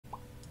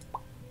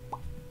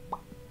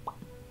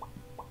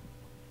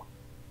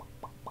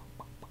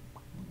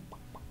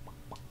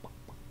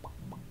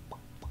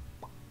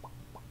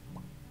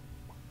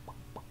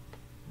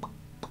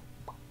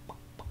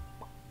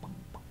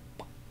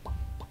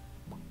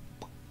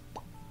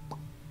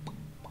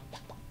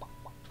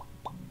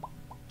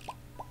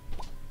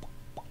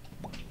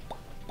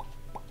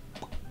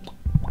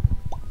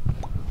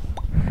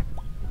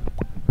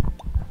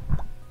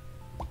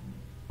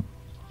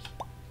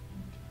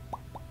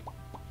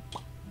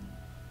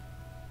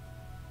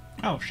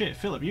Oh shit,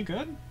 Philip, you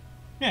good?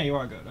 Yeah, you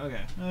are good.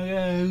 Okay.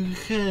 Okay,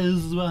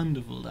 it's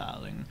wonderful,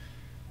 darling.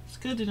 It's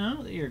good to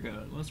know that you're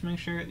good. Let's make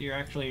sure that you're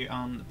actually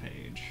on the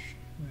page.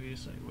 What do you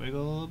say?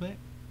 Wiggle a little bit?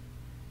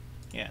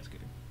 Yeah, it's good.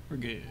 We're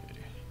good.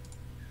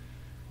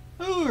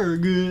 Oh, we're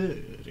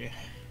good.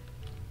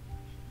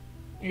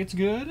 It's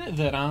good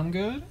that I'm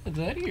good,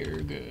 that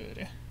you're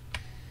good.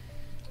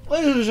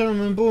 Ladies and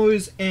gentlemen,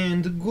 boys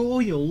and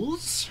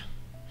girls,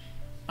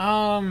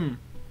 I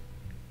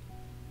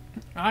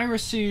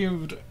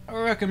received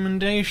a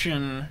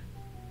recommendation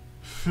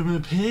from a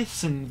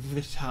person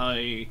that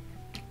I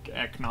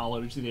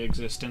acknowledge the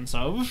existence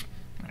of,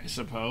 I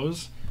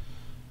suppose.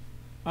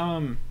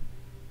 Hello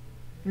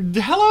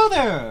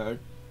there,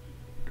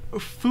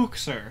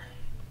 Fuchser.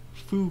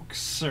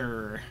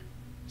 Fuchser.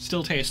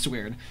 Still tastes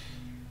weird.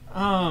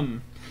 I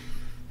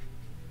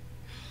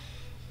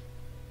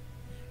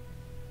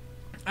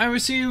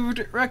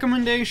received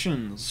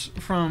recommendations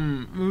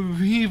from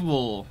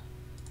people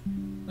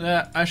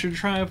that I should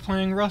try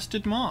playing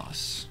Rusted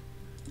Moss.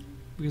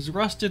 Because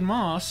Rusted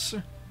Moss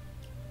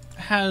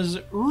has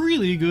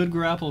really good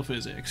grapple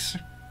physics.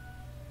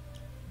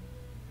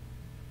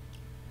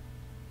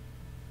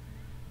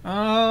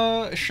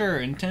 Sure,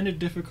 intended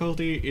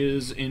difficulty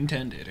is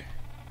intended.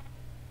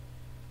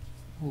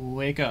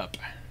 Wake up.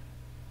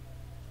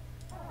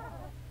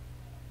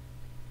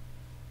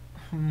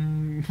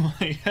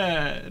 My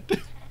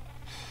head.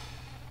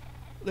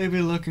 They'll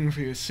be looking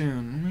for you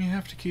soon. We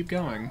have to keep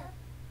going.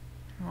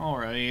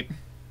 Alright.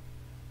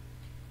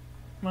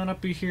 Might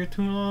not be here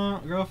too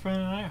long. Girlfriend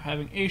and I are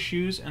having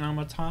issues, and I'm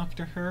gonna talk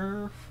to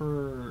her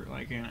for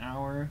like an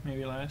hour,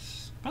 maybe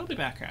less. Probably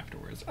back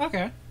afterwards.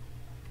 Okay.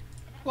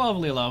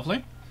 Lovely,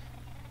 lovely.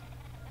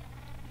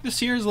 This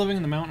here is living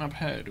in the mountain up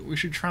ahead. We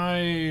should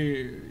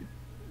try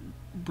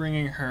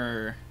bringing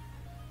her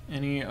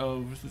any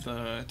of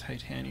the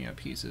titania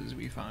pieces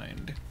we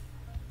find.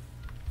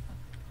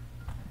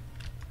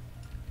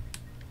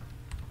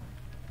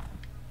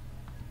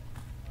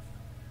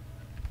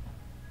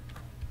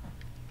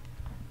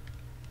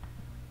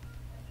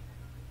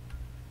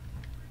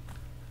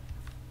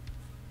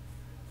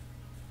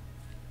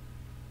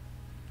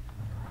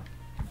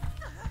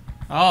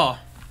 Oh.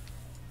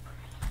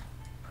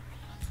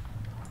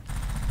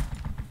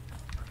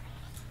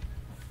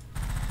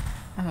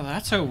 Oh,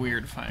 that's a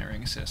weird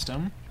firing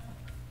system.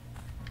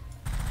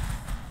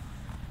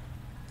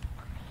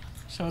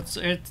 So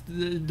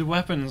the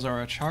weapons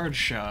are a charge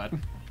shot.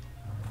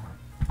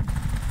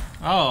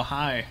 Oh,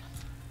 hi.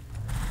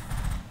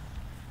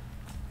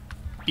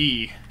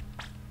 E.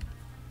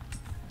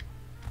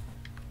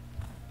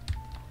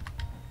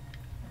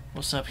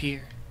 What's up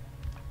here?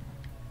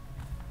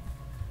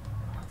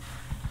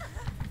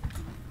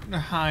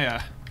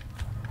 Hiya.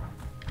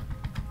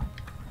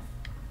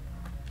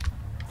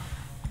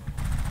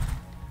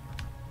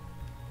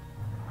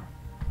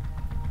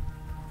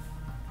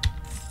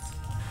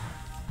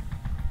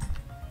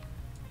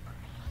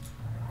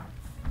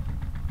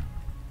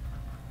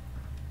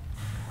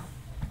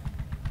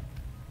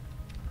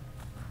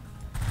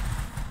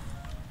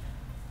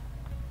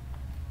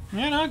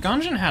 Yeah, no,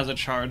 Gungeon has a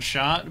charge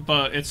shot,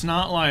 but it's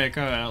not like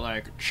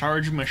a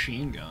charge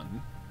machine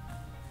gun.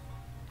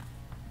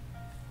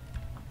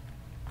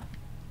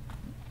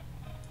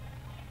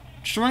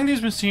 Destroying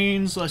these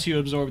machines lets you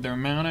absorb their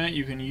mana.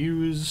 You can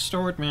use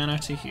stored mana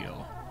to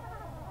heal.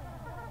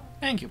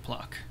 Thank you,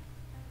 Pluck.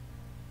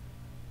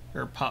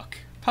 Or Puck.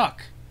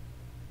 Puck.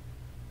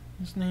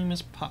 His name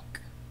is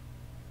Puck.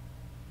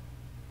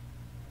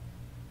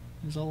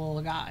 He's a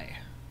little guy.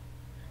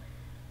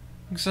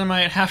 Because I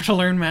might have to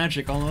learn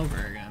magic all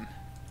over again.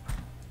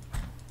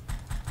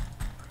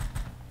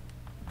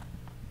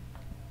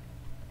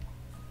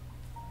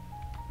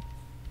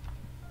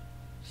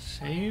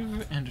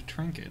 Save and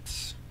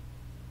trinkets.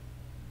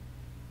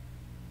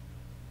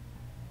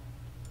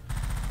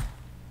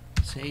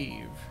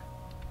 Save.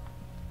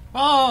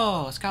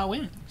 Oh, it's got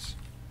wings.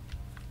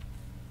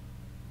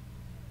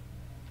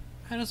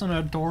 That is an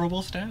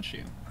adorable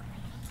statue.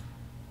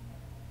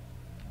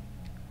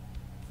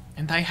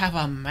 And I have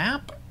a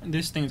map?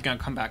 This thing's gonna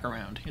come back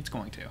around. It's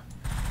going to.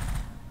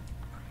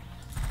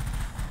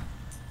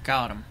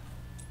 Got him.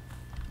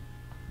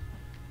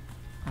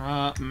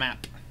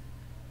 Map.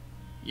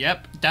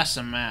 Yep, that's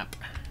a map.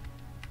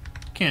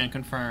 Can't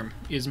confirm.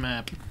 Is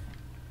map.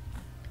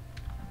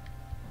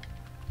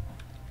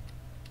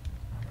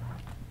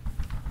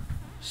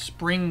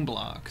 Spring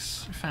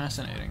blocks.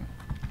 Fascinating.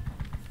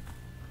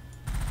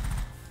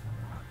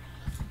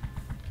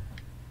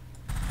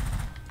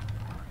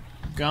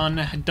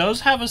 Gun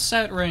does have a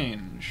set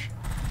range.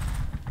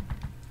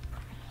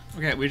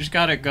 Okay, we just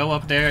gotta go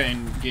up there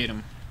and get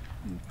him.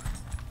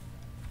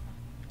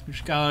 We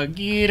just gotta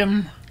get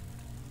him.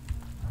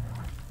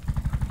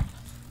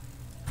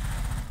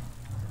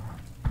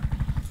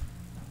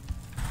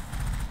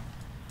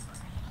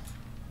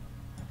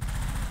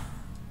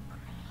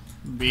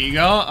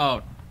 Bigo?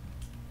 Oh.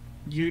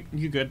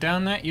 You good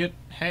down there?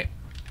 Hey.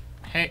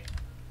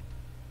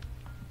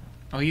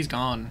 Oh, he's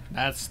gone.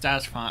 That's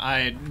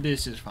fine.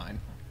 This is fine.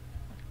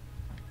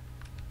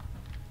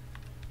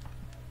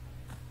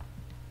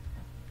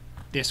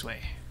 This way.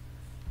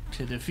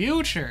 To the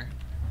future.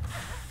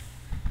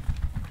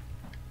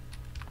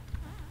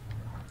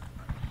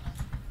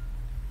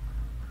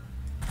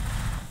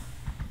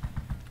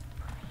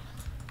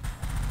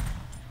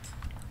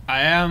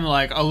 I am,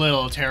 like, a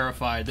little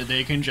terrified that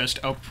they can just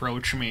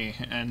approach me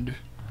and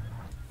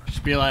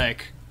just be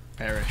like,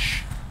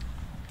 perish.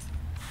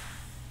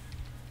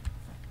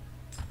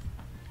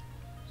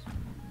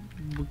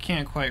 We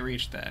can't quite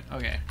reach that.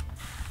 Okay.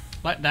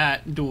 Let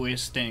that do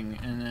its thing,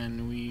 and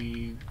then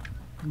we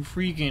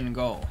freaking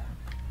go.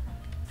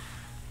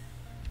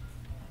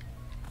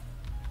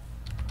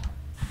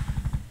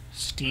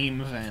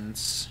 Steam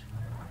vents.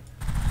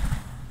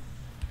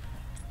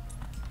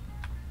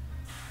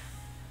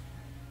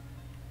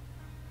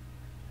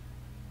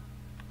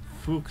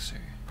 Fuchser.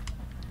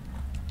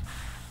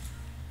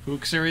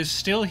 Fuchser is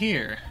still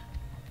here.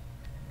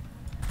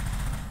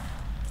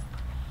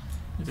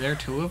 Is there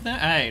two of them?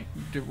 Hey,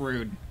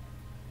 rude.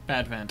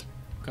 Bad vent.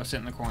 Go sit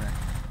in the corner.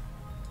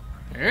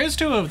 There is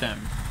two of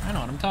them. I know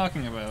what I'm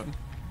talking about.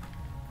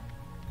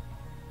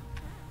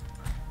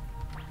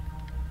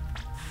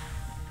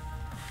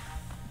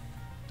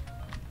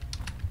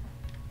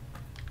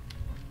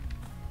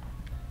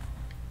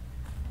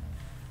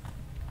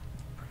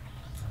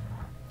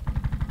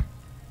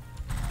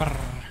 Brr.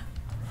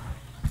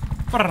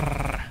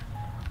 Brr.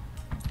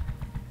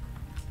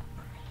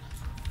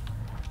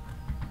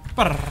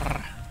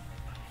 Brr.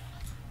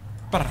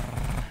 Brr.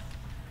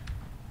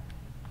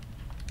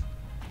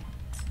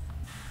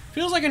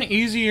 Feels like an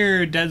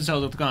easier Dead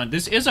Cells with Gone.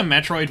 This is a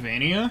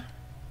Metroidvania,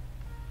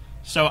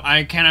 so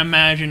I can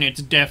imagine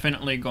it's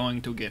definitely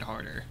going to get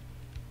harder.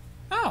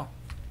 Oh,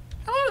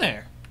 hello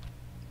there.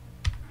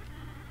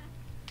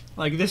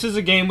 Like, this is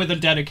a game with a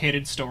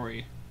dedicated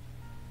story,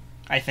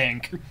 I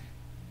think.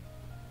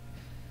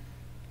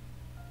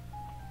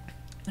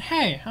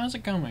 Hey, how's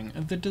it going?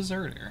 The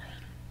Deserter.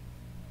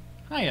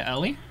 Hiya,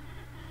 Ellie.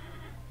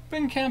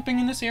 Been camping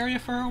in this area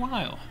for a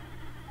while.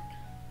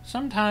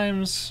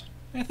 Sometimes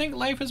I think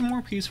life is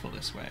more peaceful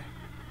this way.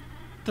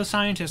 The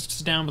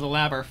scientists down by the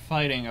lab are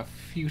fighting a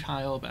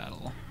futile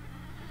battle.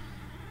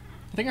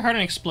 I think I heard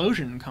an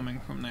explosion coming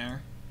from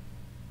there.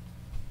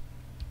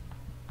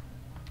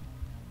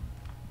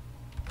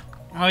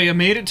 Oh, you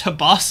made it to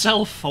Boss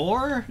Cell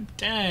 4?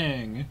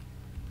 Dang.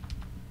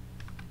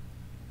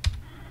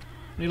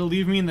 It'll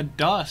leave me in the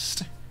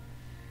dust.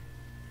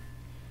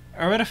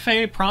 I read a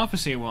Fey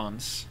prophecy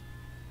once.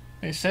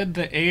 They said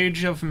the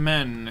age of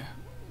men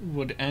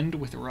would end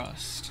with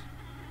rust.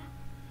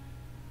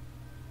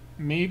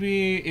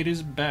 Maybe it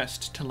is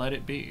best to let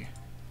it be.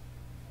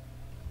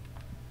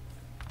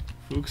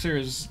 Fuchser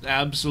is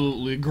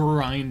absolutely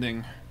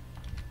grinding.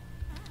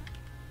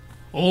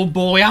 Oh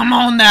boy, I'm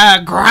on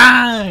that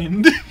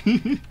grind!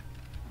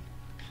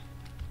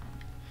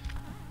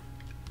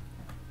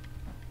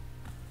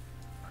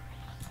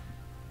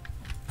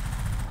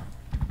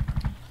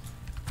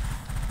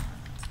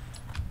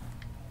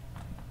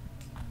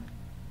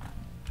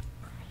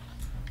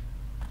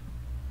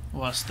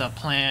 What's the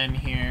plan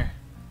here?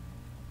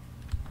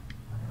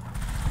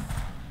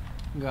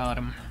 Got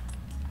him.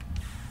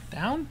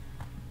 Down?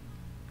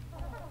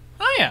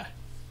 Hiya!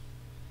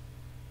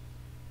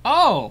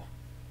 Oh!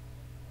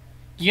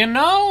 You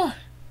know,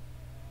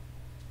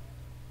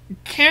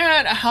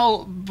 can't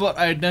help but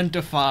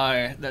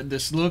identify that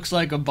this looks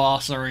like a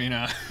boss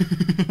arena.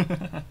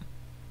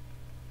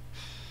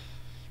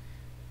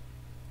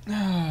 Oh,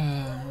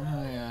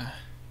 yeah.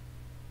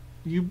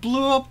 You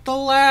blew up the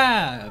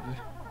lab.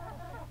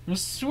 I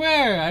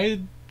swear,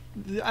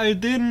 I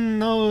didn't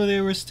know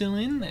they were still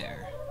in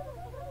there.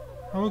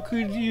 How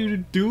could you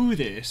do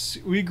this?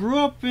 We grew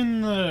up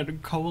in the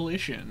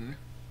coalition.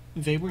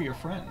 They were your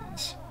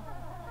friends.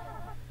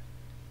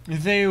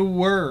 They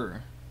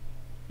were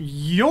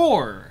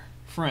your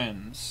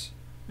friends.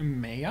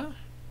 Maya?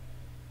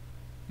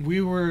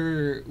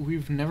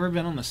 We've never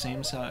been on the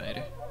same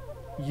side.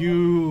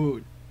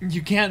 You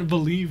can't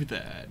believe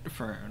that,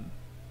 Fern.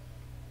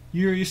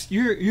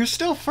 You're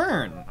still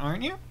Fern,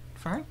 aren't you?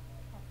 Fern?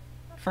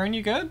 Fern,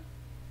 you good?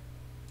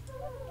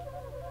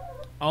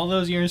 All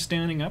those years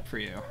standing up for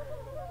you.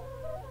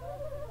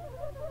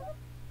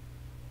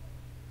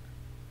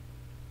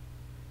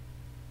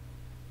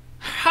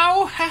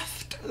 How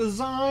hath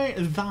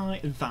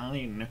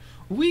thine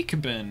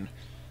week been?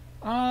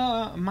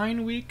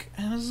 Mine week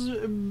has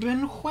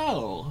been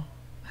well.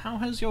 How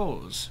has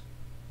yours?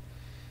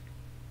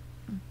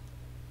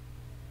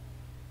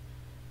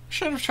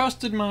 Should have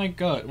trusted my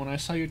gut when I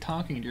saw you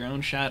talking to your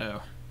own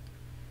shadow.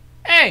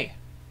 Hey!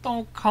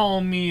 Don't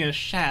call me a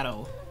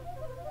shadow.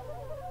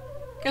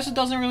 Guess it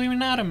doesn't really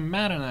matter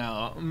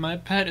now. My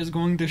pet is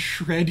going to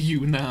shred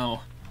you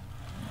now.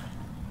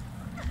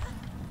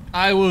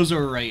 I was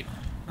right.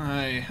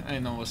 I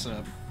know what's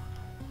up.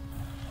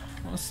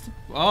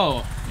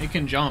 Oh, it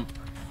can jump.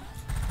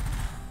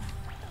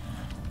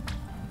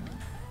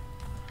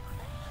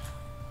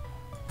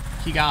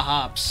 He got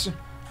hops.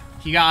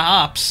 He got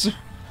hops.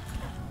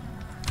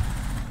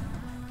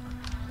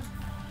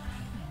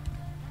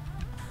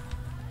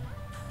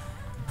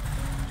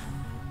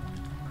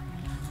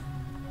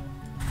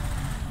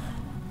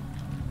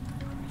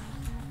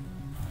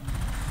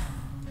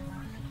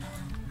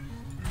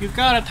 You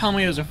gotta tell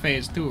me there's a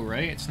phase 2,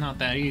 right? It's not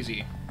that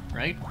easy,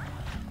 right?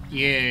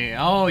 Yeah,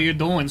 oh, you're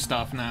doing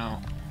stuff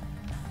now.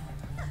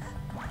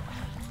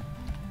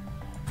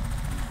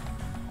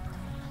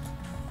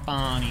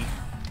 Bonnie.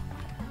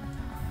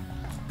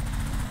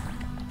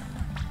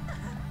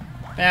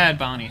 Bad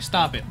Bonnie,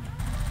 stop it.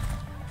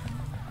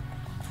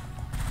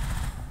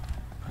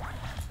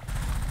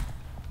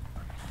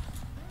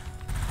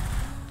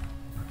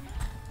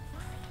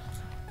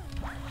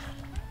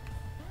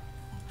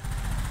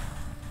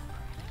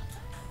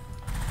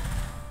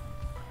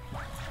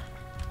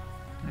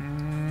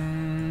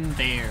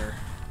 There.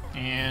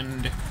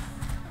 And...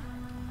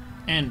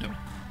 end him.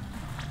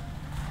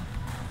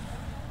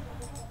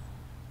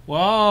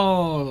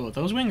 Whoa,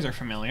 those wings are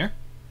familiar.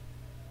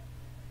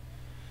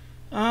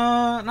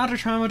 Not to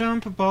trauma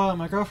dump, but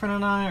my girlfriend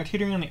and I are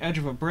teetering on the edge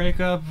of a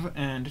breakup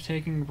and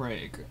taking a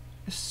break.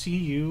 See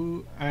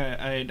you.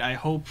 I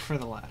hope for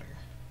the latter.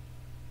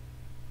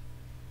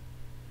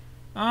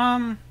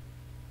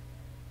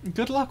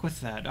 Good luck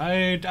with that.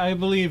 I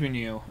believe in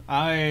you.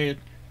 I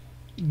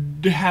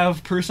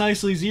have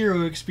precisely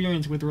zero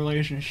experience with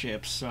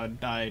relationships, so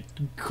I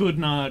could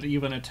not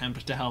even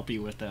attempt to help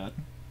you with that.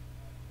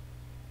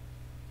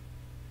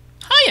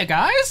 Hiya,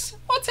 guys!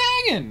 What's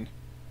hanging?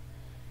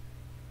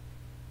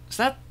 Is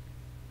that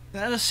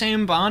the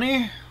same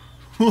Bonnie?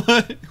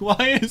 What?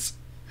 Why is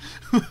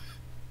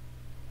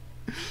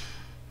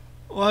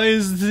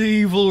the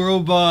evil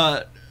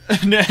robot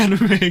an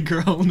anime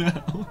girl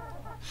now?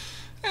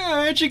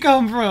 Where'd she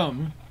come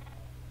from?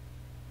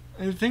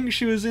 I think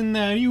she was in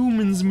that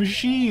human's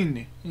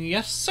machine.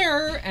 Yes,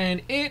 sir,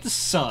 and it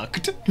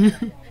sucked.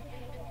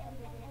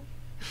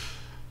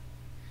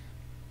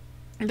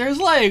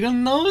 There's like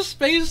no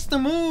space to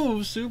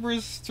move.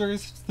 Super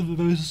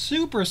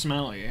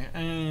smelly.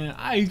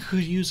 I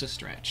could use a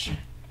stretch.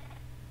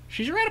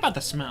 She's right about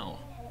the smell.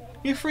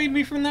 You freed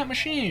me from that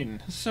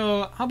machine.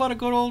 So how about a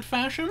good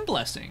old-fashioned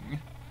blessing?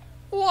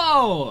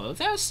 Whoa,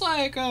 that's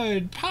like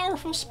a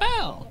powerful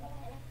spell.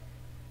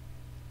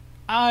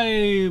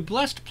 I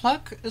blessed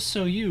Pluck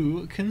so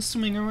you can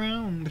swing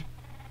around.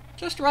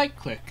 Just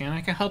right-click and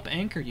I can help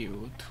anchor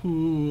you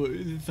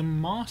to the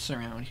moss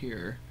around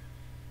here.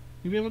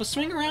 You'll be able to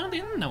swing around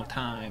in no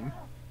time.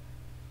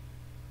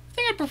 I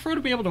think I'd prefer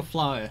to be able to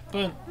fly,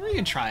 but we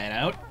can try it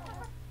out.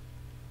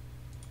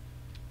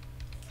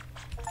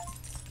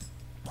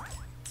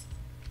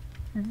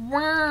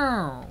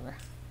 Wow!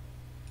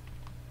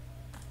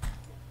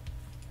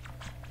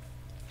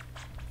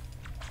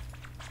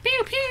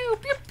 Pew pew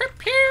pew pew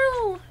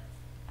pew!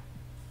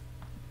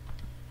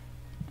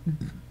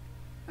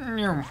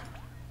 No.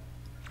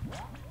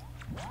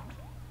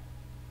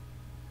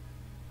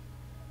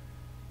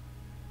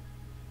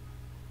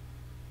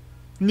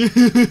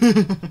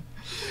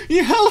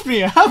 You helped me!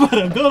 How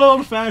about a good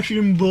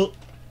old-fashioned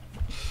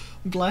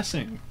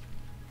blessing?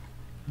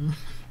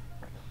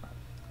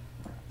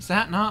 Is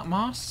that not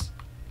moss?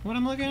 What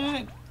I'm looking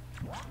at?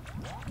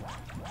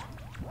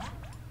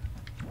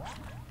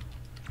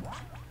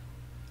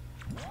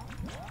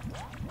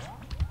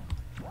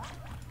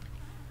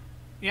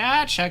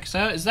 Yeah, checks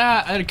out. Is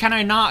that... can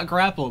I not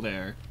grapple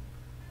there?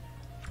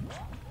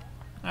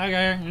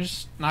 Okay, I'm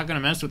just not gonna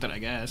mess with it, I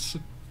guess.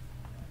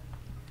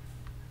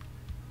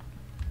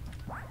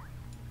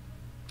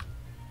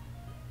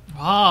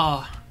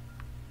 Ah.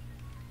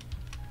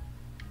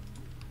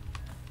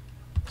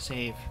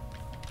 Save.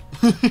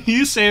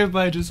 You save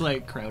by just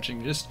like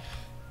crouching, just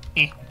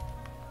eh.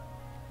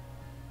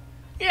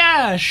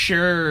 Yeah,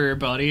 sure,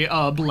 buddy,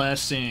 a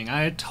blessing.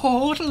 I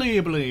totally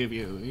believe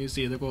you. You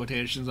see the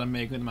quotations I'm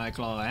making with my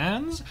claw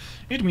hands?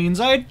 It means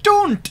I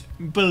don't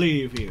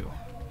believe you.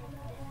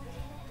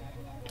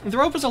 The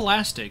rope is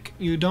elastic.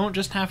 You don't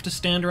just have to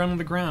stand around on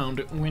the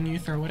ground when you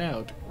throw it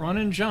out. Run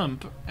and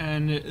jump,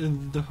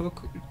 and the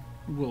hook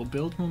will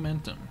build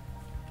momentum.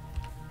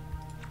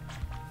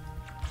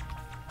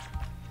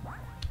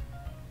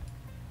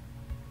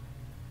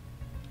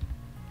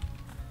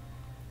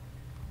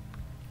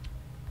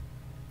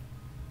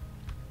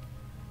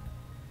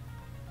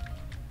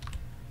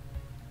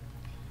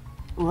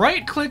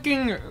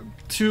 Right-clicking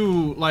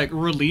to, like,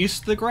 release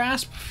the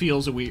grasp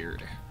feels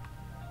weird.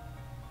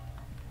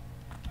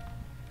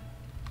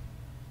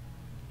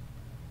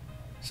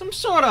 Some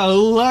sort of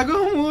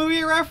Lego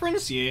movie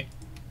reference? Yeah.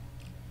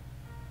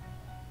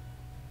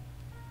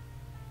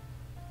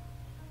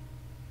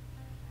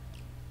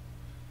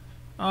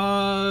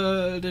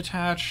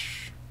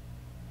 Detach.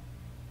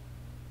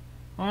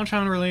 Launch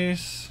on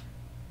release.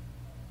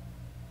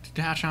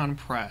 Detach on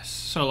press.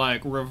 So,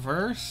 like,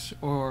 reverse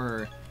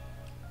or...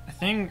 I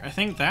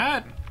think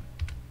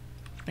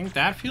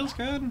that feels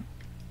good.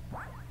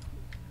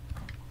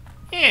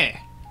 Yeah.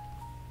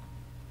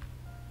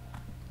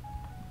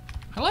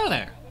 Hello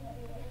there.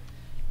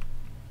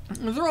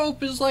 The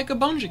rope is like a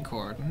bungee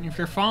cord. If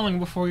you're falling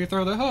before you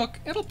throw the hook,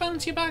 it'll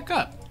bounce you back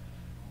up.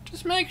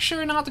 Just make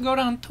sure not to go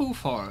down too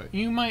far.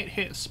 You might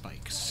hit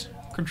spikes.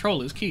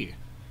 Control is key.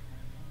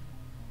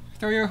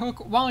 Throw your hook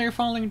while you're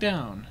falling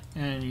down,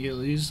 and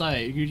you'll use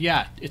like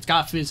yeah, it's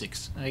got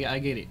physics. I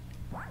get it.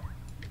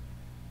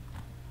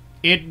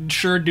 It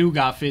sure do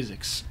got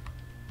physics.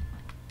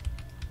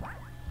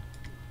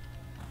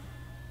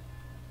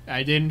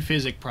 I didn't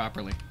physic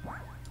properly.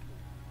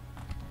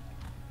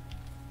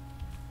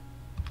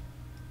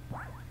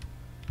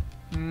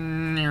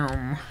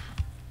 No.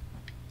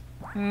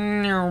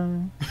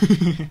 No.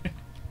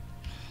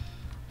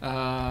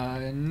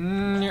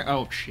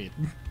 Oh shit.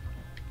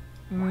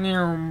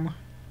 No.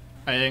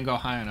 I didn't go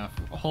high enough.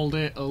 Hold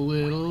it a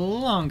little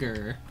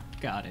longer.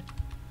 Got it.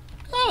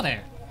 Oh,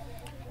 there.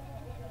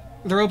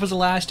 The rope is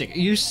elastic.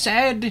 You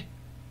said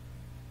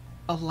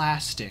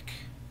elastic.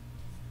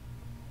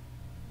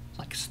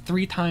 Like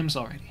 3 times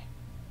already.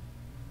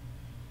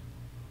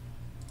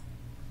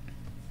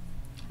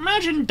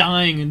 Imagine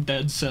dying in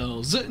Dead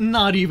Cells.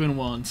 Not even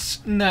once.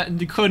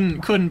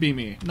 Couldn't be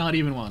me. Not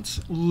even once.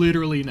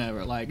 Literally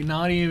never. Like,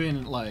 not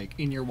even, like,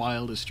 in your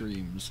wildest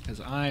dreams. Because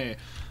I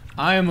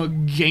am a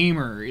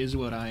gamer, is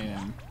what I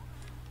am.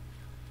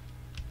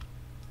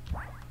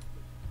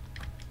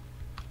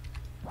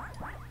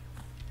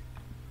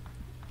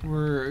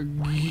 We're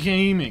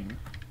gaming.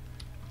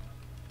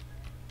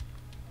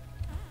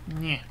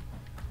 Yeah.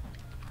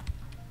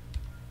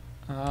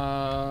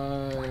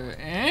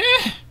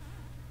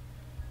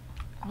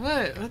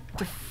 What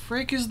the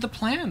frick is the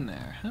plan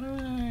there? How do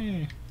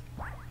I...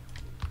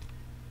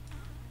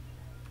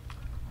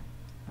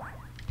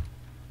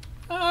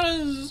 How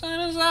does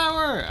that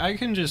work? I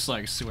can just,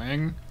 like,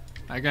 swing.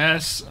 I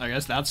guess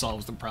that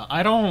solves the problem.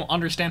 I don't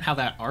understand how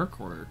that arc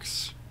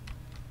works.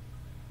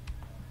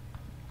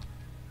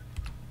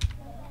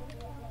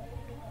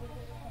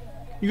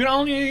 You can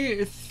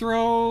only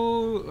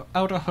throw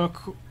out a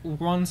hook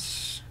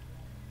once.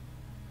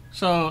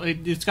 So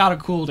it's got a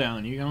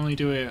cooldown. You can only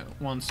do it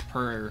once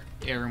per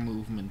air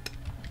movement.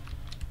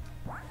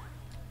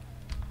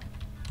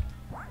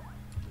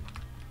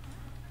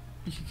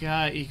 You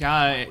gotta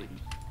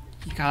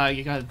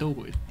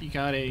do it. You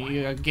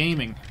gotta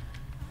gaming.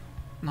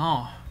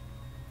 No.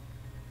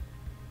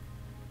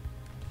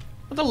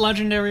 The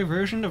legendary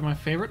version of my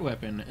favorite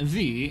weapon,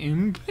 the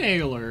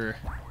Impaler.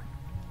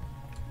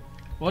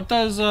 What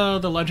does the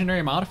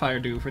legendary modifier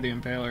do for the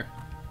Impaler?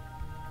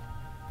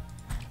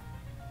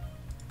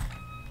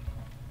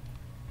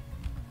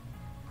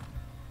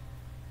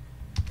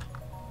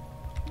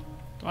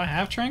 Do I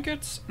have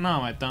trinkets?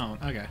 No, I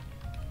don't. Okay.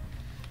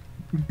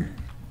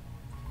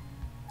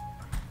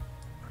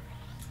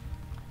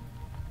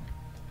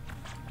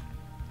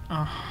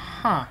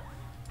 Uh-huh.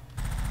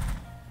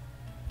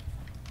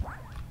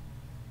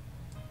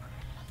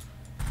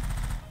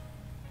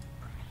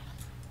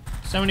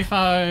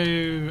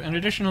 An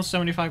additional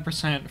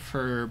 75%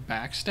 for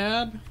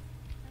backstab.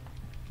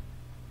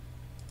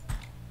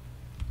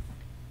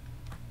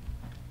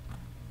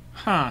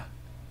 Huh.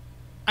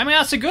 I mean,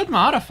 that's a good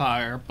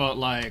modifier, but,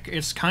 like,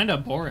 it's kind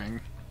of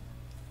boring.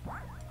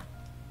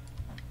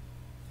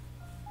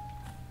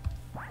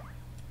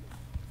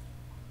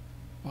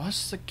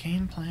 What's the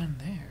game plan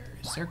there?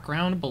 Is there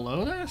ground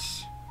below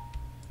this?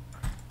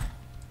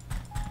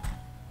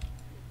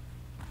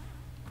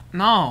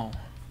 No.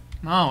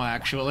 No,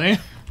 actually.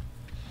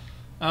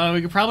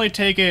 We could probably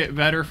take it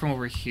better from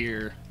over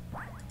here.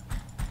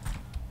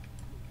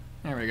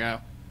 There we go.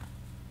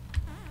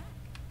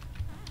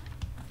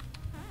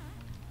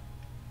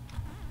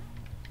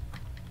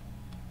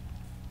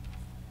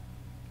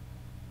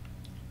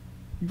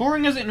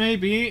 Boring as it may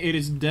be, it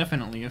is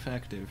definitely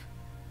effective.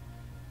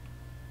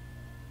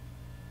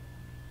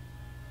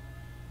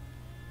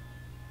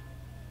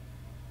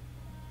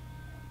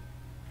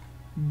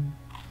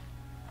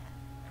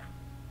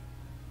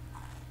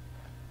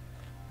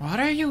 What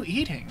are you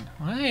eating?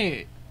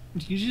 Why?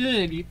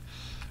 You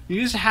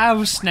just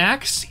have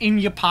snacks in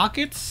your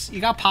pockets?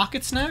 You got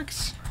pocket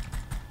snacks?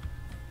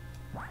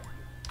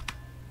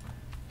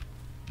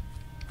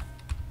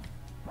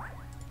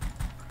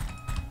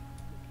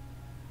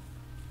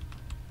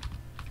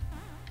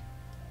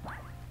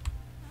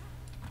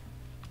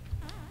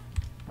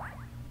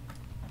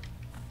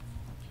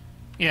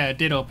 Yeah, it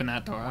did open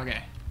that door.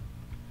 Okay.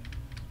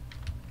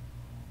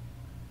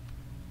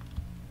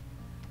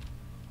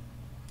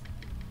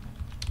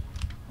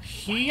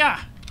 Yeah.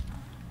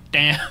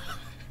 Damn.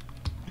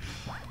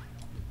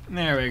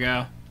 There we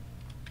go.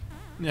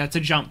 That's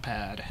a jump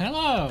pad.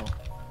 Hello.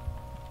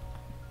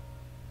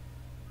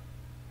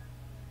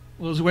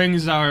 Those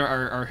wings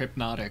are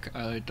hypnotic.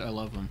 I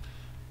love them.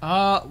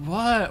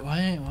 What?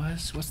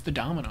 What's the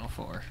domino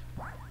for?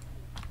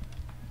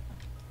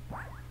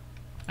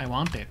 I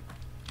want it.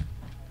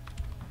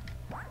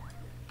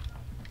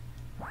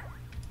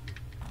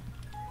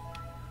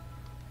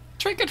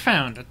 Trinket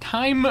found.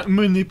 Time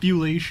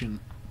manipulation.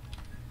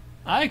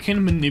 I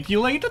can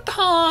manipulate the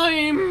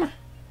time!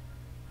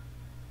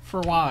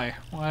 For why?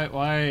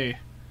 Why?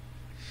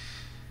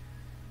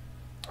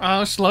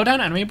 Slow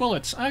down enemy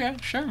bullets. Okay,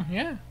 sure,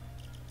 yeah.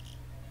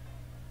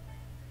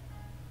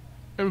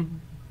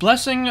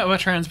 Blessing of a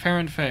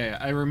transparent fae.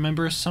 I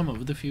remember some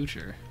of the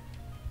future.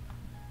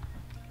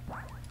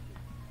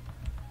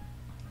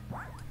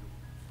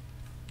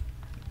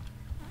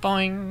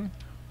 Boing.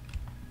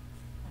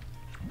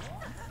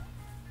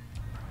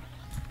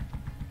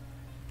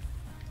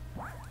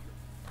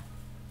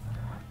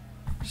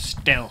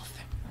 stealth.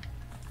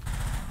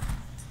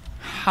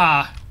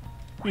 Ha!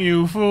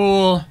 You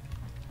fool!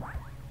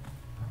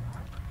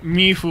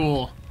 Me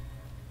fool.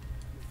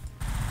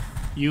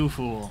 You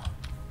fool.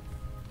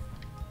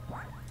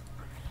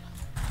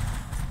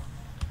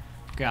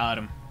 Got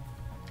him.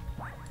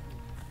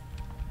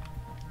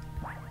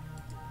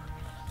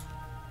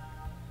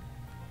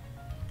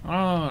 Oh,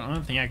 I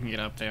don't think I can get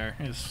up there.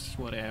 It's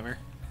whatever.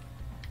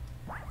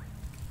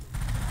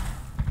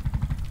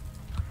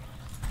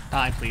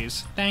 Die,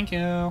 please. Thank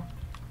you.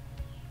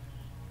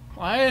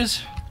 Why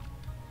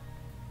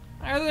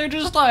are there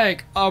just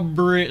like a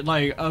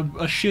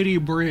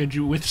shitty bridge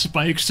with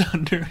spikes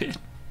under it?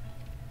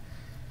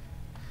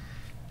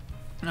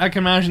 I can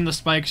imagine the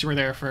spikes were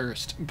there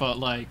first, but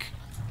like...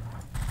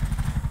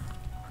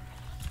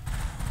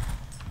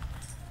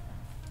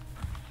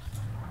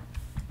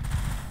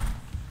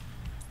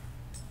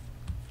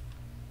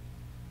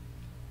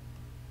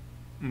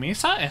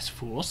 Misa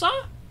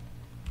Esfusa?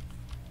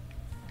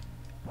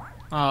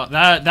 Oh,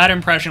 that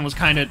impression was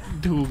kind of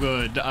too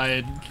good.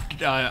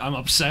 I'm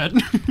upset.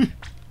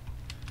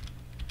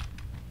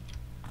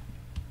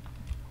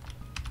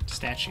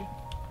 Statue.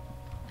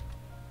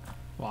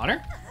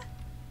 Water?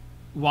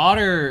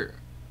 Water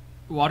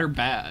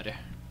bad.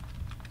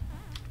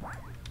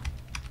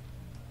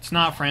 It's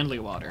not friendly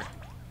water.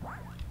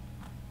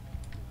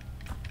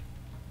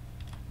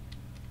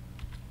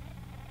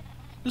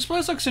 This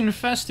place looks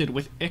infested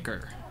with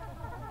ichor.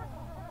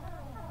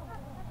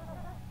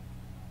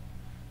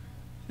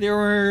 They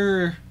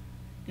were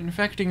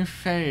infecting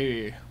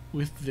Faye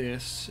with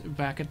this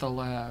back at the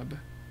lab.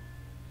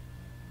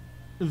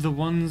 The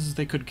ones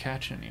they could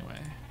catch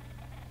anyway.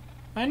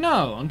 I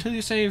know, until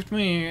you saved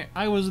me,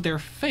 I was their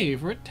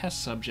favorite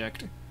test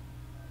subject.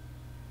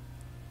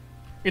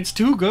 It's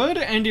too good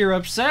and you're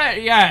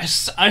upset?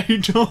 Yes, I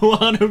don't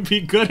want to be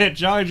good at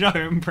Jar Jar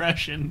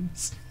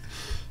impressions.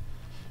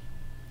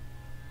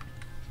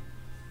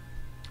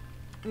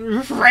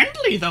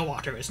 Friendly the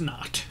water is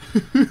not.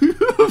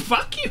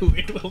 Fuck you,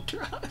 it will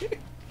try.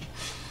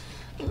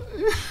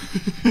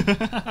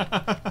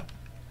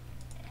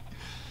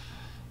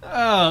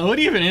 Oh, what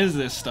even is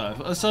this stuff?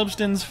 A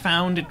substance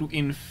found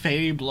in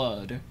Fey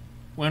blood.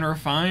 When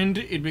refined,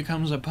 it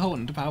becomes a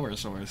potent power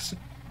source.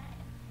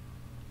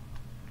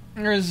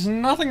 There's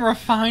nothing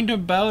refined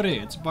about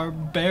it. It's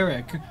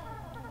barbaric.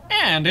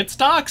 And it's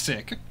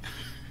toxic.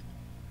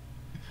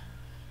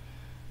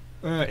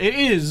 It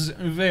is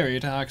very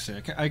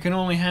toxic. I can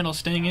only handle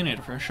staying in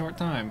it for a short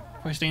time.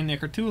 If I stay in there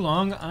for too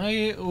long,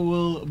 I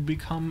will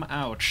become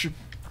ouch.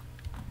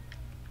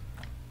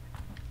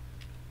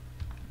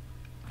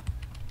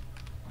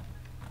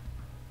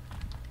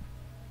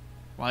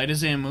 Why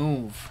does it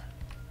move?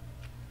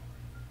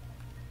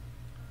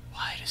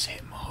 Why does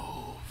it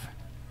move?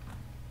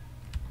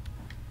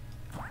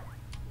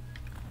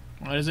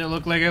 Why does it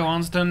look like it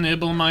wants to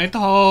nibble my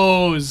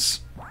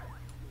toes?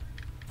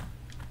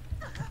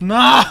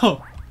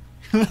 No!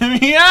 Let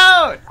me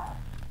out!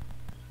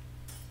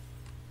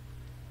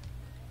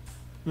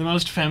 The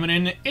most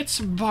feminine, it's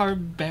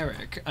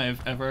barbaric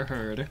I've ever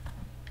heard.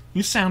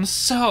 You sound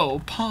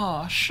so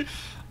posh.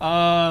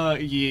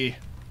 Yeah.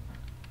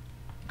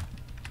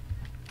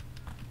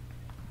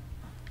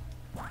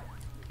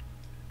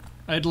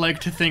 I'd like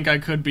to think I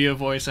could be a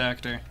voice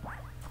actor.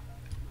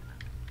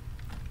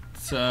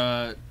 It's,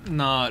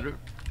 not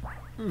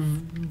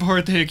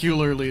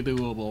particularly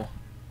doable.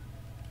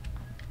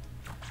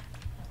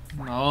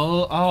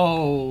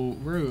 Oh,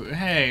 rude.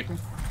 Hey.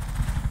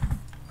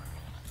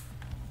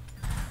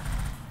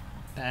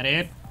 That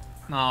it?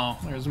 No,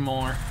 there's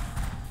more.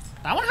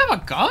 That one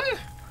have a gun?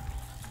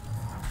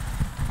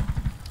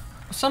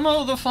 Some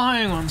of the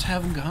flying ones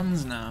have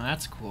guns now.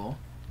 That's cool.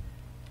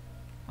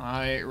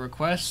 I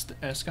request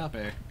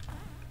escape.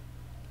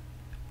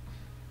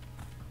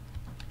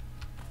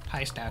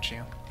 Hi,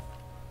 statue.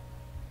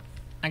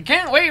 I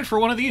can't wait for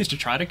one of these to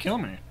try to kill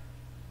me.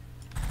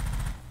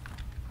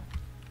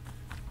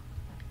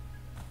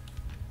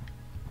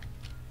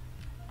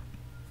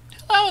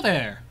 Hello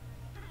there.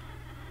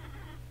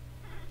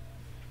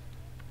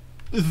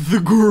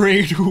 The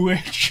Great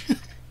Witch.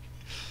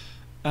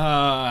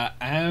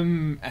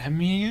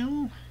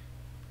 Amiel?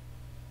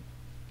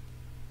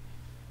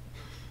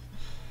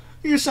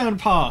 You sound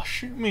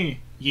posh.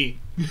 Me. Yeah.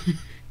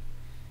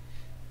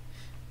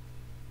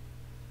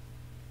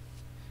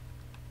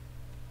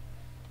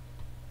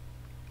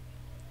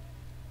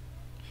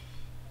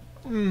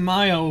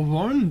 Maya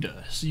warned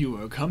us you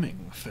were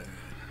coming, Fern.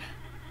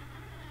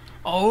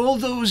 All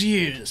those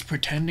years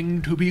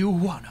pretending to be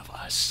one of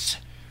us.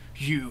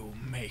 You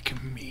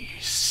make me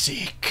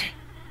sick.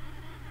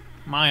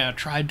 Maya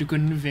tried to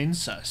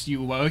convince us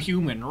you were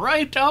human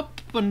right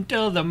up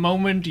until the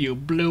moment you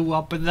blew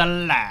up the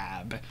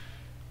lab.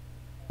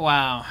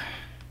 Wow.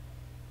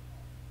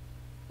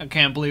 I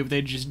can't believe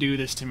they'd just do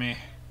this to me.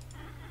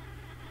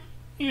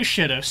 You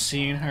should have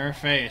seen her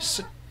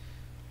face.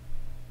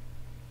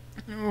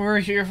 We're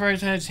here for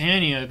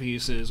Titania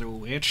pieces,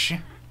 witch.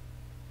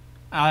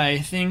 I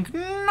think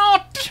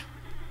not.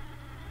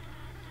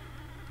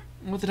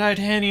 With the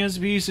Titania's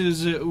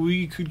pieces,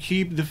 we could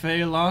keep the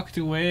Fae locked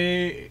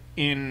away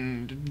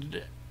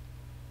in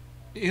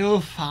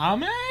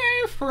Ilfame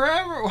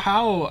forever.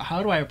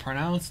 How do I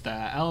pronounce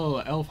that?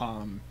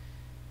 Elfheim,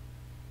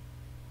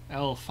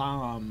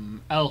 Elfheim.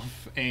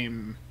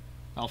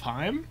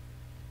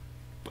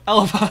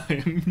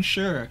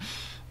 Sure.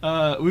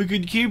 We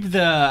could keep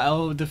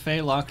the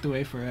Fae locked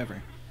away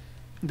forever.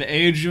 The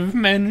age of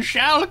men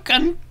shall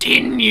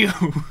continue.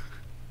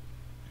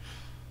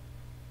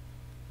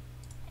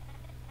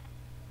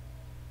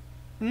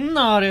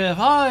 Not if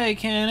I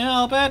can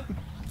help it.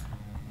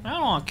 I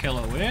don't want to kill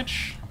a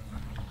witch.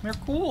 They're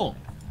cool.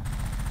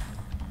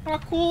 A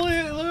cool,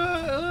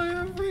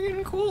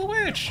 freaking cool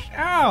witch.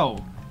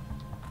 Ow.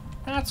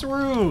 That's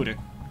rude.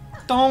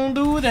 Don't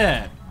do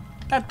that.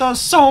 That does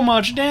so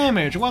much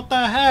damage. What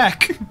the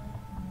heck?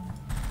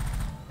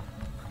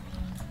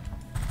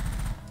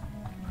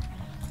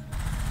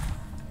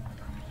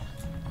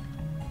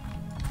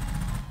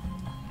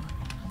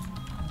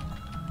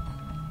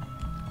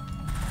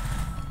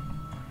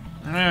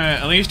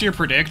 At least you're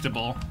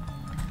predictable.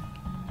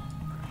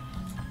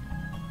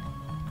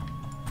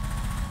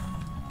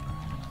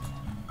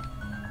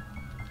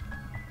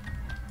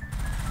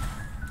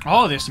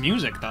 Oh, this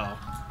music, though.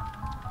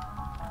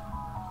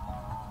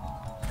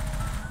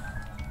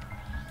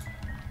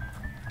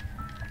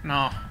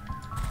 No.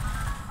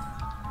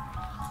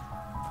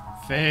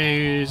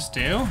 Phase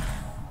 2?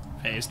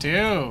 Phase 2.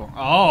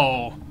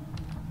 Oh.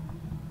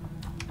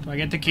 Do I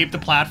get to keep the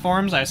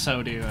platforms? I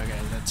so do. Okay,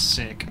 that's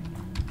sick.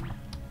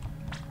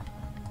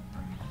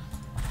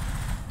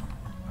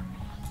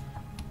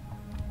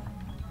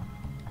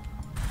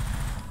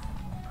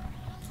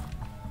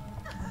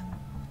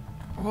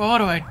 What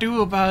do I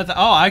do about that?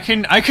 Oh, I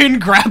can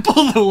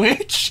grapple the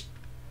witch?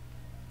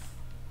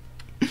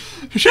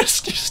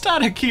 just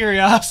out of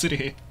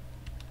curiosity.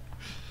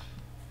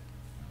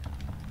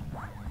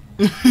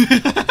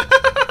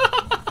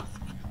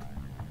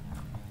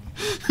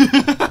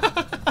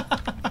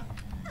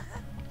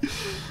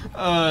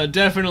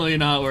 Definitely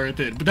not worth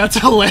it, but that's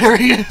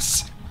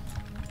hilarious.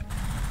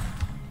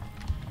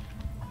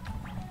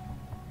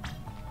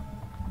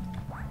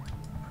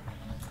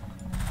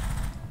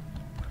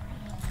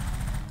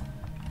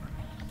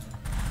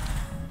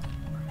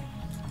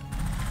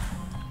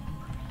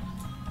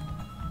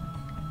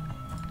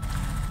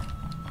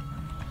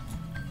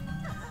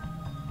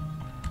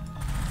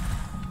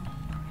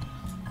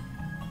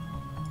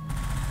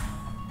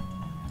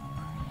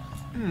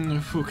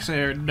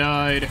 Fuchsair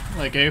died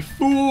like a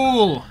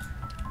fool.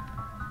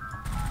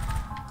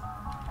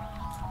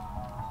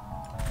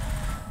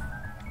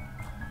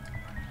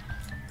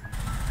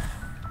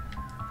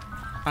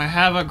 I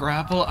have a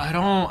grapple. I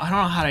don't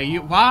know how to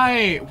use.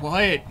 Why?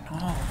 What?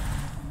 No.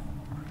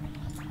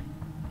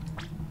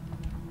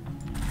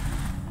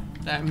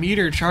 That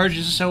meter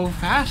charges so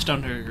fast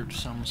under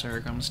some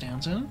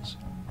circumstances.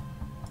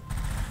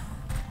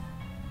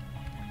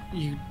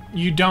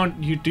 You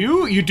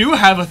do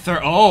have a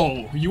third.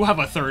 Oh, you have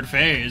a third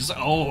phase.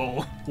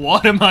 Oh,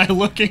 what am I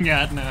looking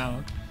at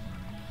now?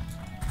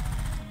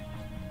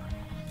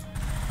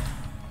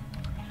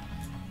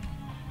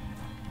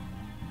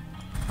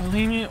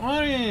 Alini,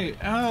 what are you?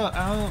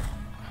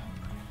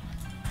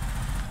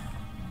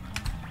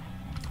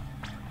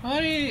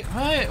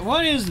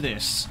 What is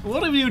this?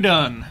 What have you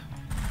done?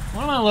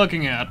 What am I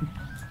looking at?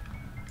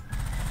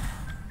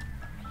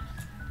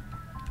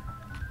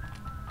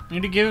 I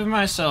need to give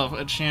myself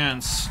a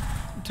chance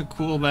to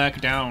cool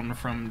back down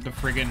from the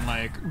friggin',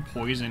 like,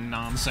 poison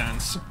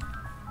nonsense.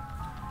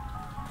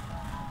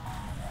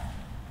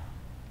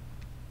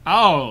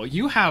 Oh,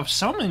 you have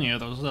so many of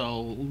those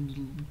little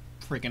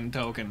friggin'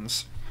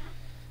 tokens.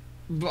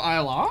 But I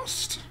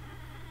lost?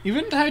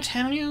 Even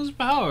Titania's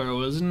power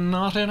was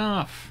not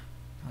enough.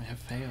 I have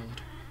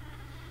failed.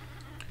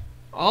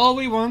 All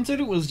we wanted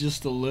was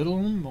just a little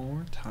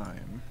more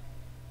time.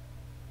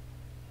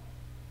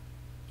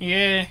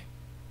 Yeah.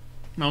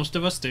 Most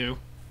of us do.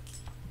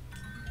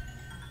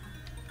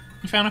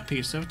 We found a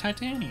piece of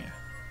Titania.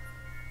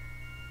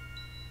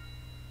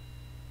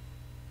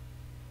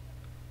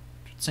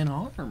 It's an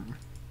arm.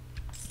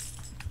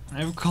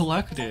 I've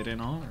collected an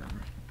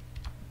arm.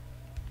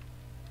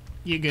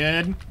 You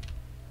good?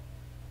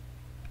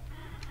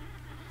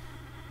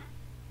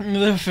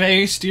 The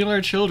Fae steal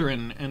our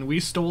children, and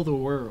we stole the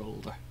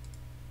world.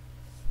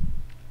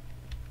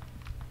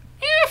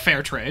 Yeah,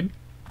 fair trade.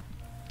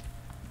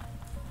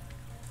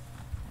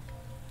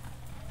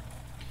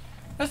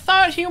 I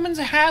thought humans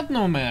had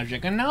no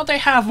magic, and now they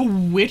have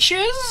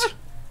witches?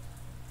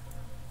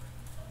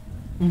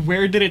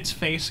 Where did its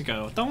face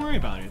go? Don't worry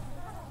about it.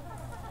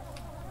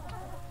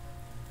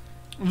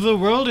 The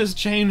world is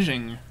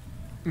changing.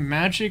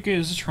 Magic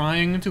is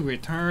trying to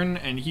return,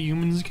 and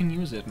humans can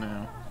use it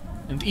now.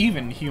 And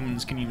even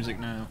humans can use it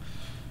now.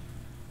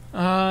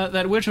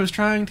 That witch was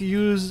trying to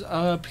use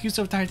a piece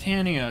of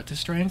Titania to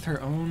strengthen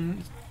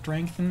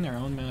their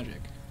own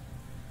magic.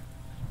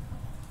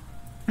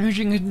 We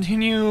should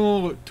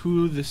continue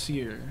to the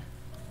seer.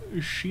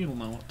 She'll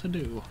know what to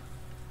do.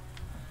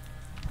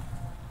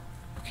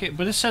 Okay,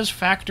 but it says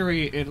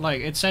factory,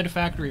 it said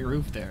factory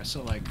roof there,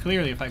 so, like,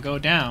 clearly if I go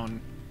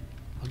down,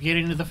 I'll get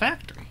into the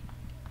factory.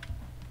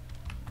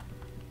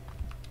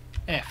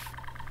 F.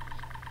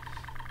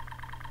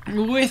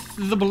 With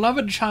the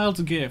beloved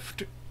child's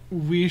gift,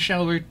 we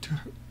shall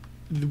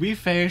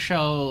Fae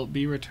shall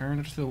be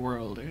returned to the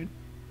world,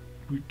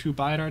 to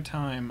bide our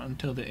time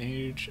until the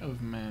age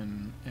of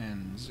men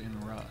ends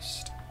in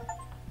rust.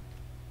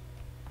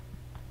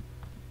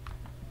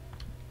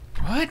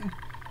 What?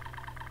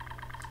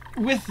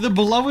 With the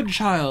beloved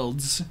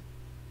child's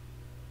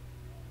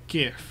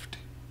gift,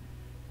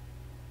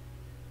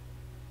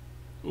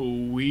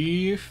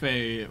 we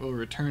Fae will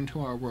return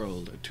to our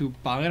world to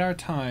bide our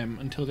time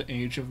until the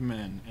age of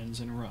men ends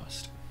in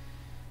rust.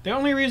 The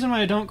only reason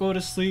why I don't go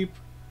to sleep...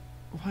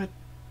 What?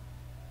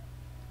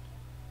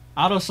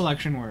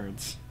 Auto-selection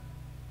words.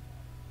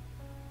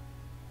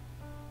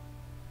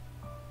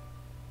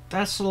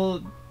 That's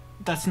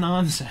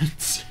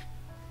nonsense.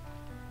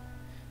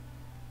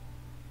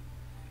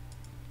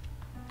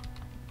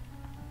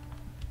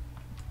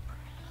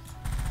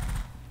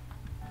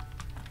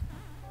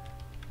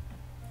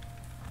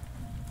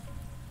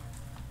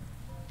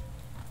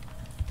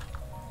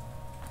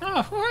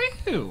 Oh, who are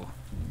you?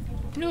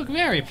 You look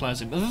very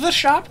pleasant. The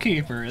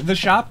shopkeeper. The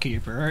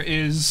shopkeeper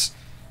is...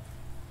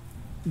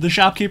 The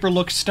shopkeeper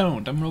looks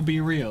stoned. I'm gonna be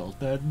real.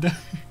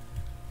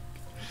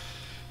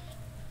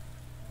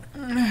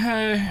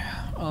 Hey,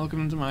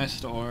 welcome to my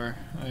store.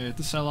 I have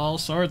to sell all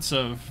sorts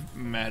of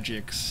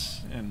magics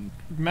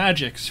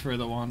for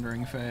the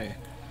wandering Fae.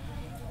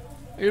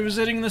 Are you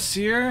visiting the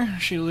seer?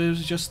 She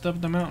lives just up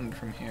the mountain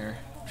from here.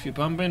 If you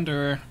bump into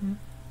her,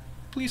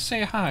 please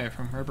say hi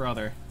from her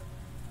brother.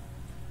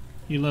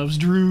 He loves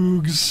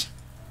droogs.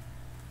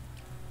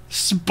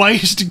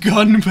 Spiced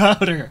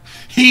gunpowder.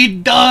 He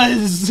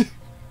does!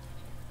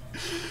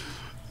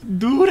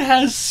 Dude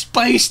has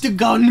spiced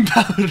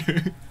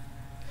gunpowder.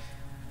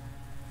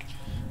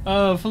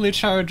 Fully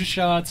charged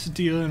shots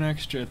deal an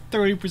extra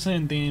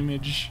 30%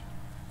 damage.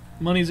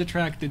 Money's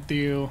attracted to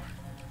you.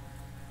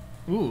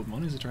 Ooh,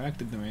 money's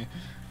attracted to me.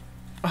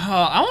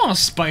 I want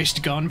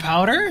spiced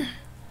gunpowder.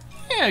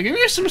 Yeah, give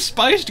me some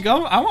spiced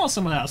gun. I want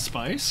some of that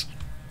spice.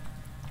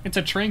 It's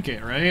a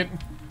trinket, right?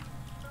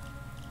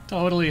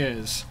 Totally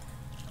is.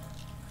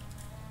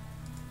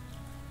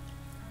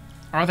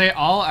 Are they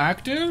all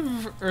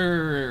active,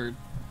 or...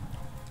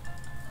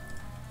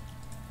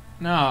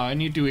 No, I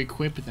need to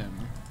equip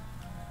them.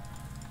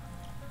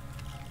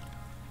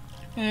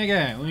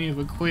 Okay, we've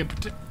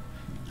equipped...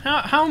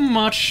 How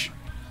much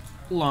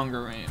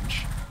longer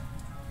range?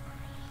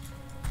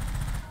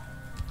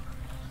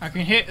 I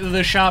can hit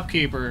the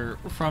shopkeeper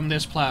from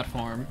this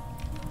platform.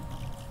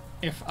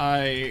 If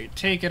I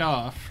take it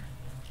off...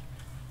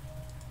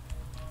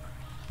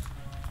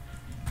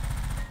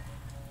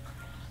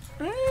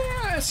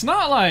 It's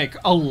not like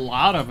a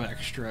lot of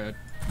extra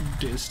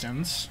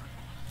distance.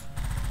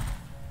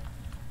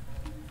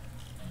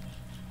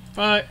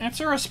 But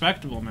it's a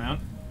respectable amount.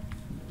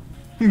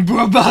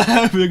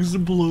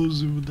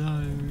 Explosive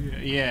diarrhea.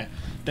 Yeah,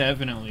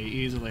 definitely,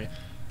 easily.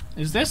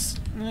 Is this...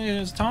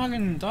 Is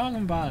talking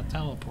about a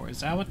teleport. Is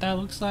that what that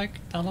looks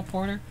like?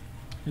 Teleporter?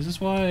 Is this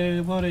what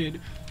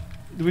it...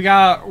 Do we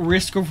got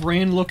Risk of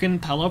Rain looking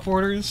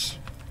teleporters?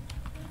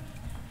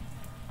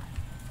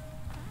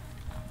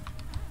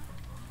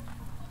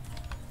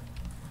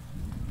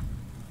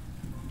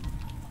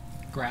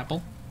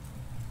 Grapple.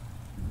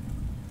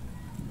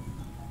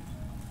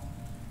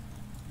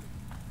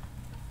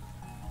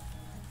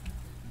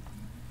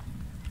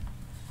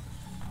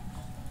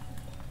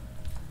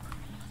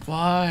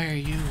 Why are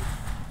you?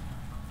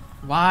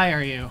 Why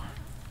are you?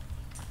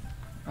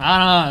 I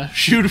don't know.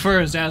 Shoot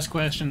first, ask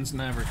questions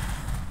never.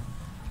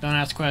 Don't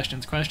ask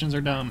questions. Questions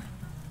are dumb.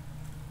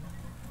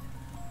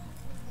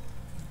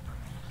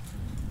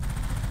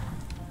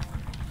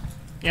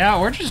 Yeah,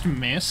 or just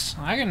miss.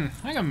 I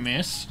can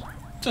miss.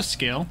 It's a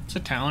skill. It's a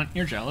talent.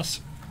 You're jealous.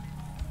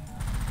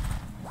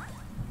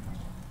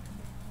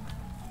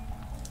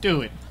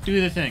 Do it.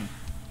 Do the thing.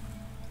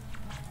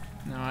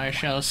 Now I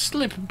shall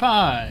slip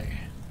by.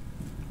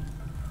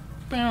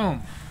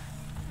 Boom.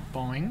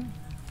 Boing.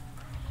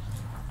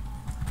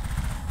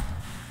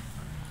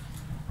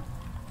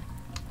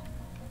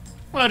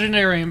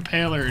 Legendary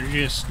Impaler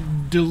just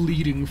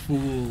deleting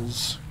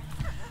fools.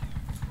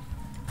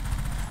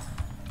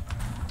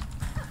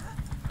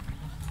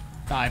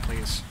 Die,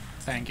 please.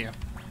 Thank you.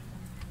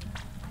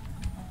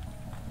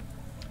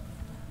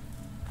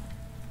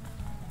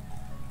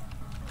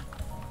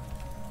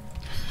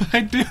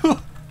 I do.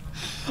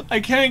 I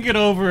can't get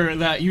over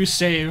that you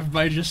save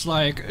by just,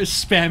 like,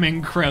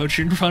 spamming crouch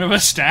in front of a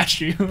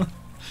statue.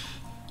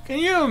 Can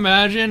you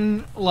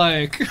imagine,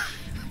 like...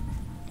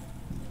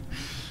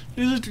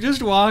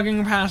 just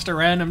walking past a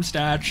random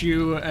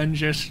statue and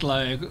just,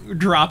 like,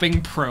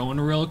 dropping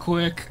prone real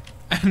quick,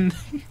 and...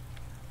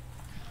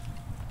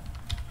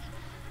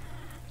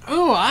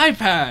 Oh, eye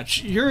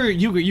patch!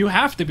 You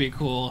have to be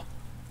cool.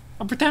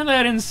 I'll pretend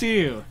I didn't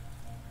see you.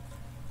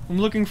 I'm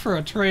looking for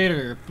a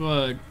traitor,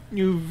 but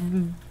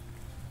you've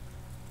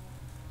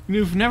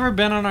You've never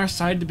been on our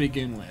side to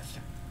begin with.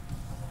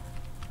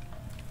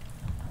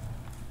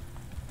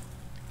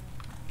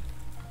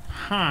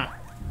 Huh.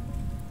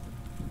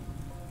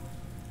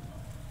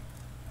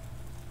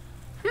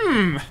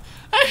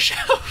 I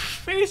shall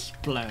face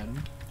plant.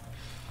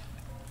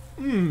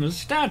 A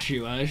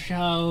statue. I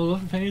shall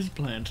face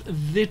plant.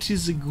 That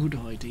is a good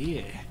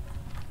idea.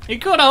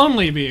 It could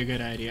only be a good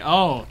idea.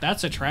 Oh,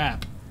 that's a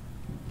trap.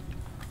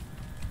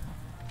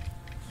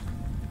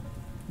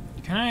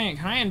 Can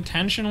I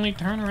intentionally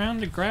turn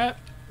around to grab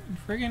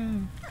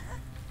friggin'?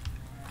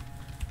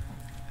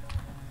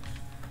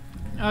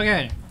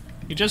 Okay.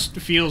 It just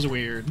feels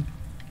weird.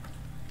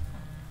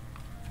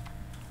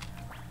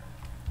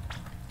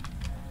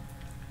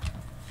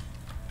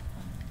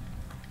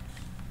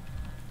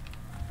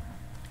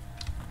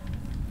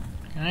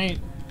 Can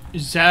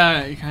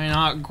I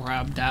not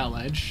grab that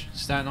ledge?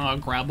 Is that not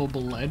a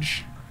grabbable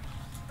ledge?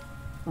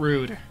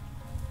 Rude.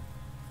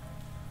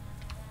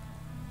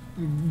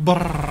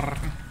 Brrr.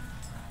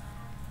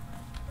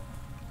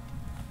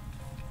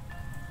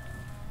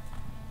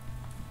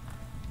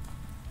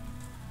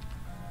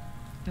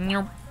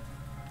 Nope.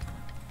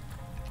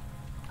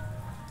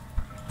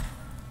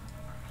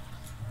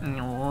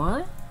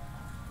 No.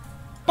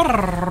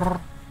 Brrr.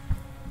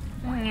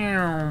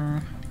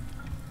 No.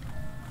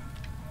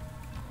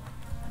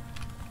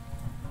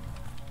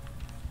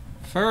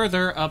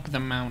 Further up the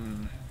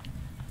mountain.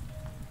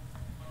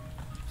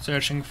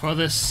 Searching for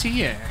the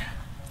seer.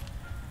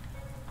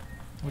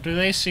 What do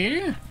they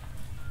see?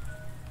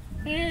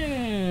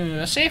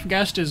 A safe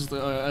guest is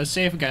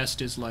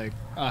like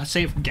a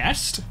safe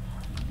guest.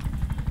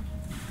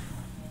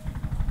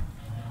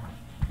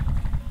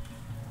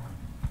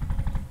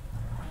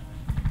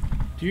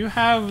 Do you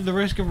have the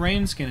risk of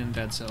rain skin in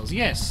Dead Cells?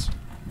 Yes.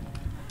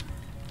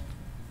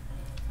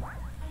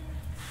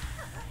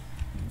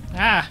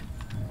 Ah,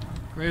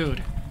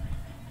 rude.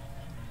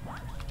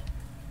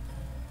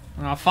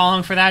 I'm not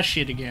falling for that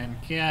shit again.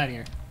 Get out of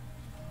here.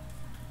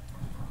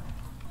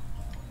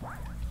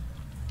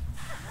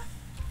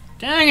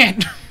 Dang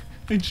it!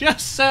 I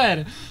just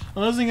said I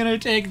wasn't gonna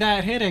take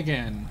that hit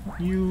again.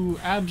 You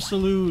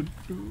absolute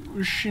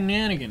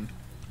shenanigan.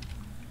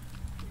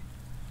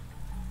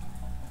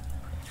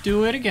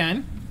 Do it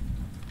again.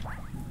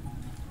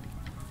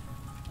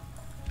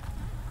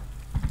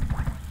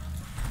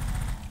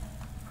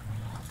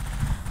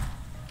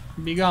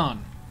 Be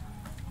gone.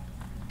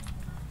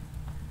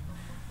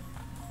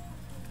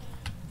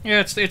 Yeah,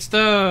 it's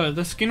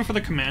the skin for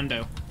the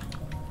commando.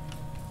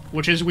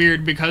 Which is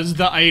weird because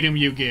the item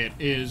you get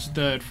is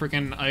the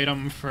freaking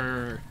item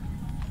for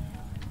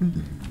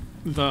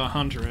the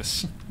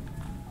Huntress.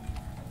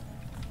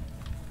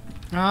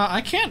 I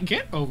can't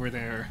get over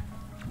there.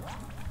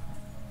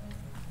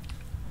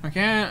 I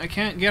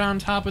can't get on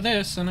top of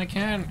this, and I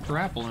can't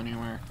grapple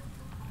anywhere.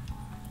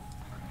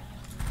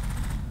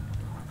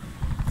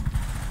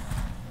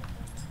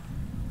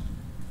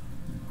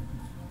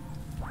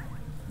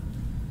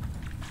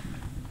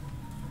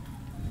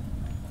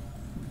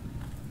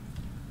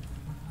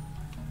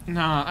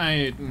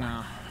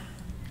 No.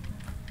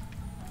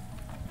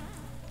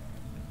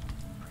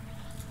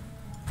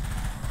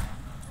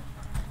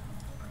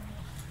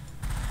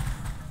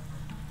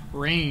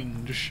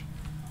 Range.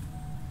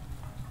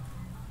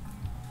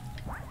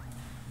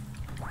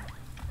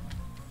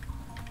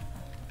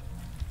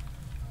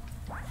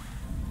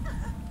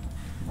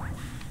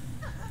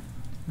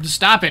 Just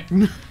stop it.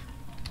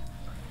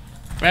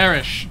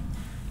 Perish.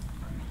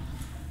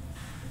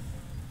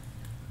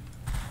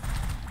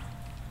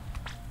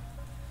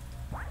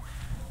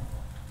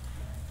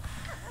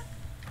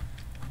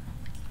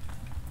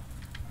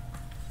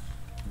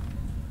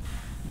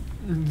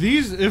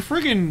 These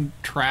friggin'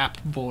 trap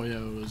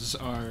boyos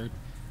are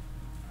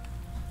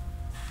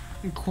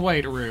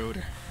quite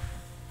rude.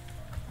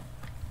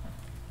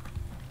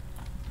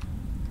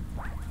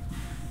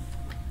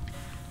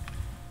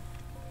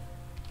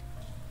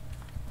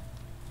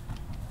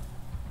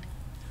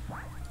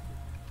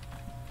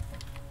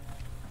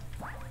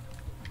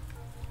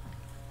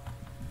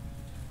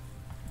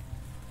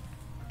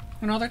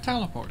 Another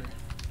teleporter.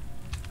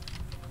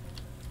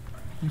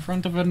 In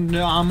front of an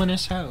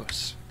ominous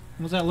house.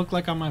 What does that look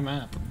like on my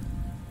map?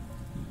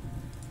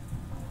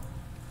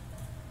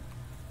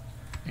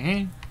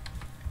 Eh?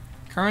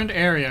 Current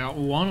area,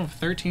 1 of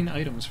 13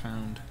 items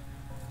found.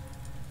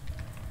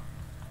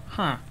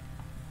 Huh.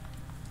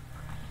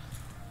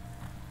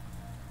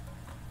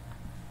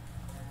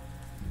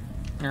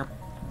 Nerp.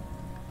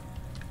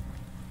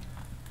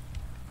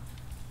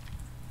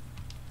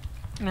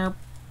 Nerp.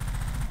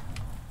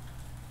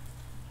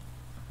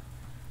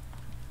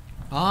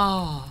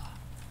 Ah.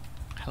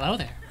 Hello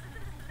there.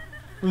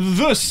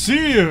 The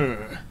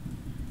Seer!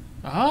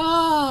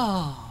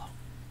 Ah!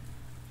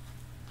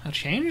 A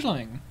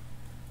changeling.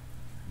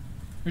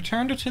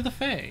 Returned to the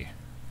Fae.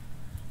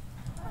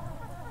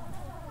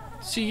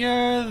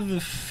 Seer,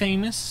 the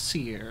famous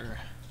Seer.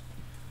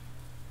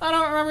 I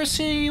don't remember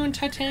seeing you in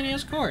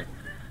Titania's court.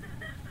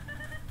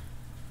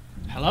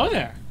 Hello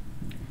there.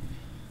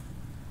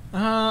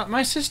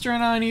 My sister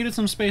and I needed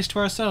some space to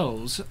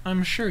ourselves.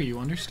 I'm sure you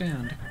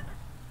understand.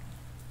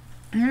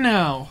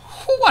 Now,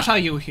 what are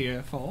you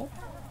here for?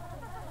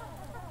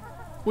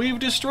 We've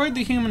destroyed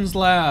the humans'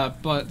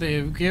 lab, but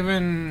they've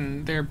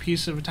given their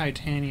piece of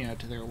Titania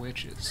to their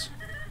witches.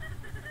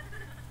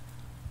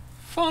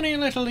 Funny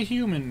little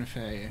human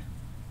fae.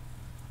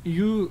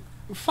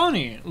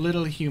 Funny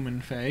little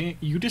human fae.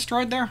 You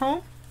destroyed their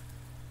home?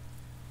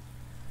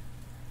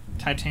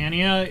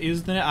 Titania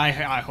is the... I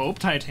hope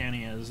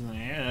Titania is the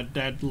name.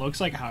 That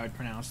looks like how I'd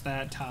pronounce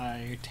that.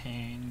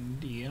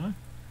 Titania?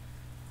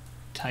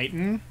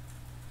 Titan?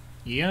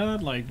 Yeah,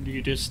 like,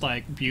 you just,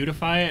 like,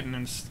 beautify it and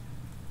then...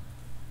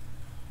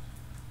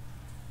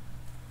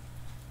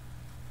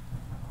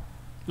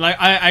 Like,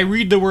 I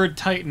read the word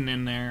Titan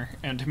in there,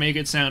 and to make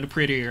it sound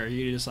prettier,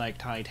 you just, like,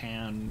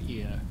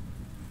 Titania.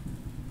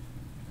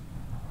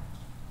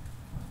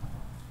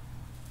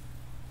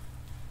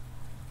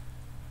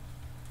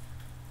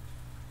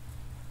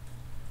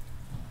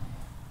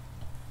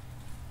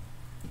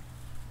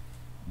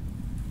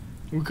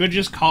 We could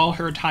just call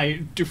her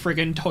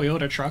friggin'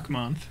 Toyota Truck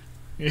Month,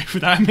 if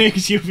that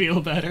makes you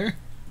feel better.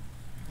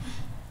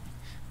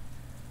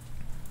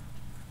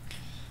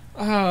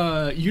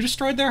 You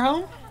destroyed their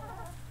home?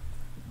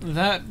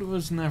 That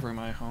was never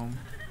my home.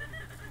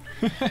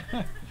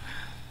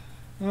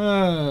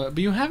 But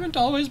you haven't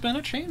always been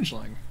a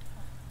changeling.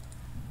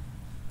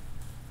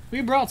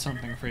 We brought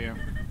something for you.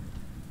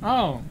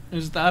 Oh,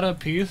 is that a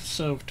piece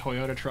of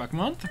Toyota Truck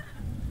Month?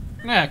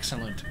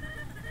 Excellent.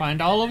 Find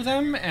all of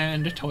them,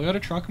 and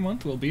Toyota Truck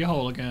Month will be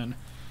whole again.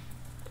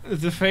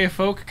 The Fae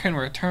folk can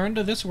return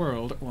to this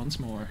world once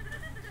more.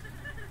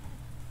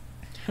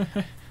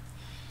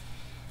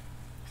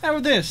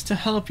 Have this to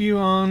help you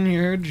on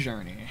your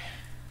journey.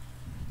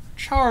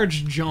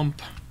 Charge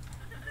jump.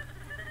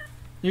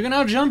 You can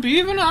now jump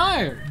even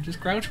higher. Just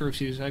crouch for a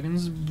few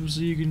seconds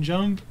so you can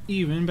jump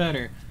even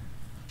better.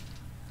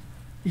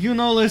 You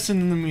know,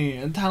 listen to me.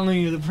 I'm telling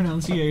you the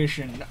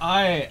pronunciation.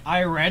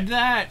 I read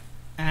that.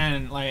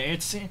 And, like,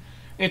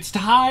 it's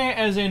Thai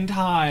as in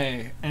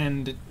Thai,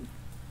 and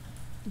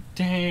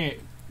Tanya?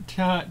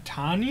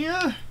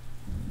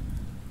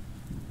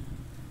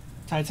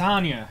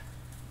 Titania.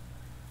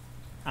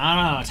 I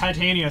don't know,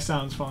 Titania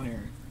sounds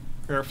funnier.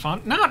 Or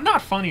fun,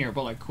 not funnier,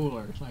 but, like,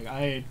 cooler.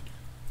 Like,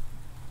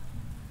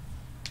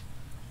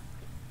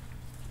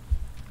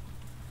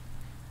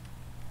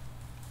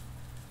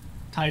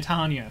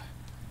 Titania.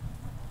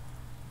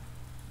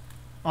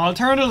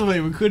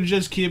 Alternatively, we could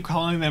just keep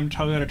calling them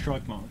Toyota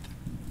Truck Month.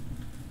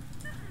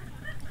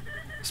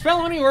 Spell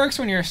only works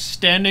when you're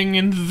standing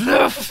in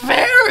the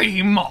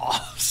fairy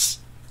moss.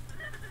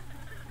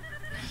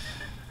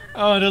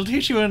 Oh, it'll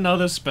teach you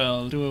another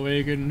spell to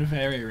awaken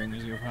fairy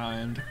rings you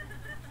find.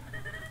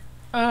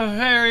 A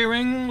fairy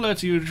ring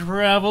lets you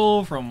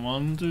travel from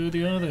one to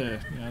the other.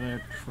 The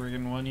other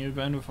friggin' one you've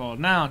been before.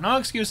 Now, no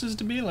excuses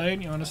to be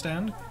late, you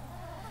understand?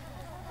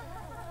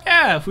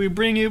 Yeah, if we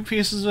bring you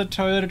pieces of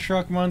Toyota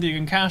Truck Month, you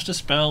can cast a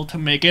spell to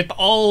make it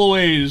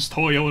always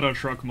Toyota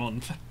Truck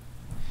Month.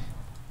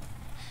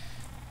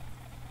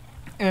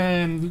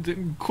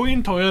 And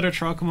Queen Toyota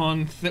Truck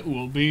Month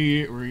will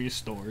be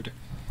restored.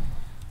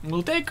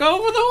 We'll take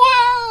over the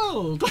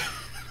world!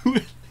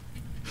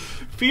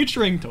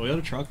 Featuring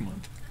Toyota Truck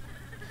Month.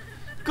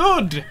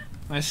 Good!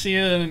 I see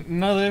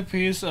another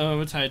piece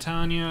of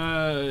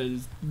Titania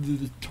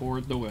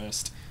toward the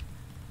west.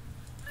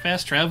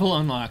 Fast travel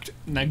unlocked.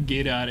 Now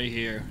get out of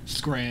here.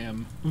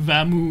 Scram.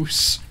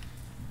 Vamoose.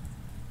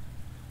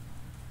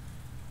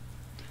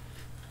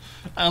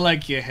 I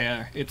like your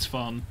hair. It's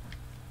fun.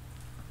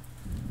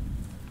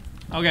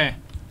 Okay.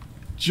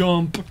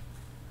 Jump.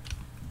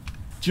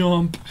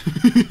 Jump.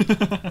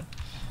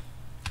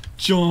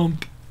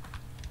 Jump.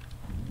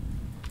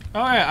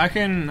 Oh yeah, I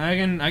can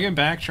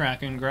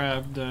backtrack and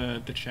grab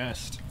the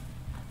chest.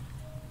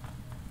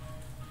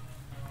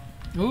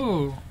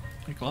 Ooh,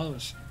 it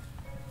glows.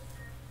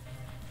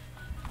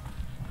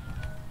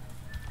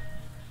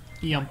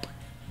 Yump.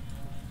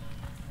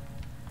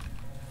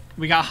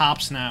 We got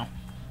hops now.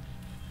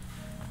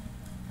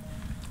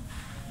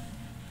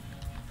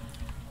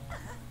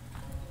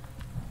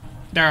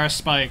 There are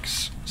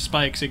spikes.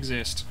 Spikes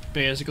exist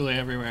basically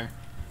everywhere.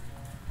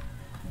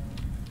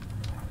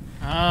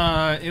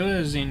 It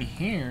was in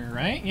here,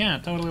 right? Yeah,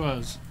 it totally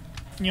was.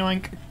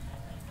 Yoink.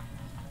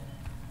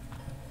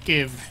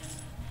 Give.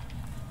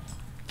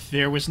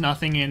 There was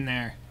nothing in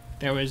there.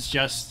 There was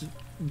just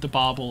the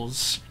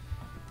baubles.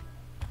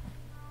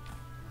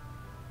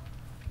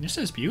 This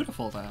is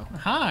beautiful, though.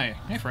 Hi.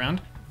 Hey,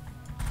 friend.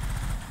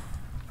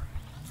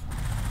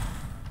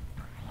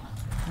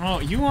 Oh,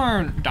 you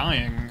aren't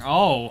dying.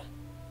 Oh.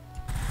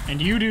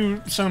 And you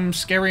do some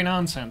scary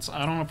nonsense.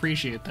 I don't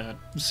appreciate that.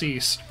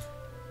 Cease.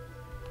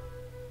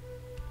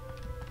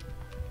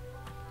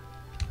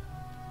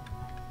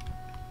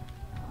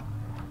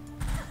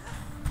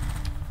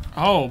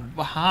 Oh,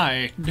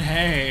 hi.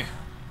 Hey.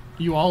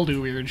 You all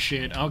do weird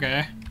shit.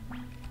 Okay.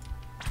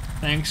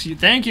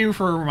 Thank you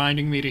for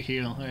reminding me to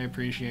heal. I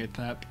appreciate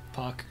that,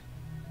 Puck.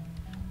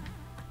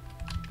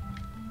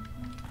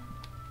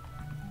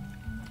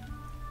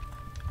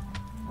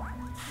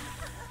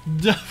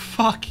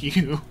 Fuck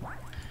you.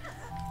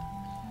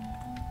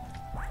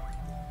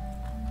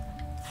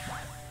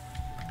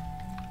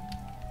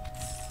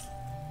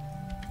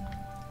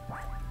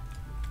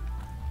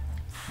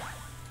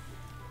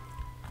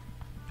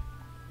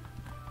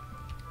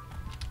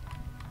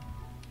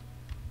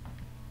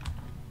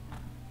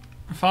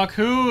 Fuck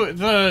who?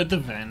 The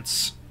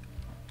vents.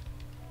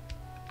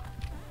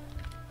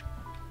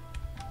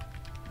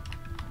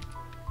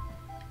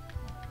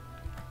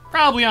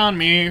 Probably on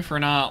me for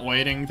not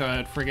waiting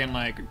the friggin'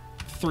 like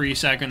 3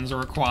 seconds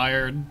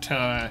required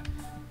to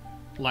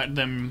let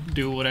them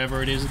do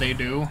whatever it is they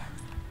do.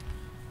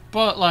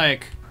 But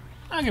like,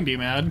 I can be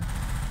mad.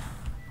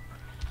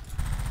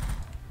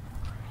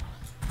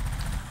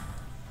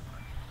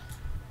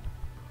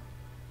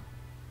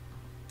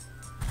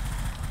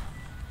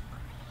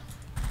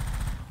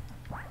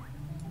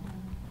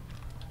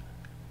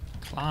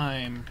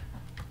 Climb.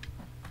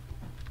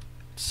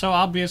 So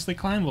obviously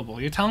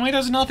climbable. You telling me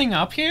there's nothing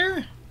up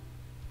here?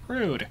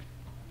 Rude.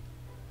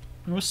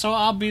 It was so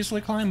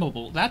obviously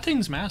climbable. That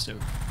thing's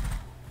massive.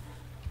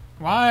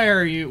 Why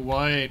are you...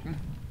 what?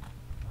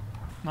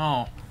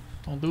 No.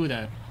 Don't do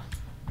that.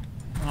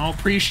 I don't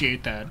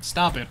appreciate that.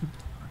 Stop it.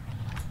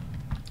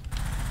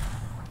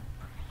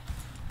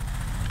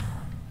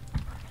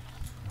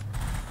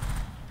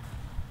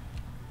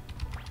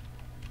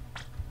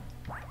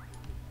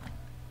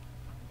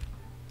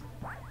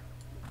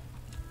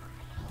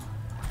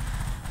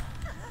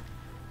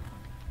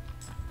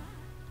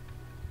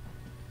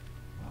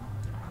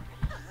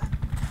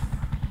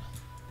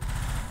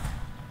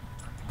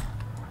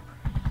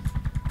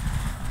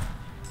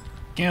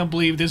 Can't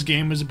believe this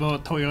game is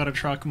about Toyota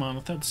Truck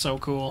Month. That's so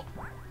cool.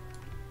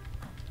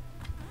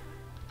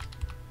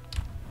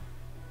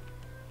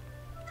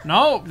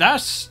 No,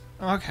 that's...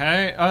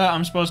 okay.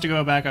 I'm supposed to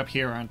go back up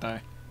here, aren't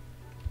I?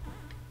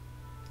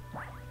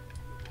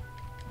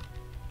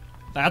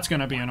 That's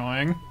gonna be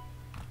annoying.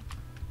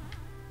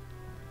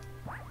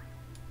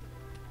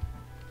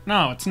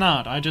 No, it's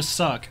not. I just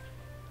suck.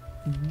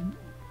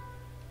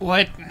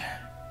 What?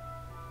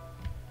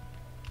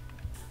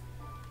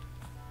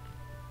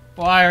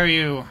 Why are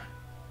you...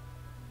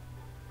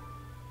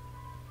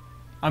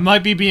 I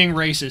might be being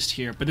racist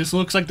here, but this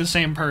looks like the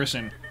same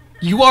person.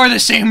 You are the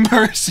same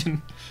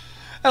person!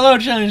 Hello,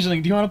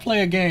 Changeling, do you want to play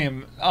a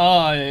game?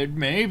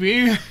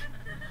 Maybe.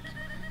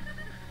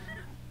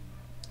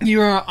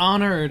 You are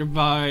honored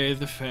by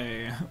the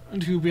Fae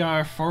to be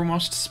our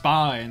foremost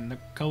spy in the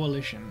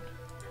Coalition.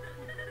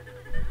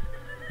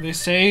 They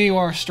say you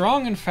are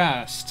strong and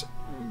fast,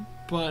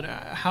 but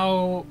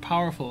how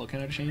powerful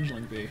can a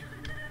Changeling be?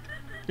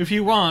 If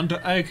you want,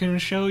 I can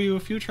show you a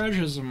few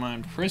treasures of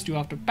mine. First, you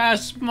have to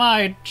pass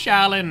my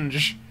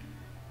challenge.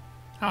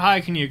 How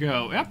high can you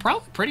go? Yeah,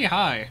 probably pretty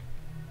high.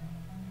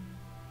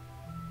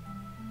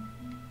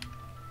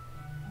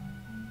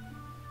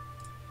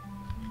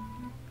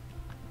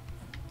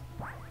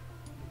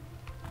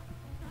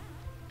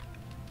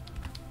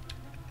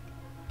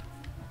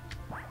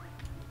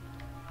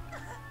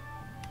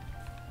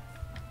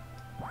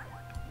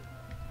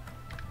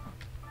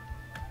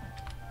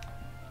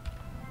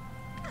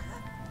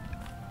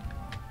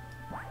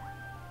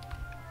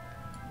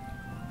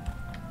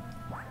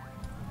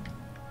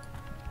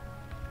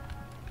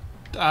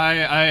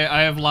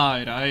 I have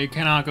lied. I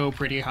cannot go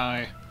pretty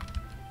high.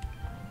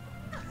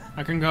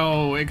 I can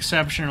go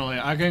exceptionally.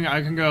 I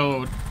can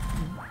go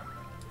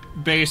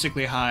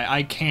basically high.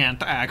 I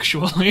can't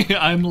actually.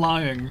 I'm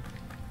lying.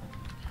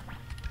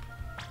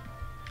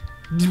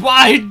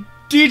 Why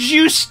did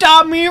you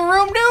stop me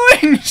from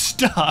doing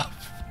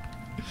stuff?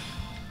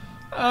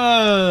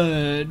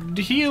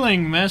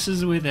 Healing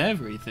messes with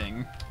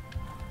everything.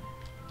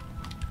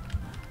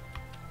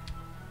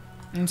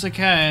 It's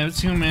okay, I have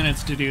 2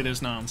 minutes to do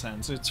this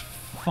nonsense. It's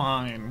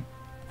fine.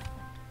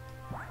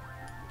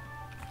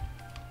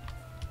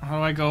 How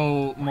do I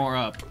go more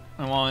up?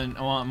 I want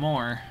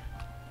more.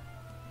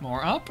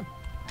 More up?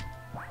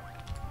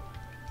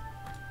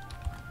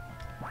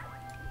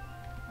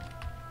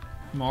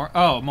 More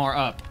up. More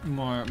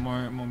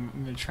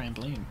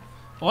trampoline.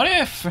 What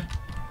if...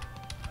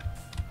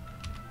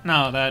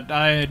 No,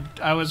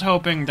 I was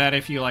hoping that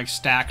if you like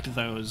stacked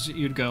those,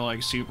 you'd go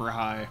like super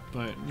high,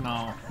 but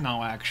no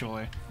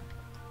actually.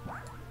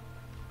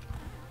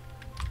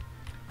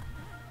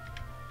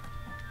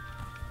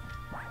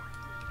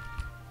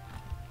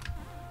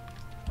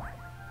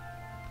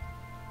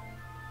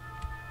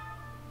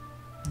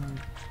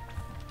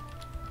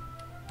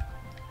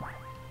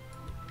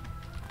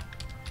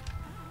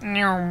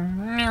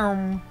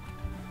 No.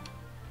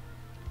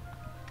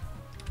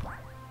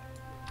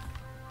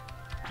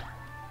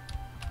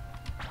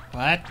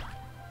 What?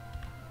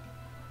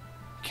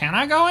 Can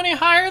I go any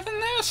higher than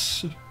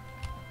this?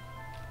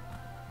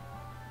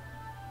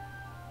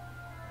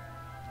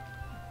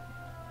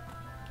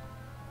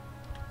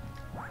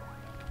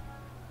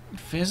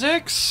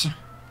 Physics?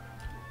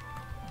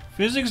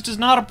 Physics does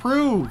not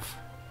approve.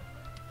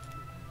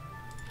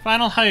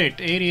 Final height,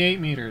 88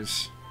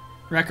 meters.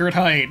 Record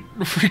height,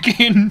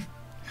 freaking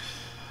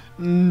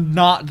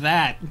not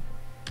that.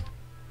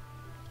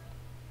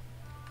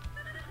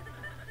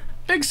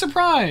 Big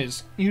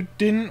surprise! You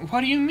didn't...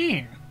 What do you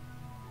mean?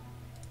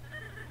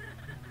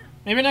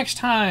 Maybe next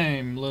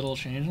time, little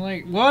change.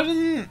 Like, what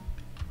isn't...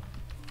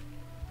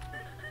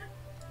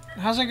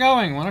 How's it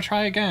going? Want to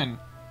try again?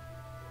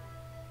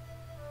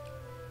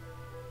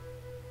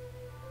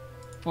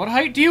 What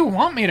height do you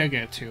want me to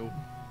get to?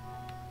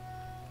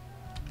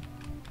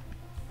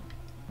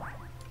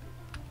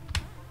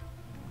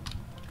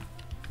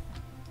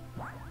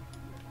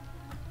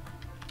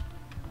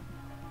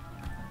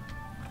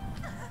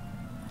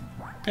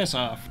 Piss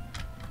off.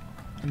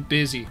 I'm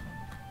busy.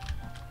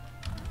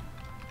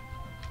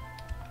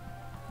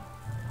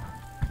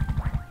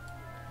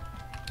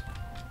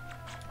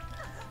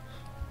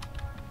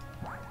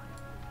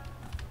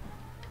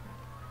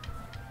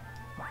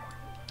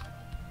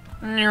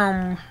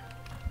 Nyum.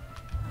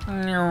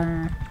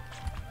 Nyum.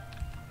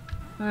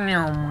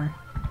 Nyum.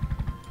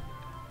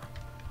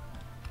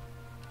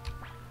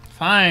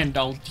 Fine,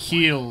 I'll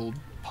heal,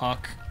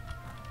 Puck.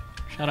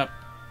 Shut up.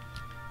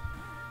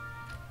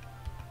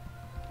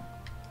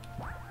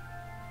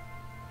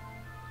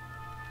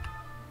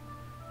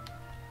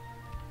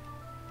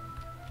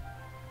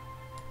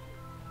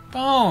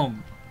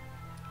 Boom.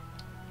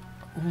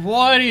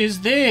 What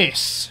is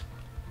this?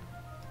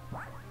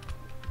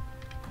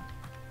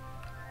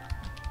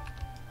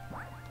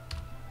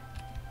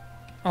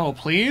 Oh,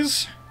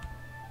 please?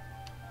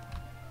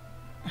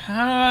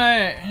 How do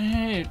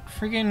I...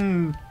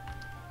 Friggin...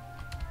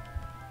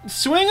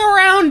 Swing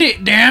around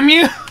it, damn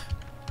you!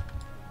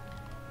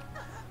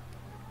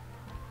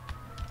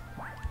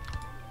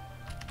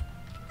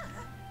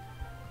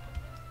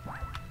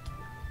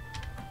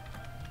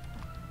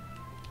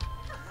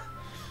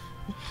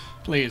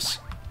 Please.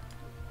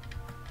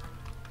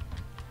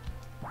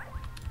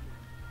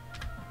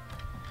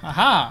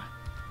 Haha!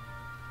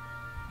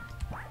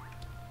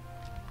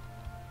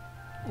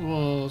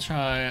 We'll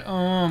try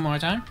one more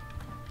time.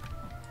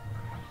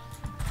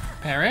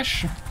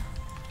 Perish.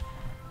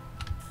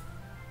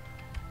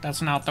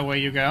 That's not the way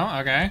you go.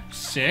 Okay.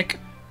 Sick.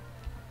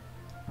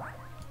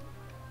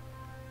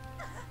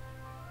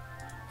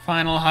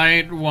 Final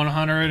height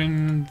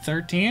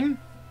 113.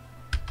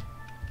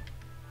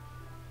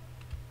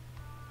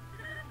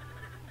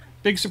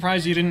 Big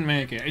surprise you didn't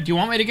make it. Do you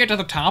want me to get to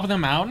the top of the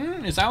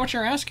mountain? Is that what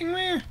you're asking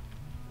me?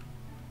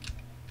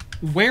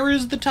 Where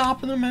is the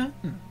top of the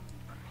mountain?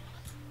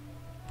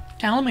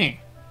 Tell me.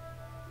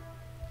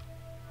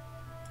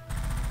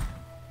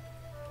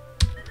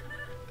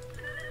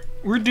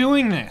 We're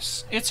doing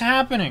this. It's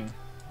happening.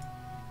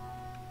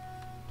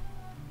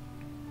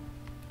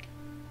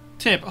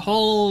 Tip,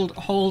 hold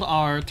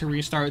R to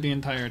restart the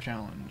entire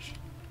challenge.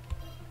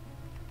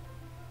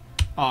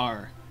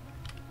 R.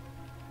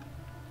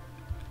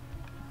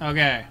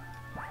 Okay.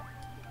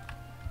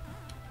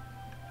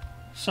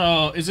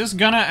 So, is this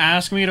gonna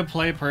ask me to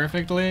play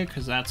perfectly?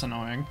 Because that's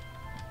annoying.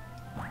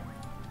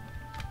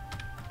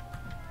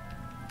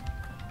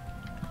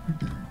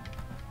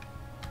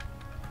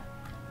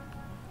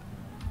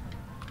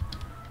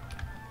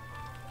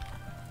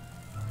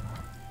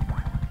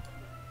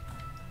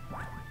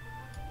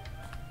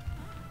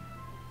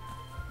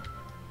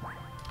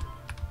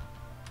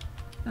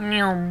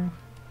 Meow.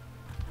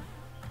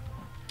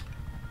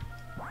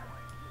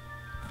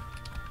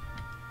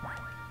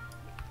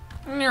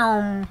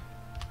 Meow.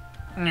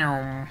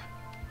 Meow.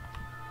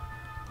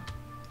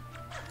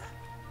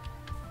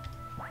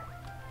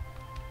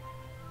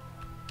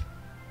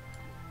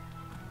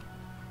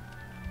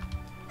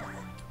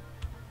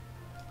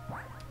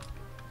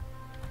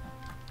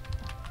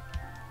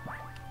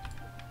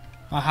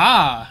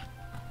 Aha!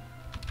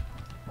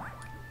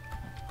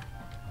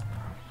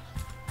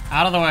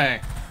 Out of the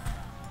way.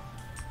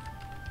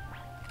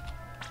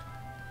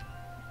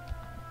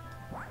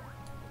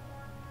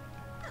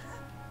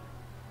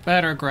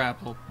 Better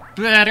grapple.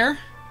 Better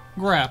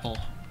grapple.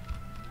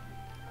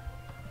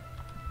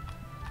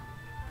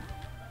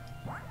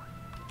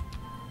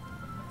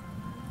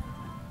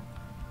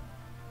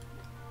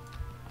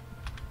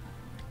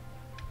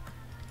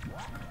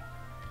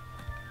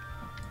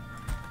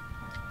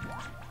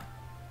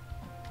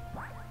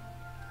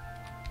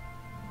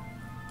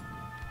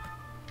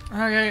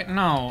 Okay,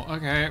 no.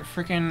 Okay,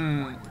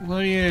 freaking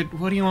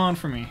what do you want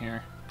from me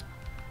here?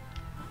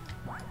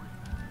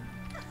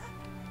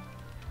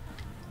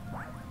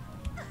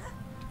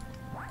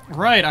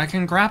 Right, I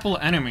can grapple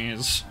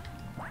enemies.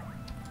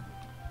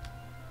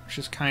 Which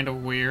is kind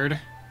of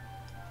weird.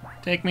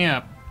 Take me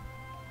up.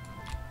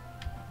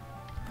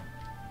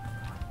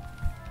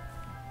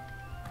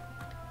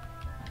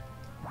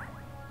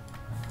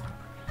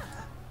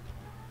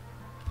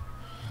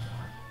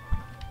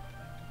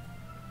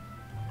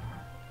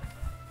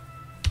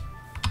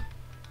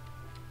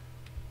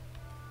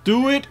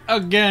 Do it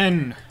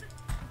again!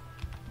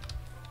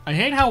 I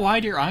hate how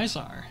wide your eyes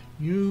are.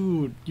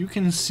 You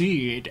can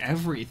see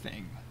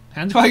everything.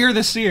 Hence why you're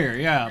the seer.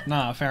 Yeah,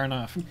 nah, fair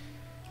enough.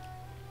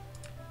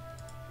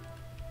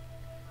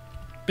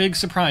 Big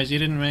surprise, you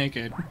didn't make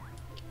it.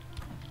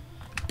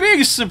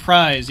 Big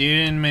surprise, you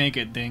didn't make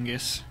it,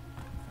 dingus.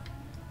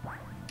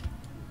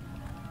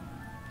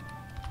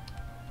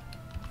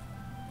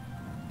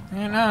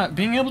 And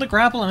being able to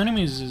grapple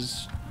enemies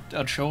is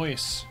a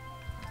choice.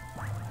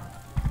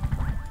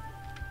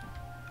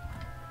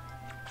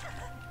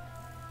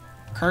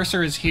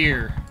 Cursor is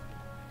here.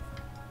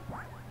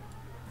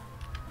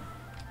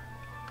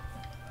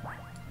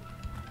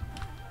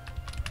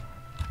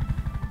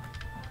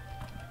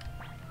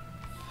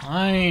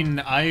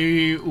 Fine,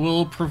 I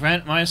will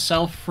prevent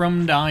myself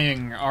from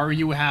dying. Are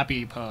you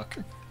happy, Puck?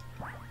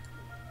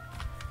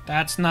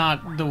 That's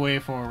not the way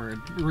forward.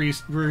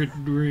 We're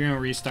gonna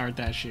restart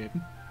that shit.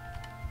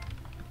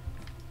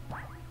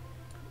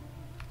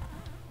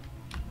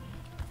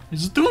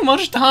 It's too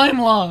much time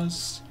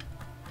loss!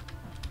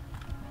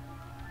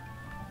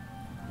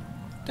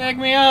 Take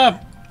me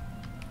up!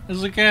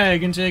 It's okay, I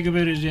can take a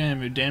bit of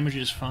damage. Damage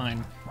is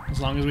fine.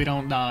 As long as we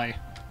don't die.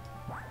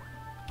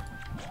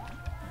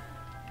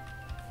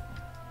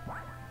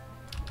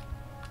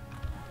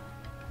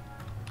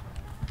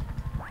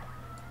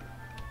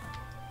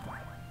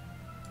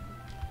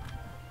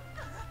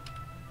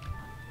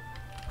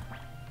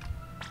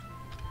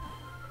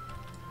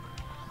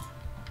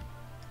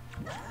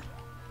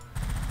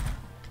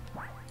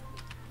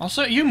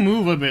 Also, you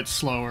move a bit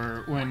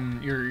slower when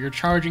you're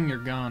charging your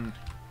gun.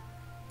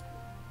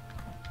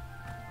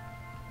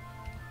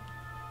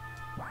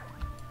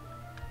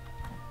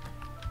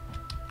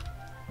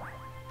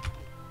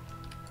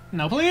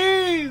 No,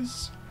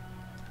 please!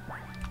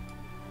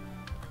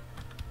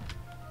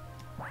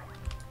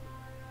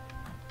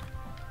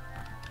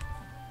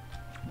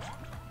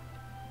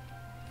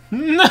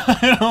 No,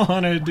 I don't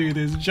want to do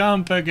this.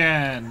 Jump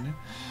again.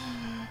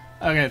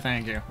 Okay,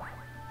 thank you.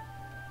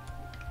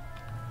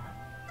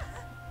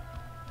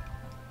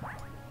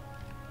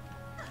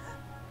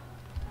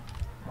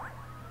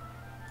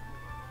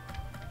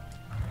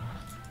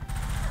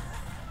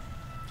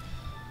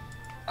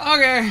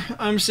 Okay,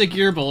 I'm sick of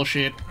your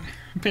bullshit.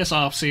 Piss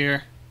off,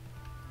 Seer.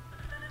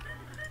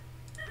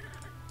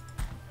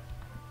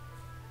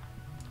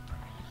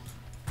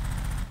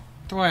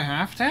 Do I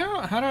have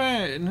to? How do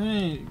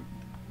I...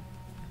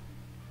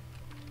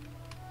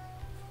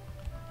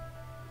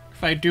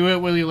 If I do it,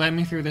 will you let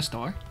me through this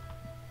door?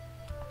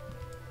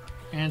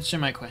 Answer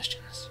my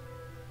questions.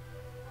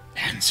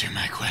 Answer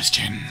my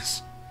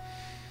questions.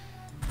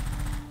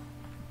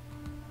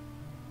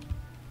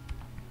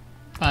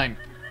 Fine.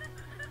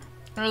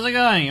 How's it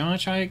going? You wanna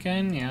try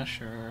again? Yeah,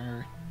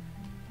 sure.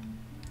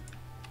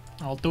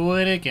 I'll do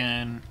it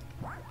again.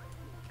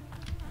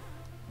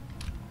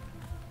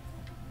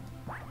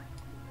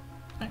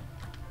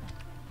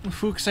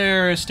 Fuchs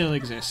error still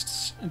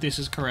exists. This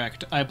is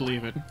correct. I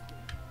believe it.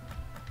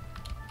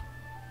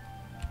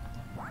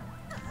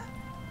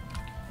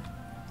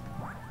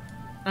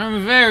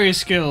 I'm very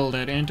skilled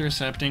at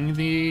intercepting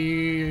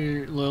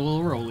the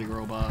little rolly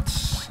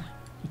robots.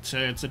 It's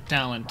a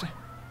talent.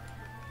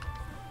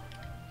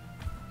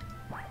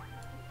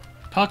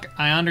 Puck,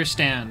 I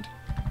understand.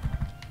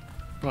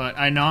 But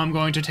I know I'm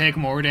going to take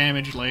more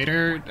damage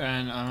later,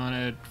 and I'm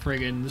gonna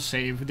friggin'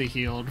 save the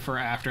healed for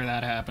after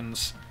that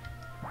happens.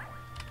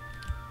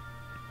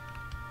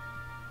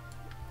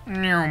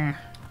 Nyum.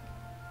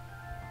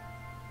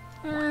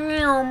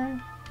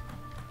 Nyum.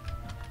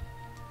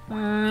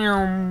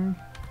 Nyum.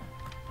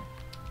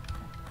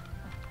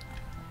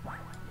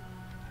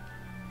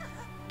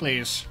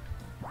 Please.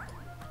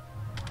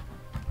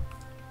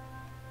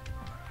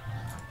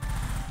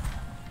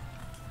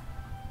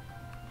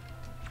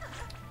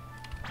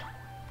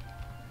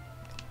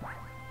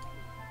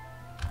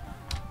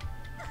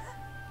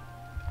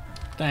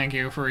 Thank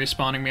you for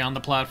respawning me on the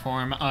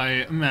platform.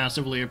 I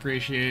massively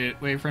appreciate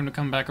it. Wait for him to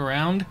come back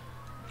around.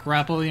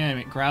 Grapple the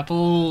enemy.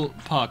 Grapple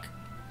Puck.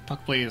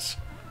 Puck, please.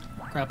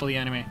 Grapple the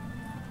enemy.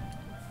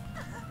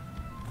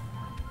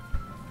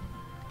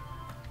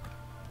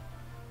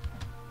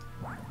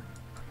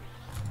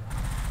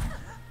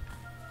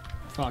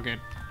 Fuck it.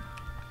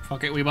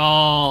 Fuck it, we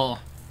ball.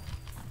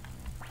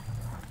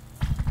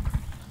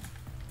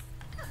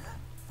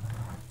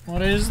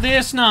 What is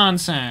this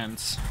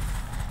nonsense?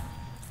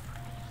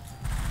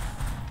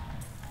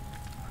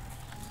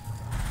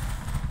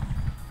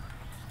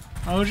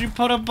 How would you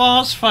put a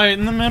boss fight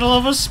in the middle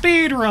of a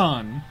speed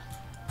run?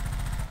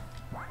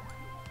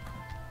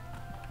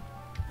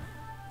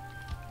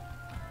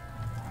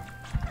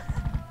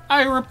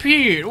 I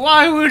repeat,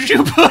 why would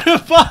you put a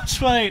boss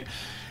fight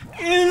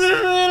in the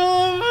middle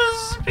of a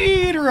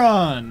speed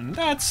run?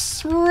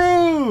 That's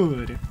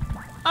rude.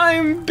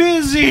 I'm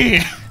busy.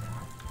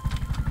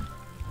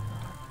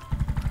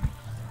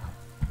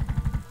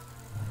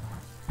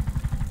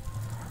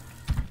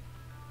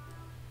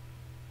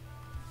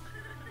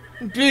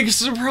 Big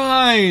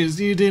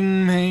surprise, you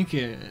didn't make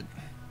it.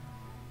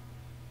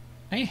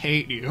 I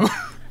hate you.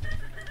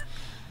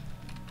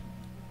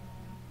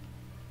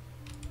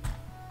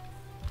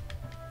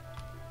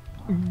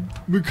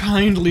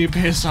 Kindly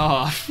piss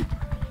off.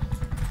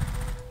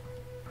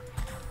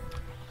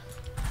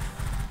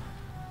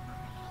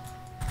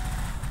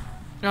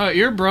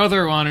 Your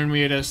brother wanted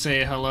me to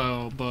say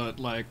hello, but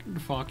like,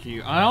 fuck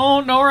you. I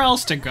don't know where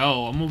else to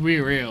go, I'm gonna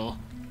be real.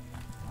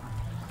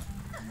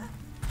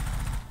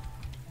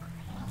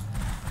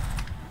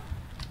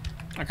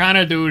 I kind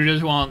of do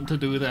just want to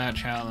do that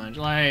challenge.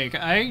 Like,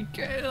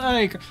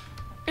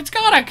 it's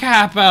gotta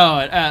cap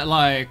out at,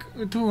 like,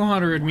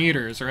 200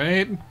 meters,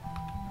 right?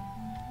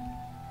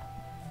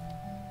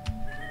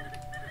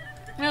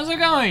 How's it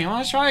going? You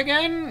wanna try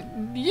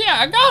again? Yeah,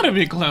 I gotta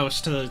be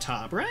close to the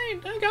top, right?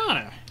 I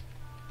gotta.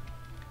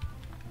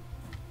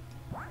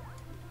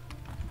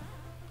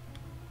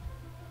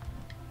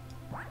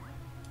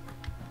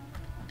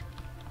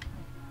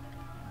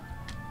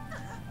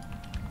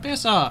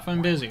 Piss off,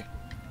 I'm busy.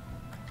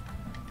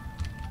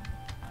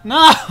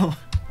 No!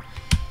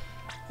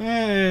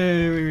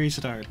 Hey, we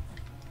restart.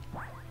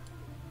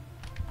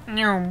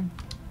 No.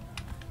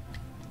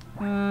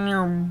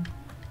 No.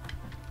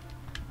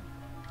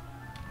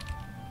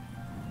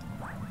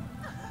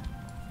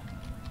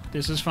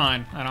 This is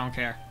fine. I don't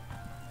care.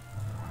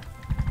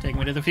 Take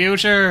me to the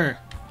future!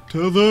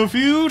 To the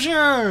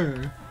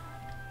future!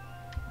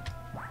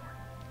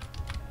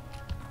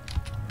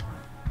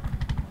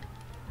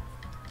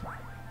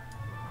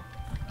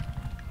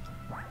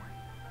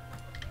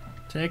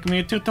 Take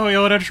me to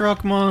Toyota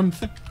Truck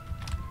Month!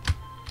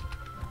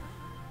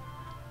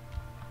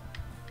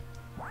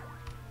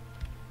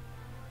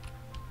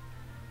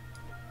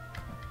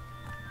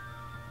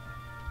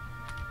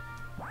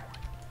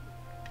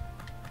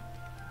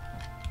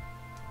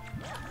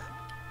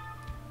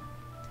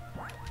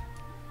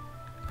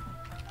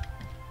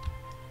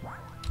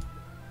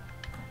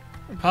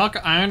 Puck,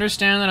 I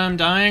understand that I'm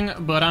dying,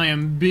 but I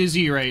am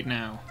busy right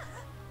now.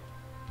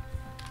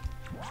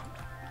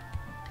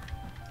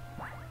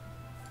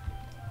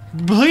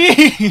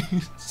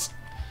 Please!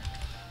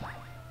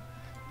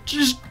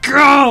 Just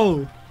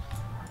go!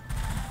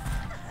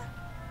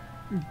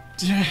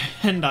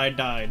 And I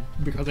died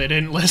because I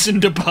didn't listen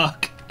to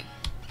Puck.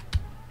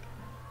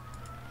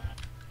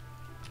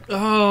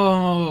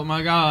 Oh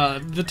my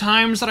god. The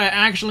times that I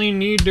actually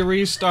need to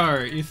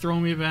restart, you throw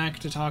me back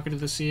to talking to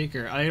the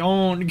Seeker. I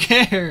don't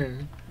care.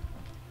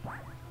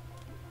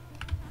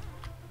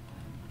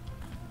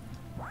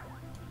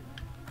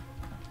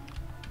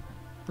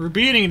 We're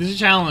beating this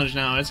challenge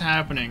now, it's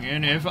happening,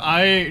 and if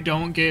I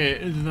don't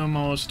get the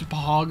most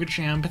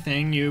PogChamp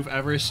thing you've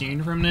ever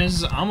seen from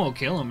this, I'm gonna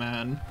kill him,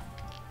 man.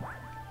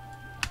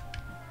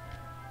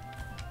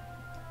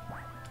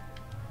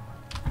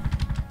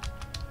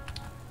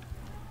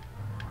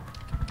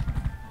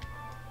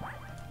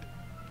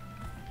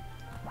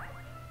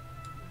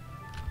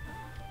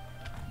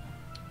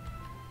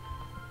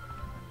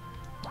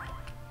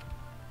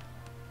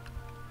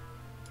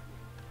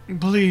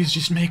 Please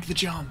just make the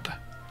jump.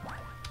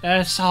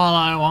 That's all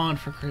I want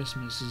for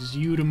Christmas, is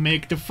you to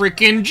make the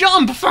freaking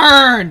jump,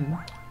 Fern!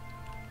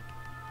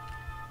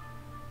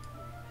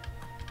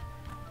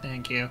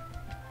 Thank you.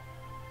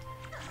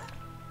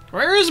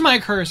 Where is my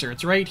cursor?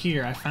 It's right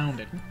here. I found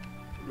it.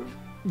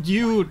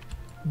 You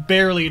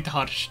barely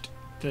touched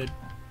the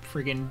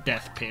friggin'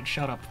 death pit.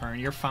 Shut up, Fern.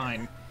 You're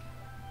fine.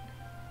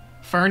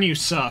 Fern, you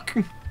suck.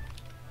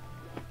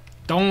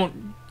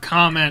 Don't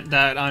comment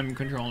that I'm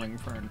controlling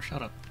Fern.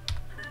 Shut up.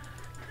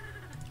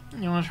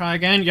 You wanna try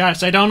again?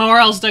 Yes, I don't know where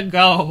else to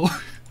go.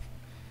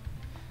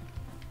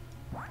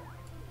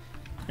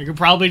 I could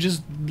probably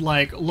just,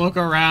 like, look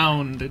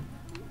around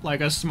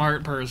like a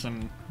smart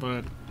person,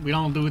 but we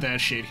don't do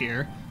that shit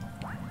here.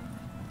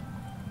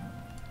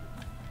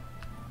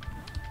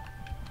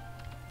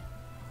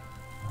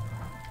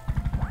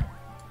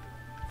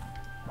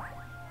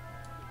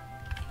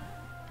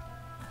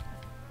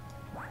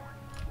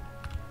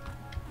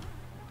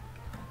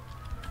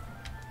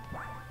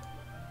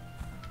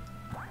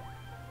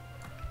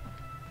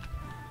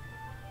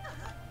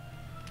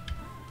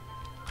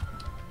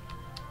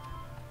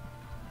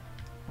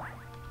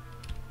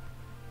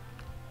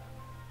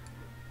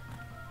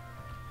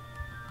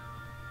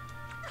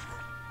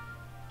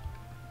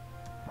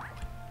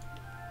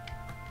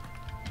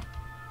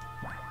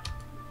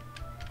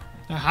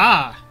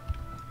 Aha!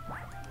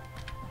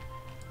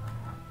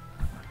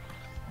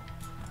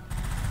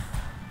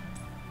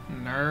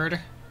 Nerd.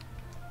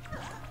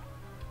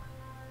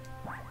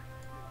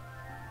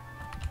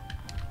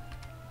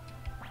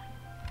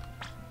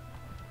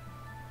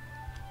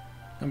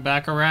 Come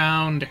back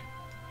around.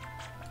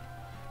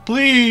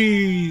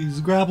 Please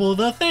grapple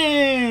the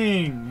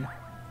thing!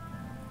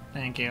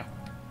 Thank you.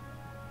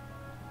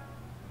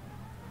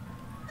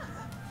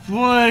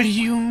 What do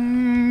you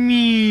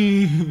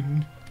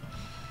mean?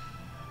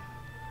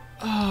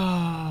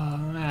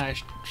 Oh, I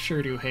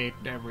sure do hate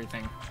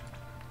everything.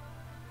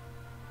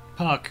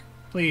 Puck,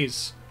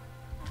 please.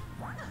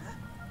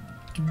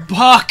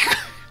 Puck!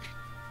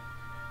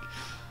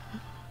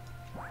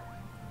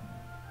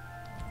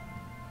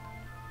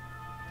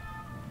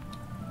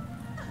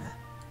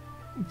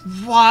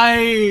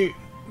 Why?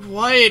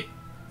 What?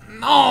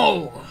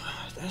 No!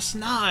 That's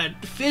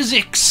not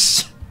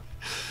physics!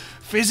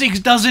 Physics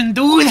doesn't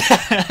do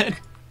that!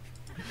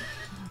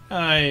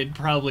 I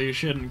probably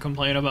shouldn't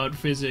complain about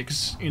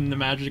physics in the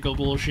magical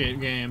bullshit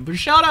game, but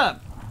shut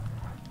up!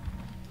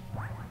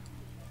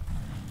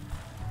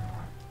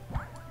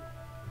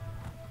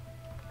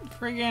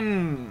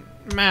 Friggin'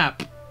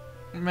 map.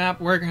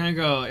 Map, where can I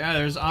go? Yeah,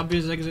 there's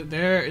obvious exit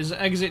there. Is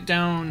the exit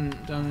down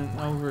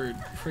over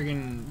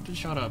friggin'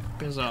 shut up.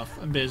 Piss off.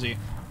 I'm busy.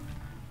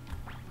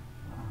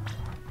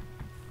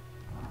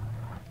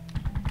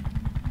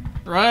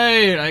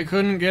 Right, I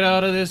couldn't get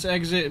out of this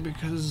exit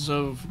because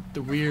of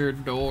the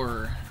weird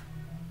door.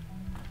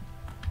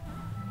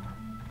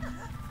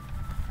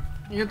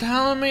 You're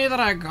telling me that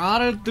I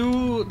gotta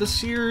do the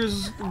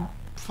Sears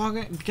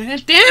fucking...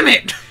 Damn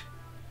it!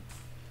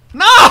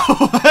 No!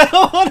 I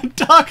don't want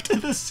to talk to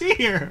the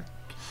seer!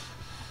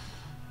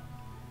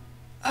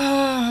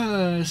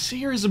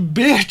 Seer's a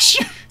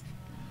bitch!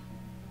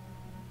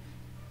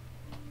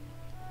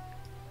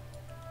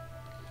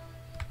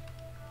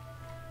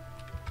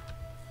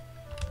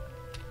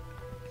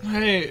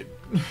 Hey...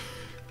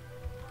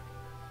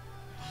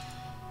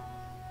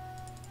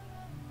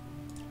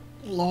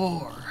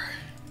 Lore...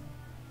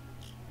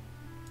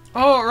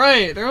 Oh,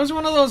 right! There was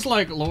one of those,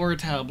 like, lore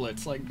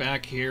tablets, like,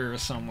 back here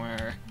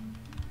somewhere.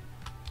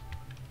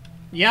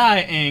 Yeah,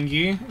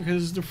 Angie,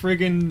 because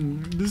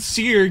the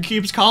seer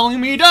keeps calling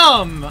me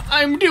dumb!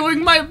 I'm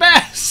doing my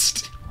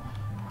best!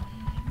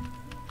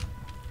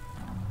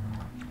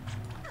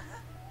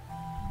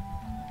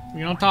 We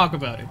don't talk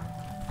about it.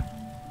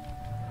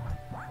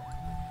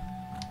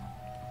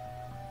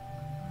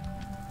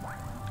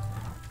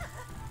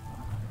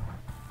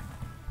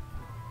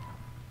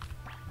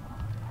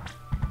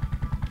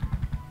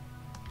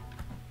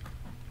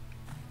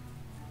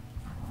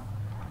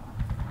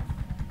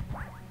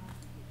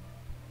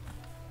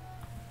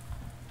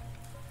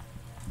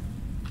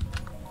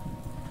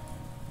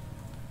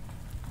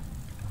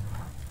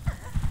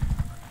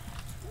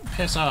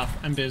 Piss off,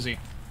 I'm busy.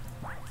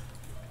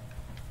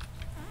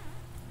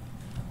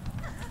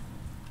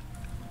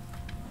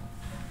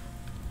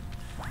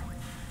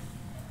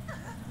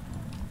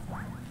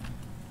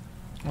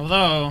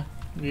 Although,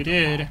 we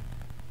did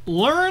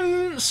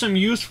learn some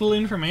useful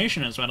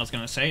information is what I was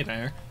gonna say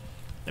there.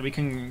 That we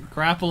can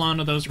grapple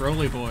onto those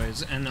roly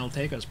boys and they'll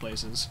take us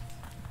places.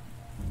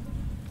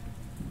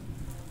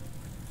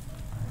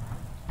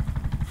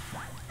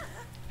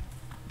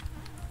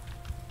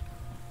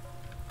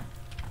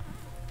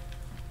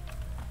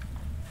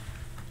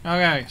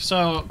 Okay,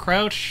 so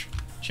crouch,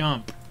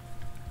 jump.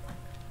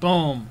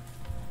 Boom.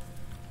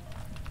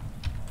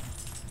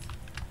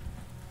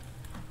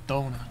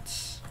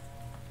 Donuts.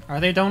 Are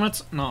they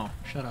donuts? No,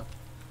 shut up.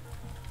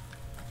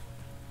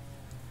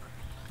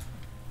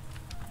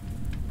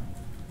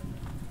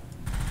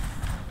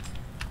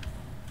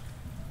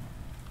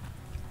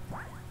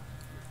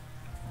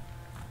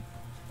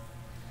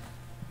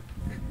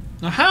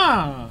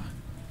 Aha!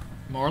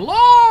 More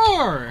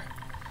lore!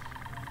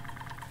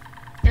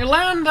 A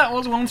land that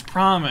was once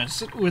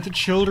promised with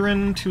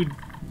children to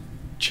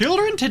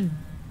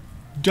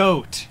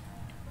dote.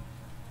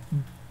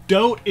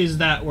 Dote is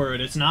that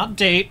word. It's not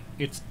date,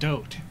 it's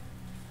dote.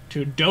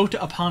 To dote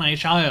upon a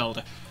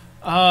child.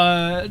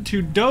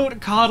 To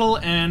dote, coddle,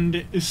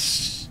 and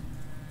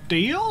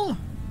steal?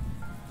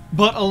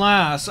 But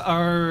alas,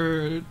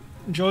 our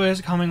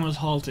joyous coming was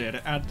halted.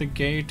 At the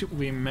gate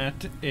we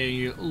met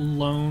a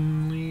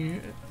lonely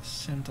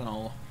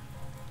sentinel.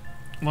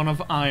 One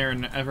of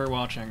iron, ever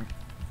watching.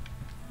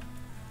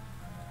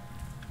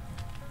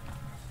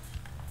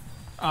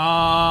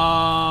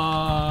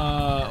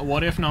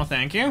 What if no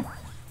thank you?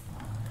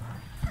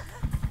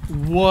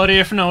 What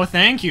if no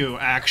thank you,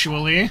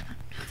 actually?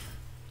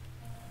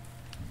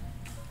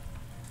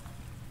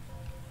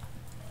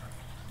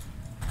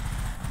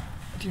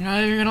 You're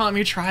not even gonna let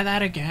me try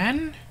that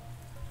again?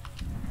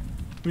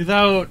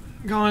 Without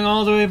going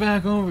all the way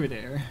back over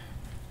there.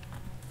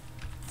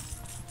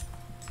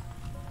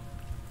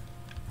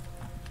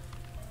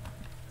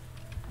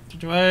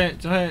 Should I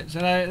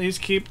at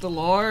least keep the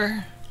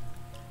lore?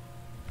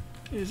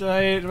 Do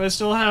I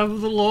still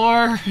have the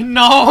lore?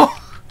 No!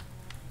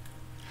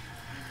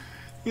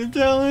 You're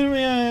telling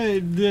me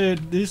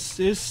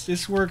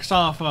this works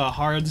off a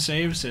hard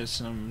save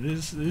system.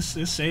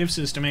 This save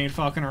system ain't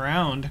fucking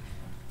around.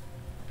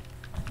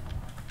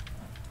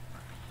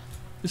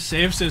 The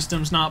save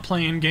system's not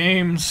playing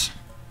games.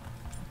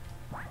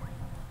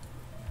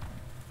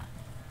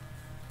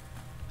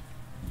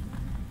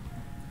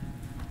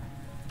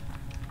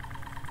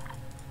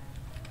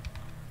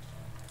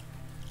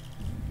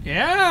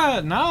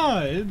 Yeah,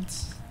 no,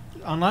 it's...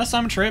 Unless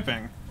I'm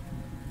tripping.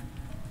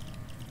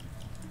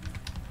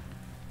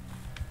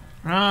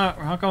 We're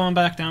not going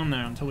back down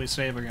there until we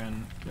save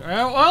again.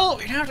 Well,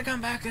 we'd have to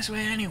come back this way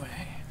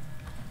anyway.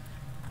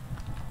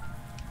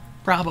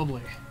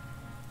 Probably.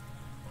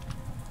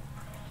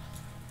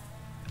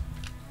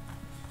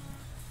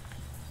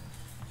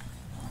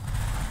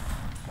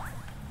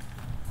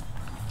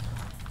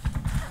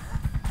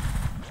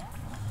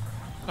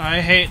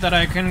 I hate that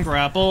I can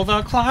grapple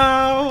the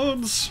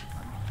clouds.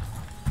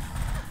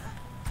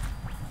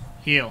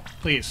 Heal,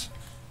 please.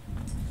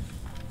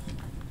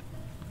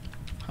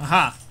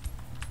 Aha.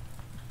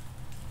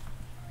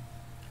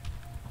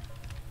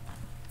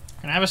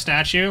 Can I have a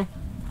statue?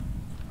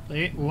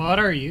 Wait, what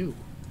are you?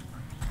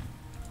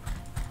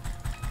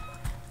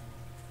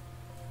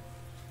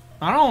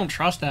 I don't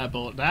trust that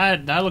bullet.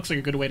 That looks like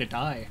a good way to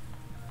die.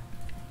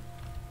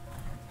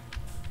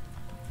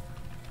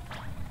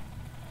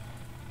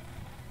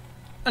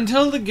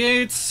 Until the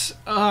gates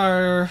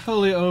are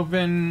fully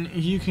open,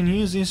 you can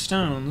use these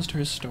stones to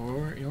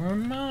restore your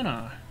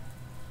mana.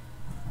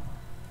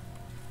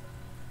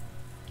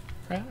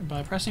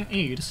 By pressing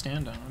E to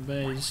stand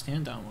on,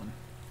 stand on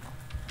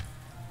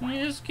one.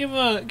 You just give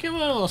a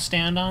little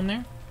stand on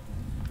there.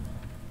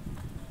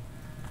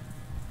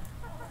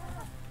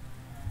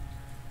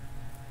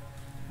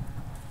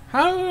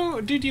 How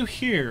did you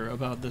hear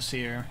about this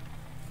here?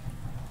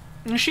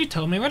 She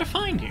told me where to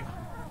find you.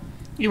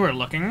 You were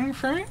looking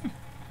for me?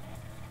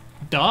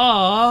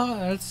 Duh,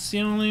 that's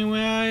the only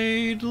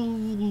way I'd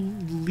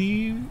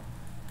leave.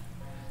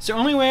 It's the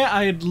only way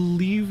I'd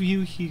leave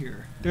you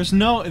here. There's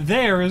no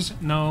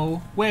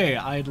way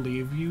I'd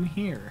leave you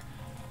here.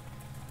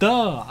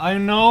 Duh, I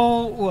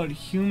know what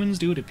humans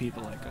do to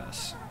people like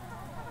us.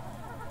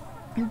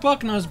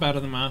 Buck knows better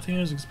than Matthew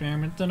was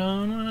experimented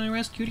on when I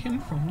rescued him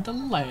from the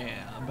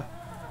lab.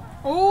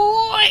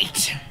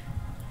 Wait!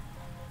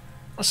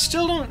 I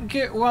still don't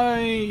get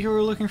why you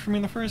were looking for me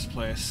in the first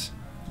place.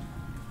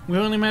 We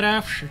only met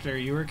after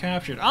you were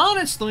captured.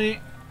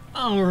 Honestly,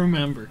 I don't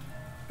remember.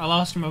 I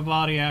lost my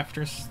body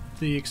after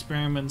the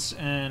experiments,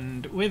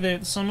 and with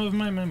it, some of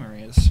my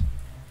memories.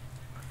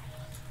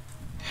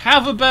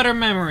 Have a better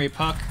memory,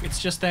 Puck.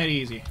 It's just that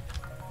easy.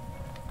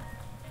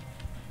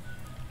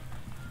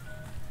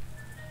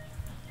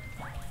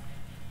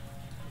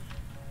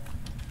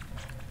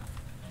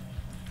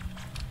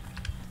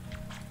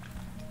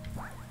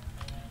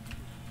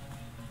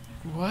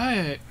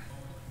 What?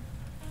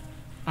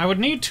 I would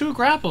need 2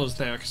 grapples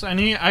there, because I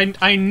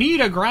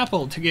need a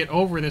grapple to get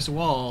over this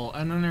wall,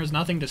 and then there's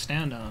nothing to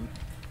stand on.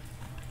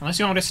 Unless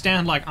you want to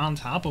stand, like, on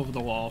top of the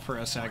wall for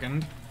a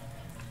second.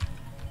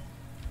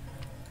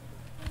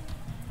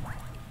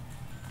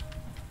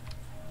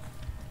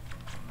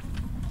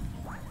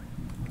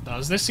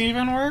 Does this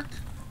even work?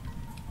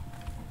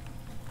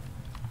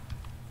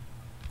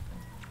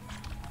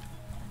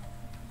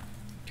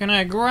 Can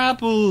I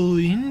grapple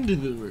into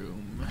the room?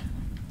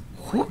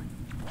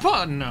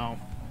 But no.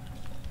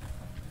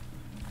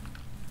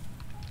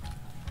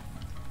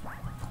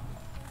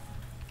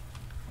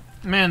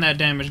 Man, that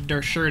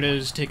damage sure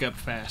does take up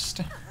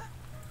fast.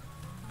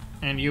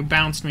 And you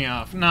bounced me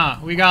off. Nah,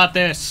 we got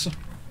this.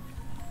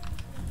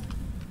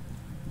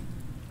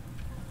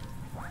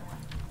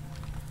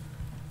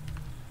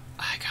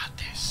 I got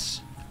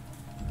this.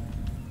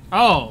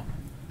 Oh.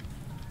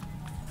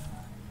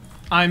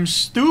 I'm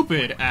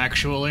stupid,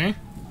 actually.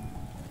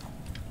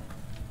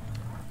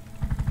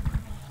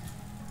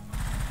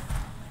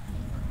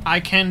 I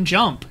can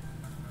jump.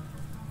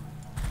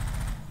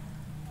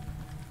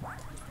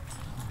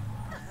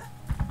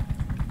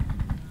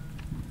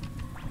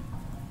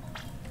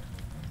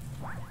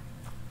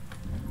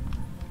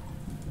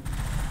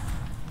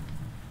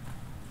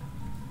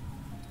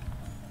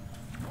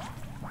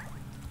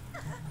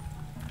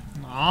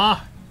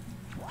 Ah!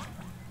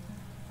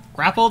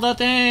 Grapple the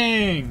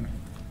thing!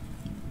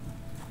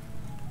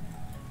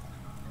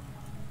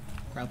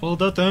 Grapple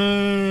the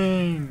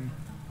thing!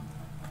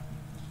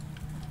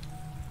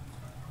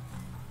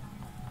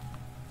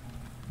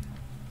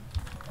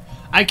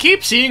 I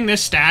keep seeing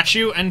this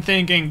statue and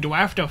thinking, do I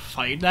have to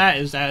fight that?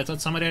 Is that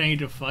somebody I need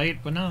to fight?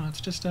 But no, it's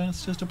just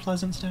a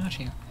pleasant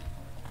statue.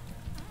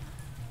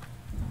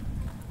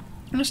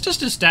 And it's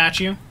just a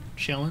statue,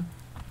 chilling.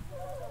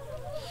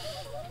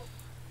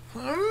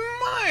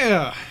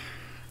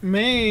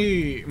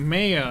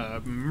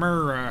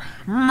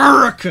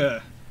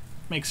 Murica.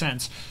 Makes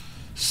sense.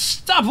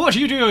 Stop what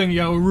you're doing,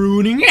 you're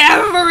ruining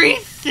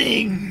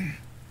everything!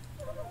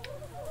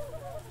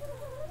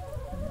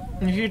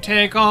 If you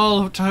take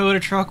all of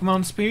Toyota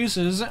Truckmon's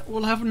pieces,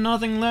 we'll have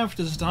nothing left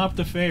to stop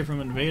the Fae from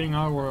invading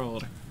our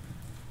world.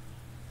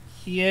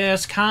 Yeah,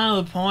 it's kind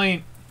of the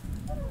point.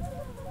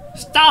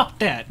 Stop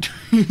that!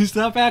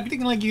 Stop acting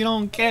like you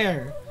don't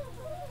care.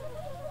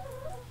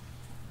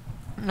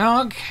 I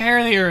don't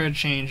care that you're a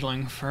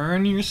changeling,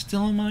 Fern. You're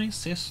still my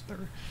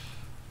sister.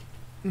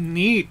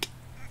 Neat.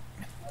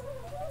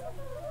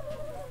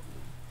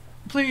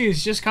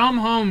 Please, just come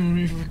home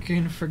and we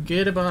can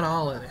forget about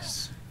all of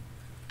this.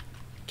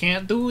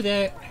 Can't do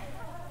that.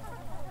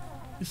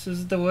 This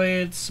is the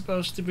way it's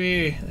supposed to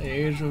be. The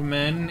age of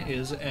men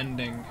is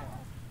ending.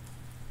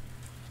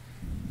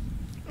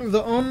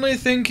 The only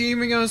thing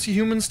keeping us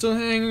humans still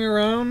hanging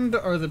around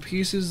are the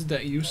pieces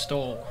that you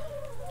stole.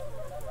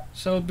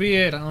 So be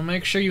it. I'll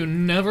make sure you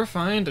never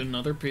find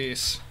another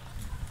piece.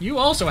 You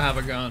also have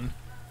a gun.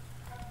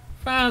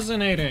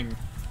 Fascinating.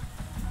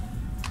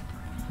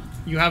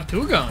 You have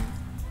 2 guns.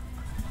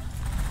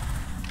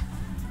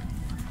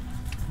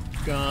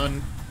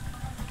 Gun.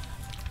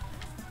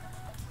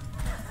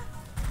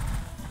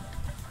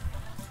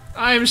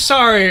 I'm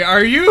sorry,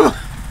 are you?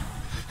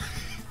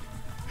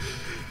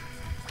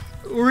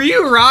 Were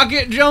you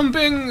rocket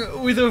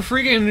jumping with a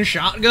freaking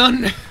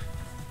shotgun?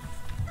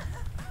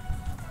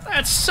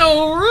 That's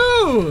so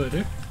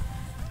rude!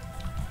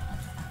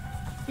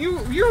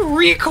 You're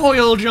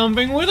recoil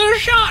jumping with a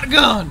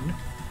shotgun!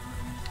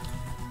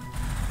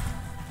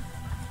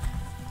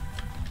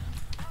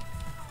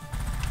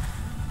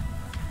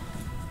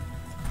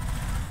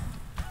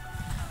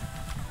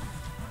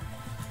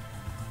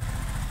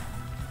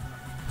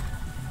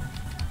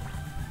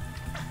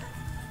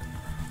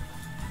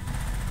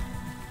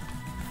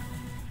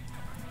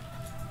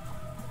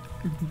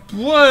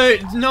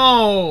 What?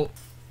 No!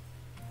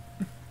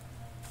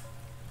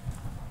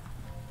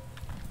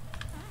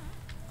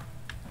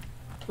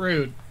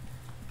 Rude.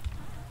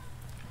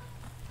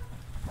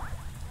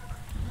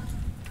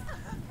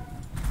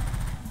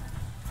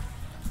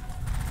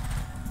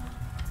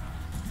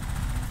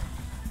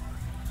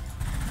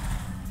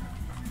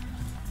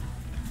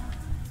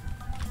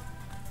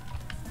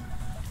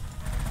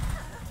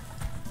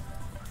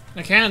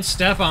 I can't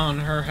step on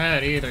her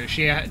head either.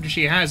 She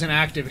has an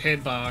active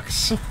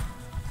hitbox.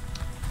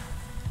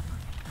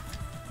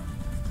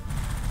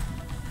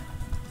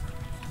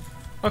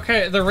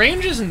 Okay, the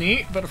range is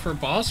neat, but for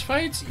boss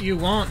fights, you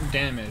want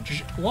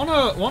damage. One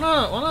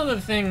of the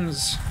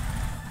things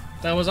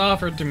that was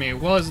offered to me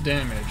was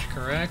damage,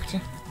 correct?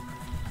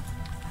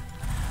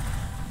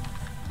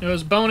 It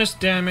was bonus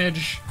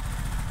damage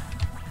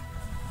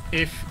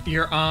if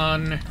you're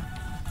on,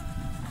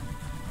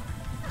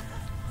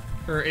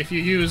 or if you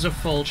use a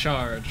full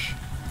charge.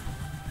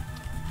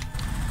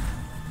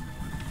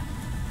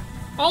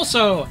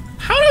 Also,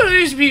 how do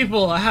these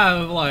people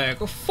have like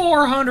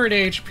 400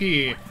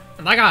 HP?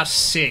 And I got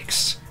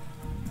 6.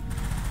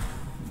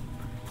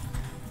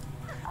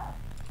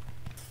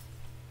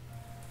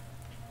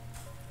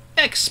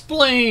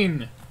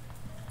 Explain!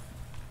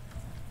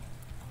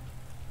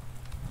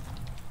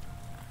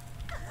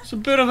 It's a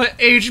bit of an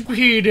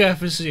HP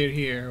deficit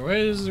here.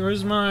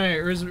 Where's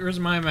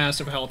my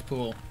massive health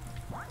pool?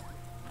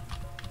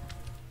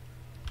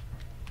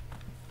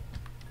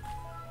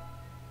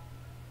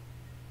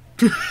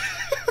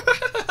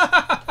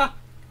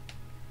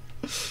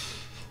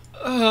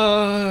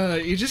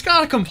 You just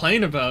gotta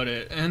complain about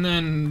it, and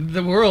then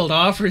the world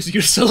offers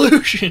you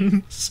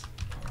solutions.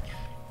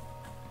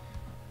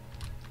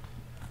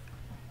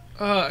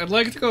 I'd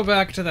like to go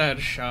back to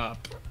that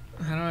shop.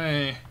 How do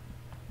I...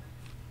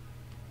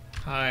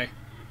 Hi.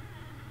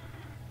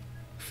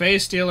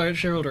 Face dealer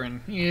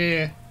children.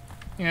 Yeah.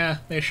 Yeah,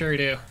 they sure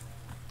do.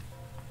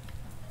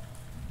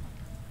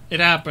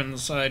 It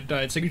happens.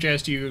 I'd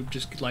suggest you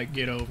just, like,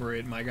 get over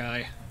it, my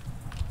guy.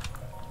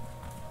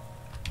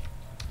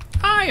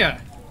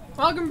 Hiya!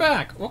 Welcome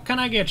back. What can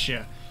I get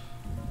you?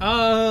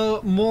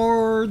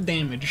 More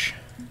damage.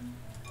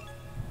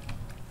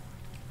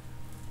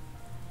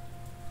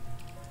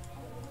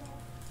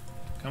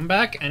 Come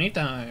back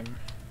anytime.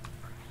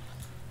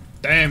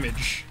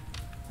 Damage.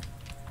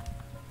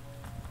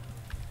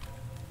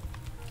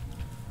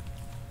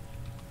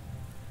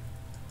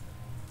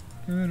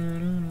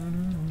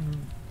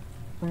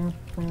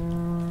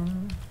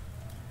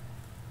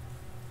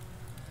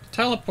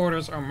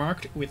 Teleporters are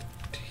marked with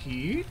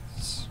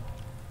T's?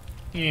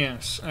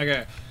 Yes,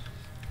 okay.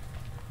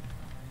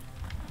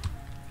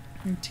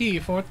 T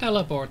for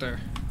teleporter.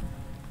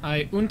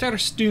 I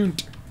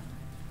unterstünd.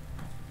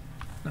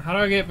 Now, how do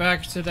I get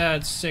back to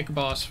that sick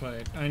boss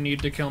fight? I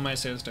need to kill my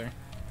sister.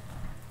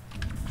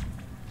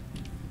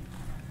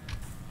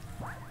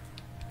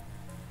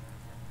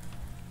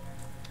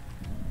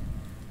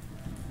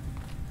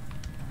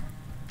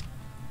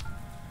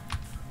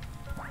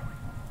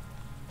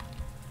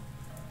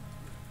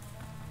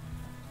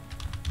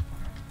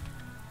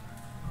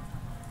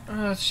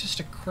 It's just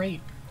a crate.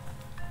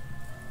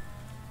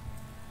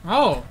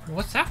 Oh,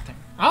 what's that thing?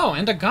 Oh,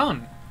 and a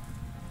gun.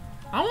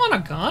 I want a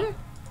gun.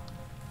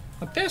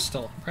 A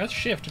pistol. Press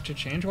shift to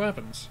change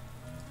weapons.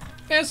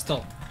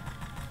 Pistol.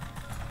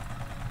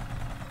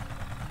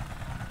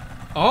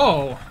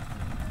 Oh.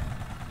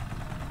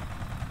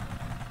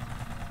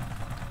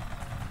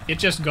 It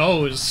just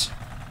goes.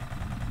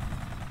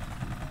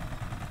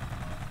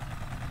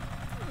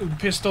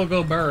 Pistol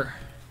go burr.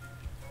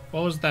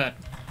 What was that?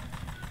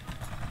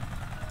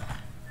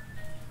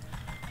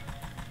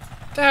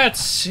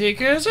 That's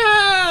sick as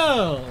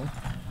hell!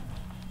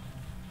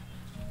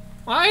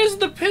 Why is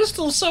the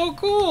pistol so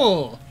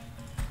cool?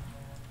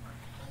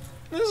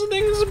 This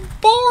thing's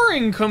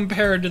boring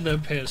compared to the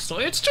pistol.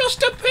 It's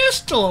just a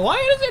pistol! Why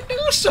does it do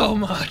so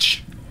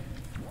much?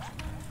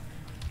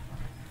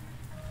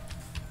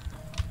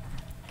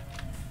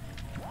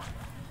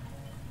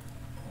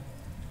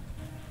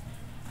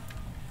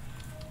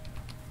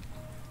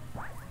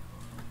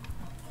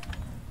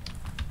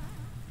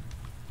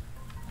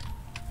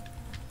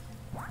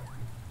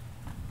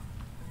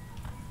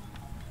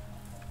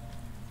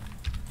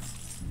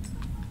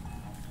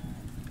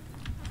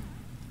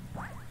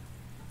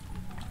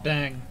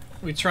 Dang.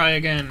 We try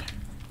again.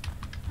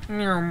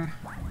 More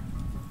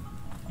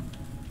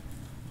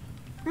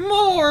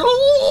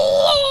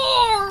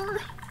lore!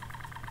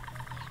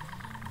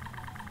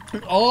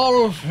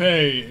 All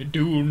Fae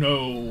do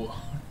know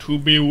to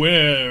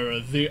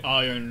beware the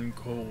iron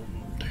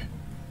cold.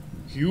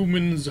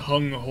 Humans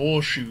hung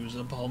horseshoes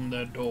upon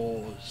their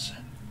doors.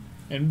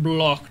 and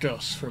blocked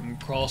us from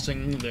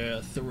crossing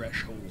their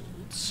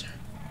thresholds.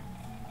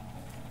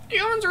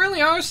 Humans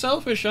really are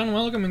selfish,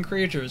 unwelcoming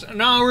creatures.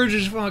 No, we're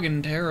just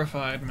fucking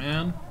terrified,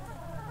 man.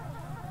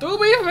 To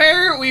be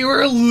fair, we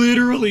were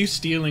literally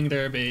stealing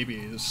their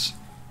babies.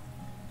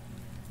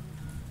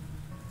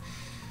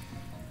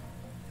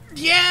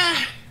 Yeah!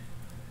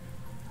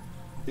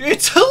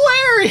 It's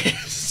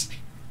hilarious!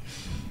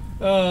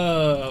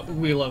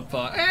 We love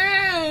fun.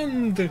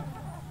 And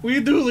we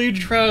do lead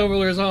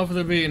travelers off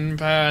the beaten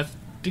path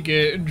to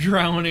get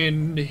drowned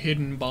in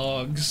hidden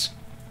bogs.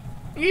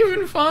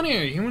 Even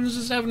funnier, humans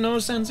just have no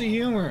sense of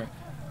humor.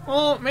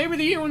 Well, maybe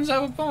the humans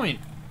have a point.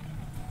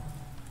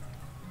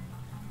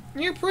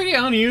 You're pretty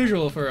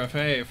unusual for a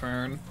fae,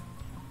 Fern.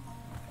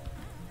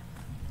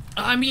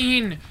 I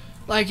mean,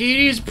 like, it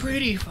is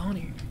pretty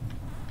funny.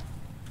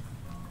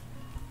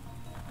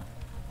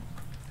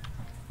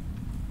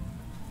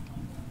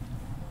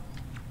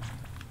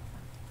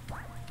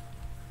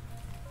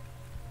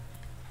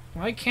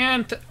 Why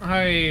can't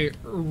I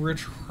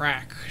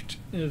retract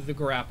the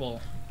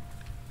grapple?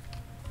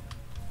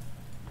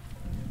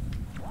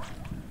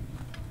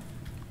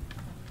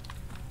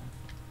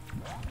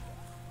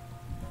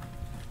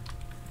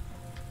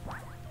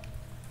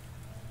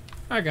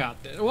 I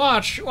got this.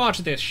 Watch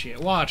this shit.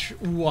 Watch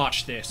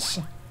this.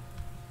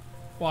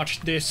 Watch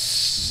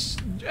this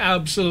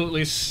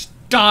absolutely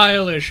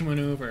stylish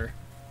maneuver.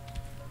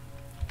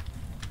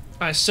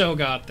 I so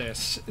got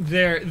this.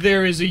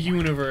 There is a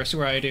universe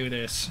where I do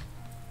this.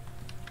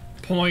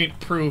 Point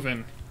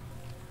proven.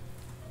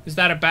 Is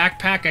that a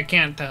backpack? I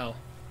can't tell.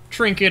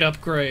 Trinket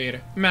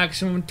upgrade.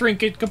 Maximum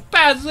trinket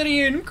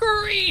capacity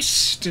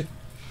increased!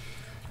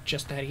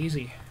 Just that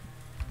easy.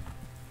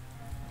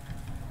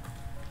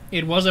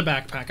 It was a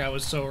backpack, I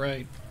was so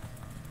right.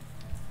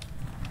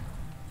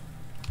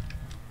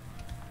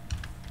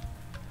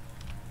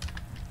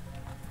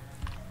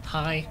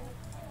 Hi.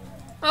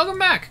 Welcome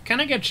back. Can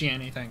I get you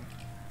anything?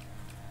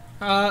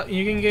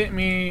 You can get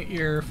me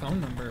your phone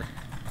number.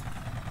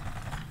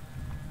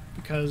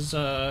 Because,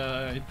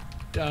 I'd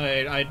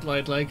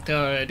like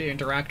to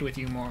interact with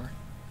you more.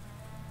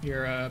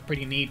 You're,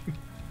 pretty neat.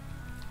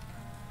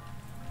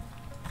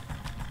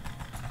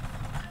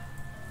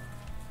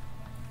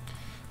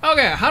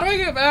 Okay, how do I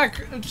get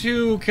back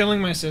to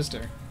killing my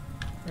sister?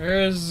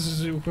 Where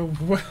was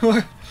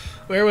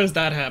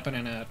that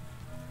happening at?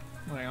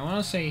 Like, I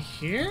want to say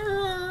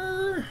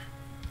here?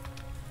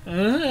 I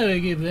don't know how to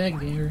get back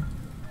there.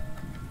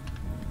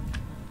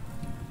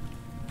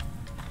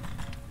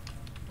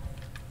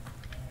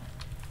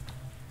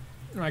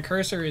 My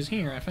cursor is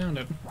here, I found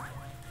it.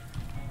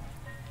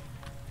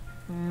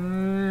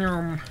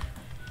 Nom.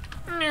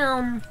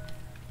 Nom.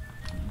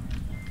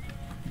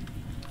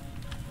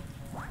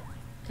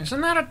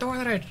 Isn't that a door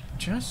that I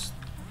just...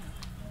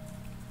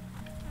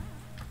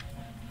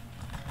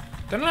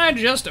 Didn't I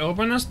just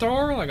open this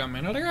door like a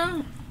minute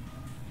ago?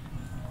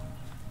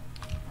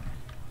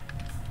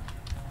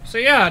 So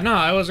yeah, no,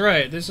 I was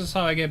right. This is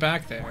how I get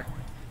back there.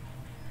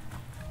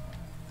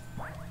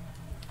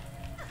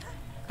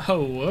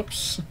 Oh,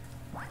 whoops.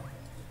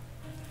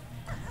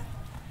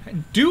 I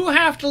do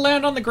have to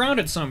land on the ground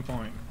at some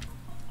point.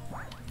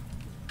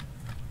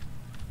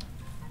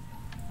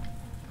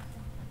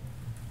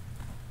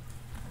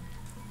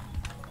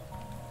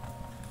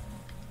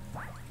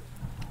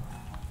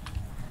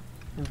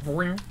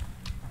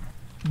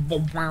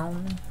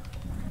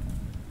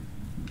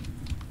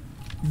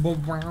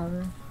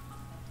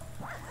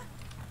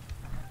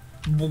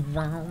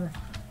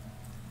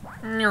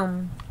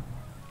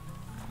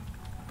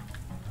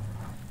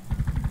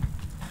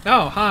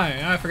 Oh,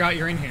 hi. I forgot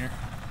you're in here.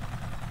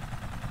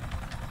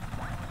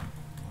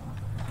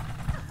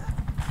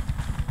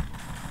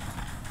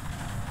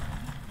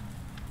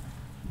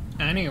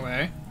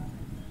 Anyway.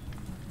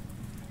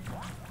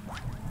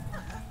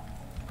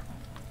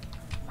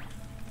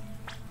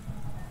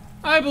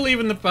 I believe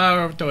in the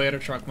power of Toyota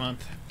Truck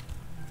Month.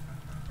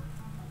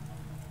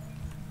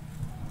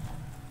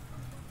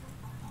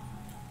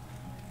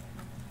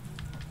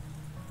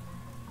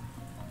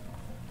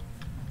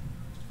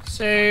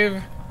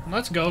 Save.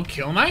 Let's go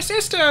kill my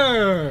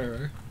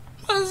sister!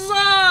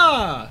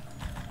 Huzzah!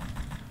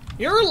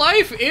 Your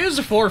life is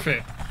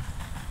forfeit.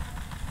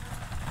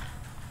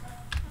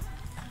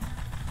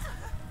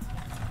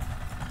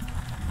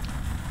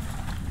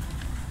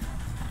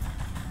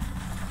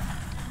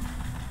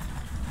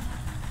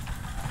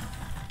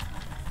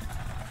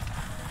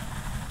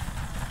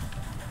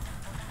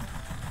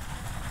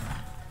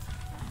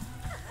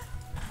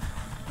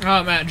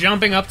 Oh, Matt,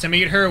 jumping up to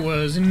meet her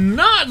was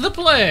not the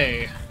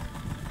play.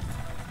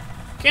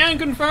 Can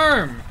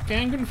confirm.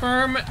 Can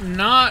confirm,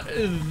 not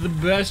the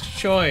best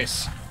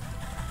choice.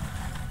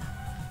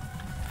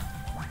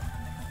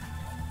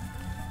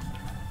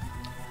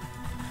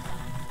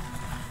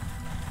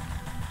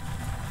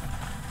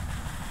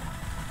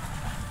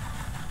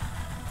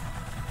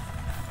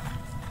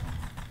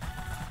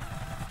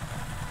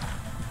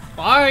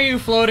 Why are you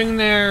floating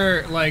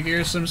there like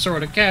you're some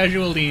sort of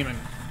casual demon?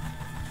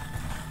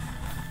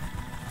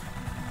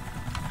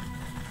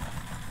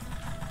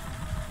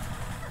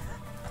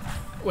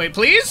 Wait,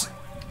 please?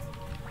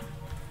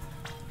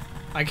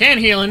 I can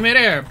heal in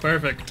midair.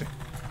 Perfect.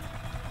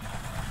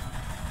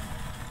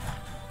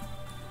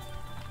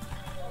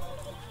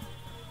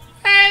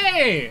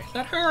 Hey!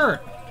 That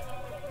hurt!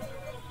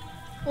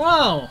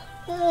 Well,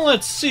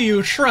 let's see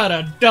you try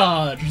to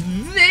dodge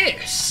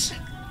this!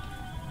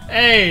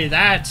 Hey,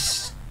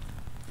 that's...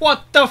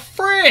 What the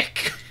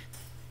frick?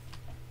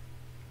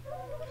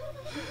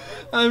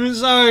 I'm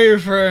sorry,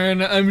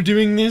 Fern. I'm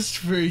doing this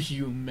for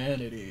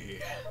humanity.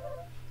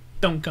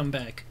 Don't come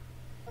back.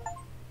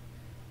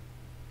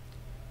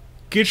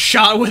 Get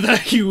shot with a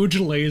huge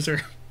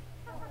laser.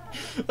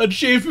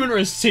 Achievement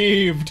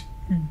received.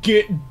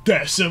 Get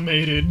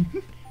decimated.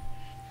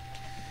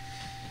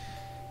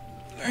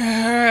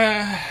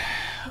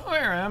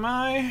 Where am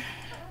I?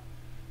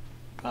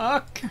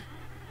 Fuck.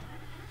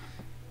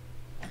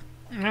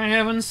 I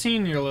haven't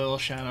seen your little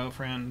shadow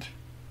friend.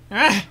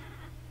 Ah!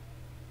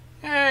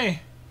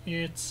 Hey,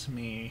 it's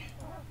me.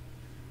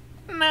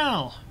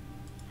 Nell.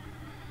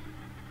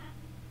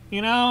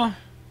 You know,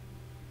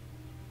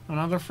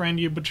 another friend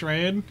you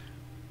betrayed?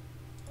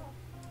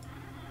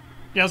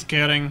 Just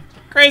kidding.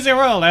 Crazy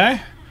world, eh?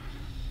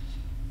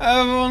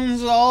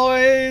 Everyone's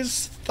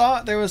always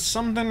thought there was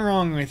something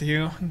wrong with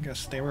you. I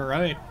guess they were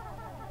right.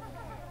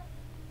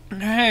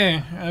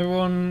 Hey,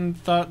 everyone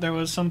thought there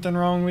was something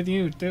wrong with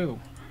you, too.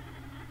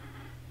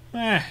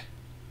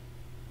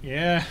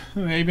 Yeah,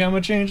 maybe I'm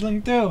a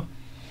changeling, too.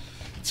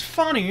 It's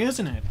funny,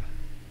 isn't it?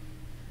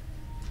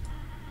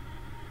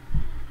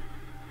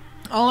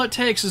 All it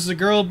takes is a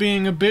girl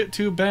being a bit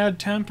too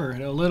bad-tempered,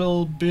 a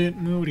little bit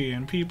moody,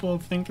 and people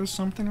think there's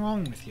something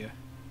wrong with you.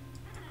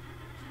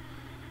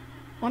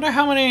 Wonder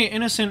how many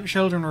innocent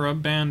children were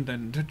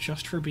abandoned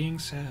just for being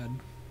sad.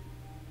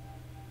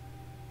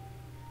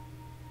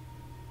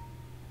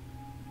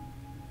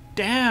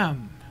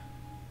 Damn!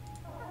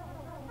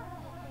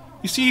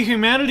 You see,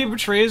 humanity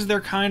betrays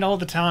their kind all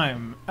the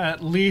time.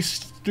 At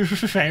least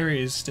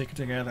fairies stick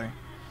together.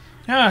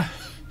 Ah,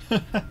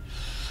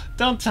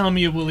 don't tell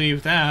me you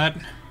believe that.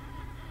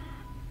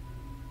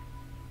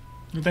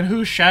 Then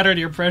who shattered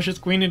your precious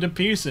queen into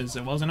pieces?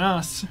 It wasn't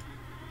us.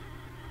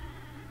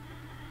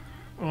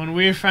 When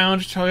we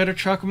found Toyota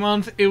Truck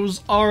Month, it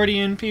was already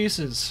in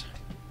pieces.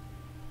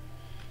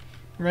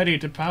 Ready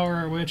to power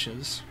our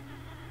witches.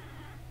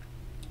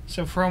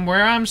 So from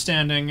where I'm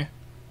standing,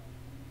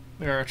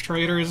 there are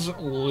traitors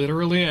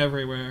literally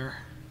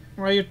everywhere.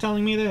 Why are you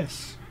telling me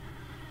this?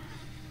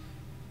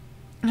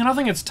 I don't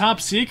think it's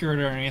top secret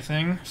or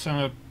anything,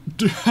 so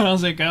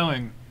how's it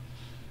going?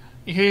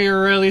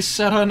 You're really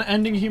set on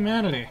ending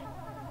humanity.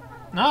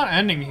 Not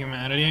ending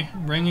humanity,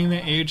 bringing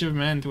the age of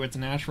men to its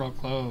natural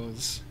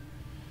close.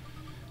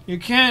 You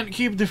can't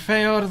keep the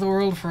Fae out of the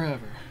world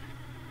forever.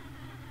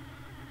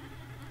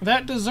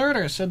 That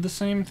deserter said the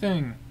same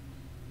thing.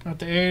 That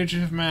the age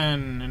of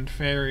men and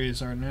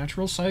fairies are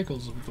natural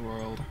cycles of the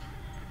world.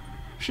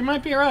 She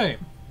might be right,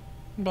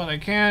 but I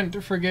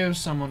can't forgive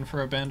someone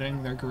for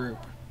abandoning their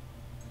group.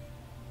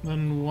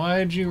 Then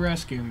why'd you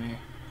rescue me?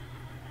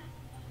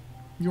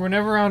 You were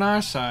never on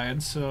our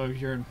side, so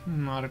you're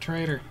not a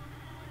traitor.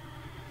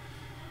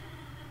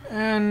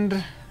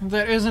 And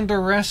that isn't a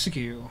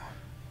rescue.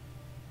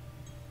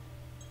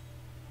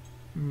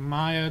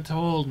 Maya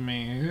told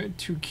me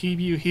to keep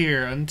you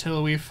here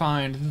until we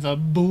find the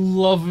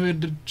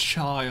beloved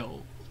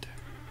child.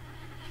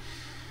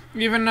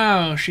 Even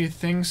now, she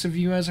thinks of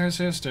you as her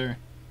sister.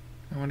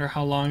 I wonder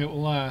how long it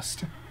will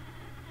last.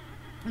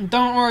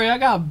 Don't worry, I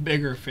got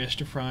bigger fish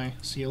to fry.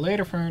 See you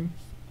later, Fern.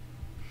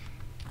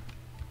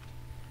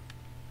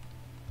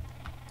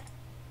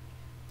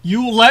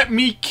 You let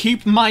me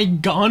keep my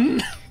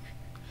gun?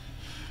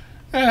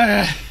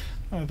 I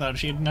thought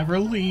she'd never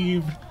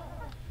leave.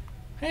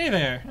 Hey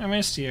there, I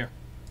missed you.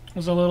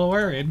 Was a little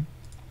worried.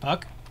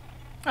 Buck?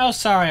 Oh,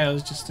 sorry, I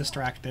was just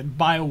distracted.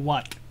 By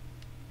what?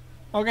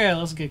 Okay,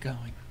 let's get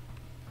going.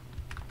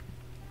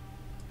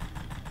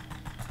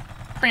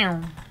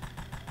 Pew.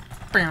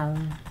 Pew.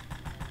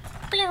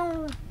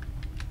 Pew.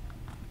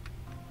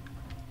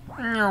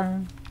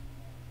 Pew.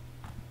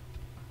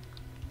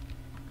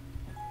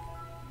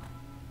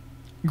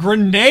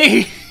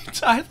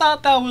 Grenades? I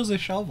thought that was a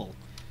shovel.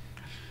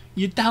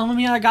 You telling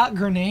me I got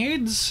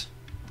grenades?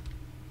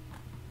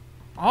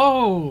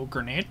 Oh,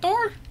 grenade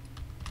door?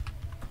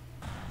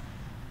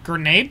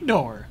 Grenade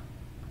door.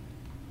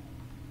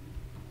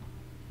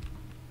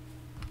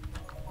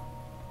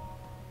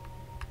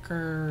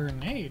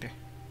 Grenade.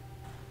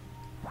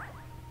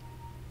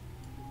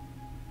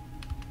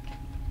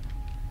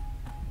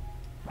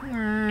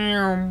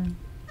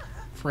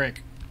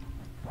 Frick.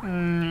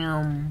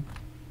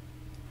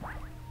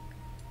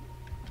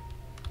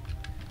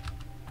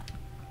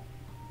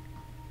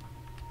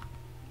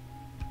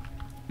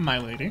 My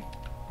lady.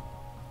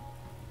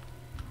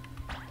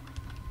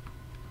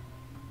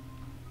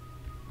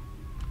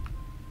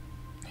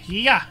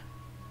 Yeah.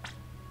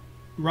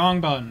 Wrong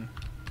button.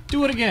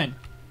 Do it again.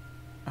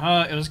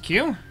 It was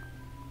Q?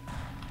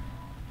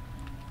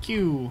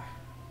 Q.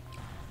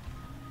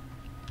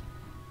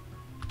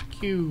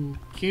 Q.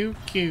 Q.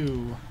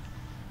 Q.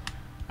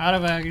 Out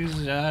of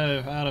eggs,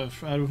 out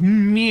of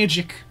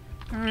magic.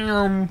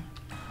 Oh.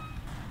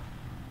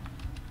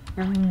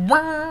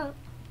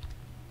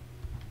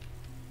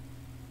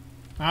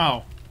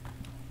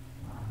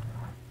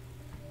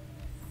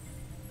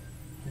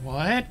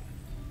 What?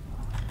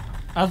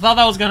 I thought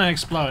that was gonna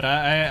explode.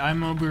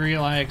 I'm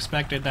real. I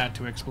expected that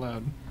to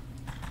explode.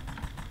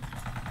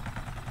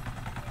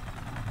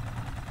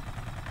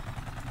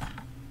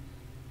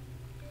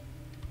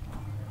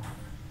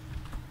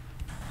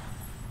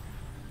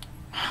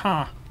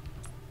 Huh.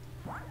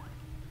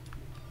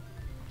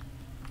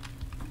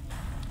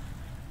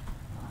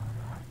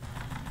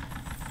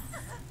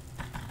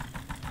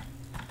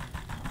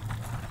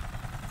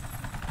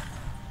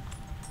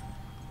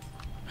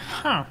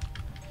 Huh.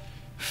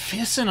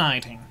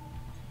 Fascinating.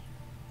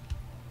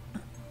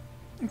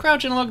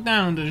 Crouch and look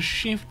down to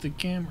shift the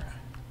camera.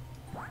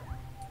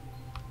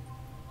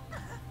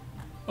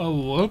 Oh,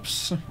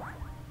 whoops.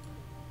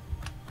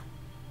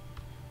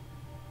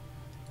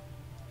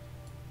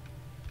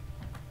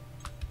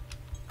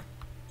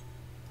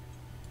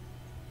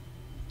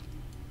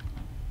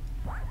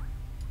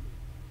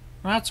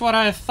 That's what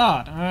I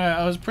thought.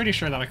 I was pretty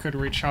sure that I could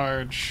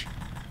recharge.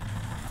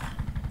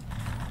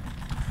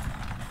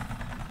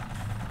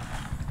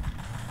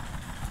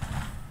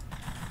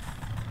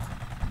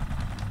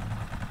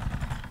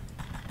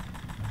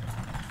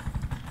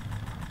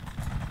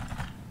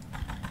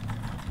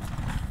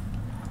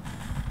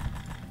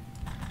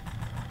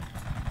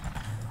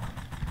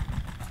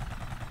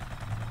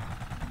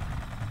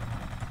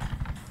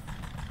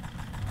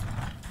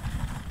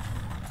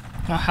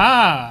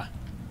 Aha!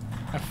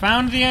 I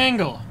found the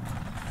angle.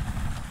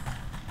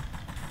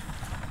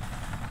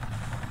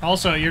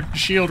 Also, your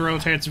shield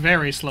rotates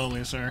very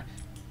slowly, sir.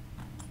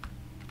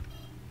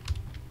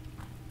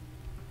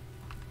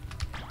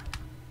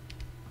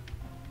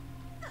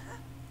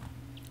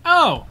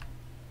 Oh!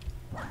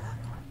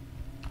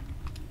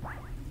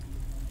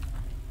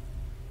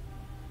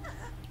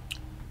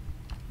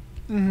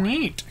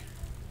 Neat.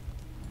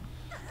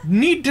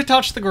 Need to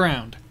touch the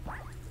ground.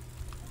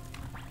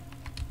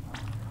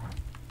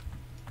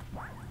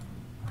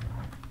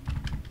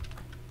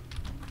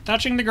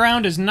 Touching the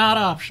ground is not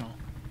optional.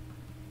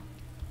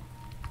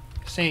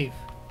 Save.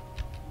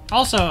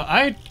 Also,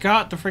 I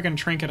got the freaking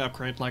trinket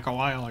upgrade like a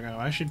while ago.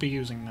 I should be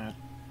using that.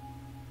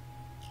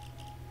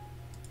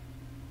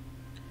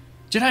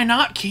 Did I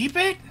not keep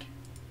it?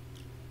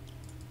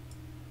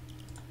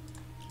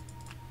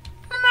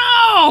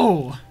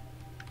 No!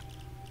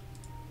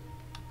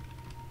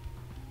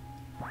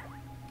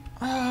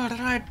 Oh, did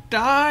I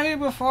die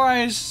before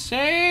I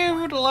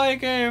saved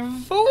like a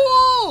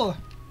fool?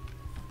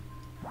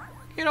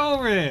 Get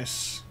over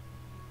this.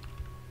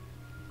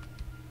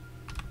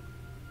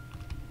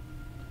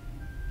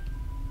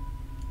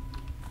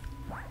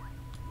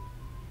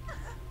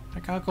 I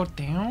gotta go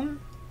down?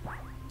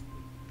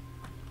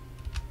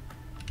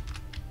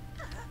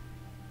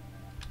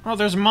 Oh,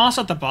 there's moss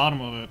at the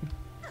bottom of it.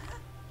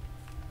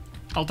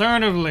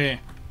 Alternatively,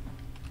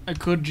 I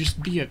could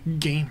just be a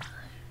gamer.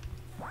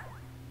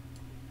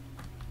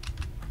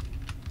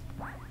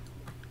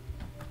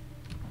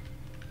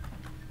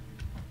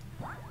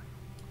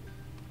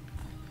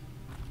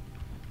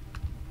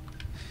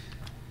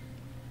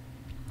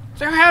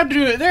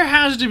 There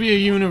has to be a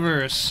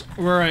universe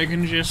where I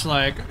can just,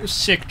 like,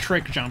 sick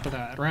trick jump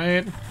that,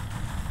 right?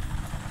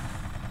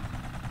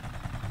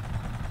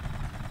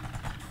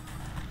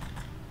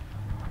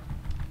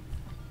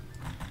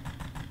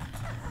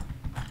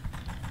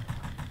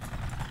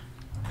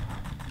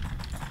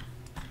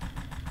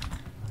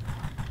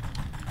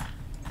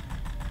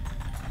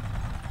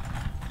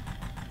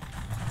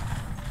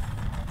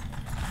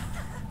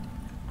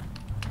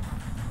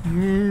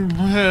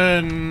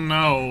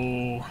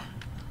 No.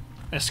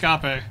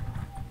 Escape.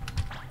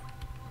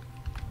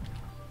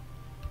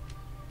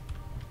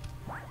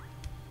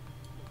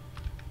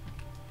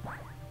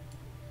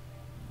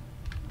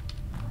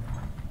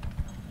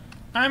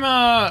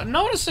 I'm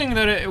noticing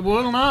that it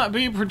will not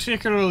be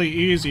particularly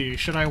easy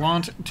should I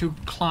want to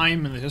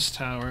climb this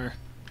tower.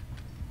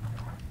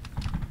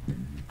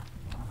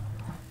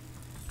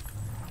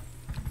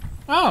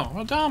 Oh,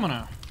 a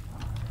domino.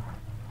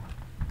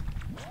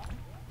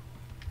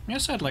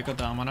 Yes, I'd like a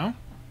domino.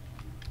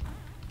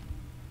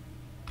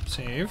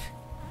 Save.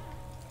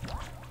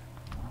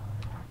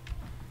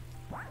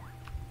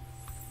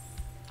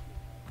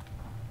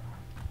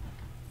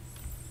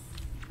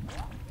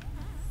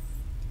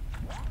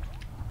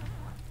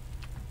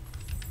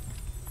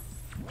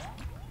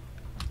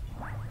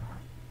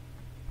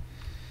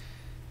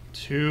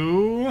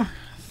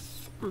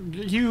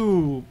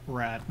 You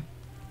rat.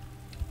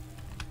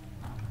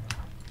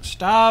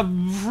 Stop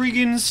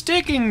freaking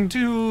sticking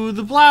to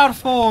the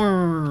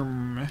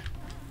platform.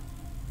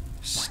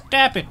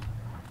 Stop it.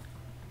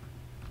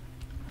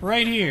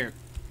 Right here.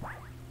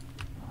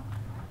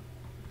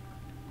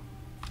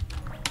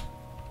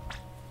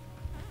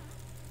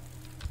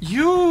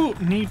 You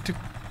need to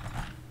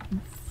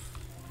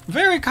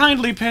very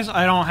kindly piss.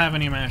 I don't have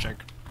any magic.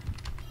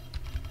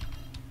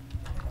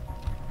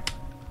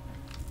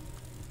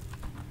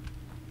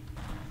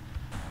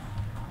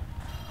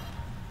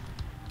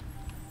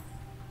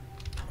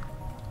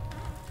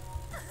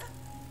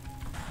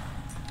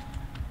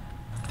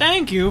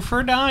 thank you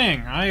for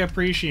dying. I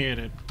appreciate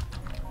it.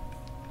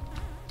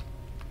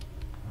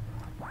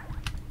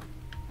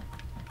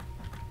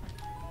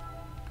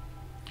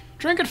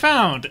 Trinket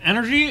found.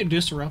 Energy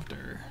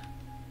disruptor.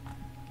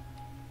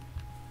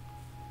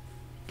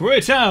 Pray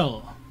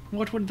tell.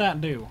 What would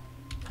that do?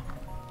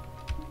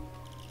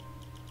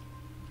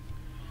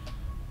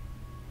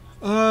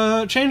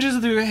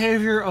 Changes the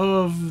behavior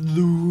of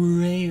the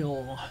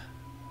rail.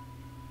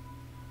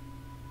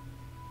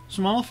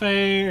 Small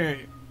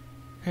fey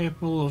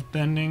capable of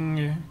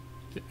bending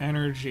the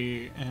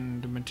energy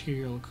and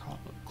material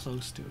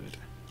close to it.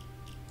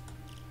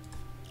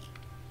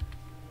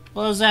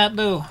 What does that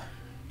do?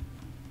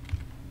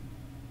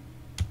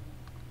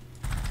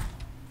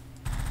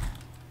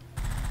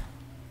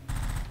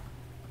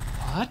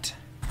 What?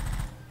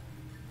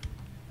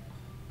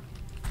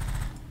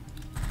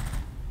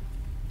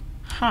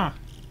 Huh.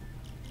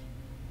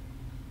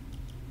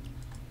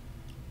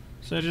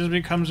 So it just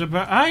becomes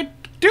about. I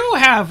do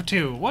have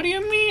to! What do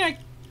you mean?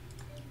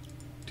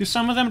 Do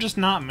some of them just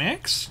not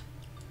mix?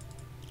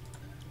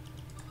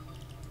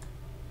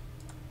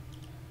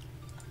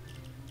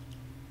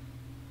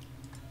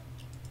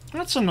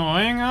 That's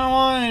annoying. I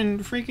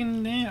want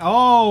freaking.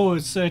 Oh,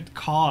 it's a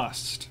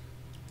cost.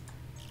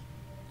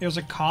 There's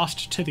a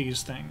cost to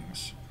these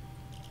things.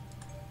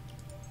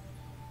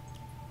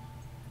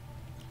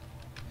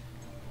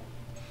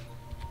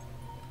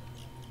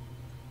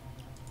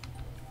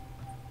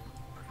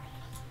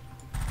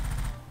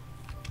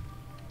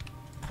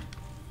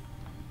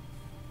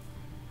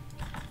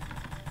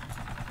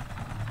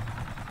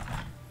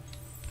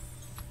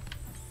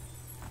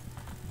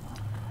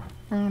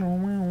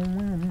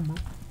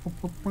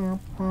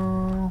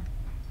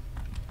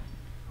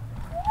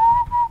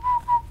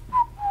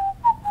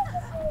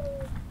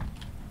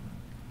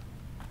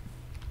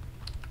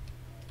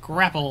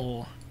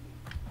 Grapple.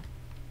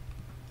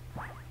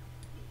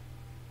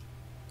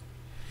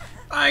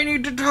 I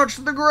need to touch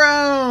the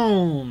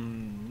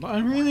ground. I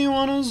really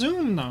want to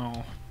zoom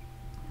though.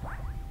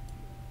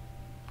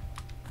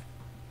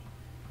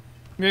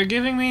 You're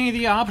giving me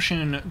the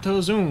option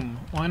to zoom.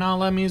 Why not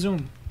let me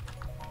zoom?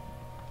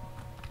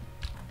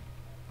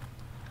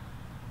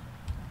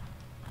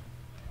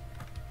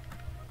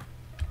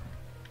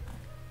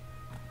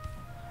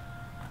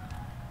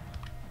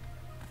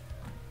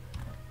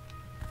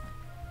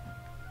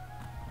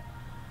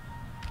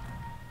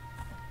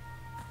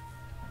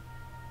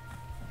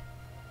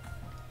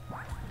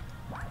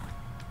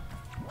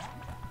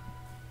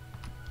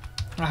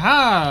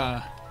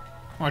 Aha!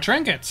 More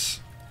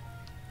trinkets!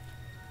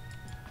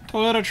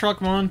 Toyota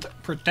Truck Month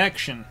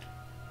Protection.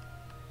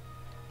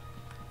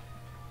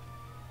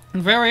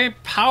 Very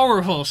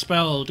powerful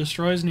spell.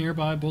 Destroys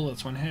nearby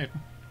bullets when hit.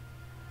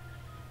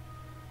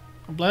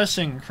 A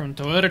blessing from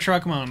Toyota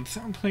Truck Month.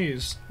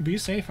 Please, be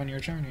safe on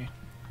your journey.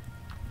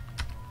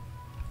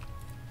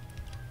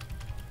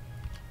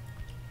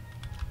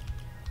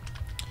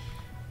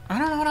 I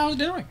don't know what I was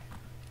doing.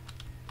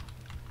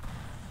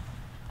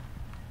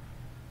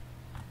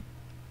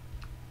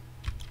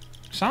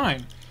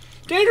 Sign.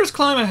 Dangerous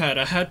climb ahead.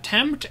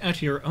 Attempt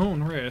at your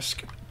own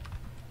risk.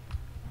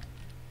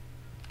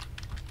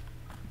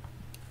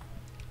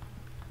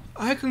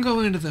 I can go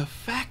into the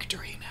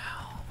factory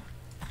now.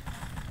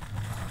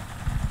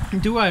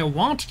 Do I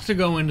want to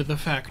go into the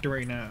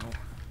factory now?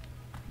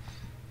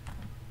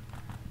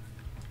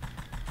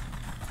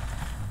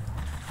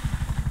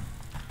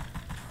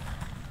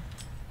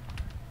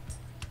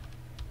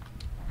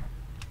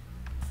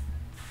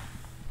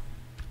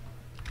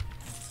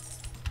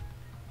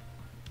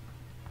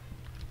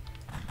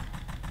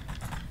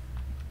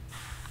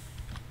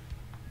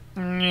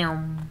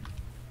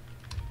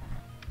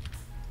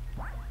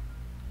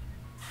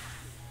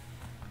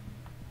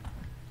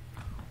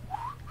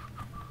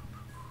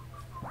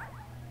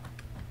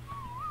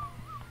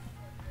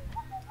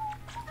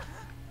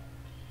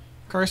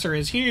 Cursor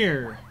is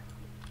here.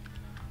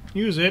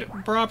 Use it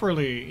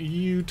properly,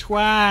 you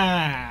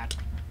twat.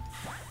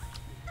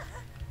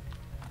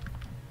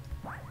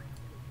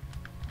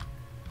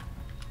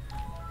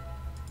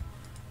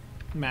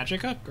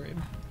 Magic upgrade.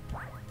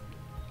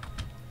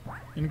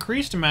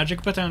 Increased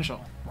magic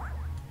potential.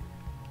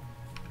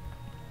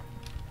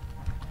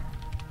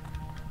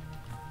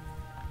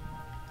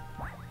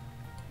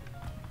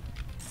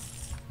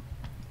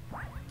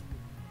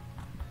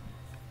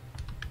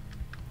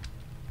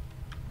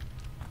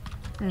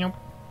 Nope.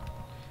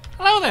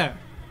 Hello there!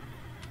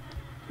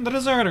 The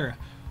deserter.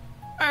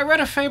 I read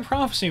a Fey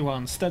prophecy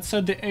once that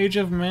said the age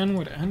of men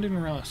would end in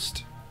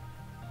rust.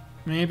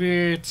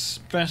 Maybe it's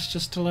best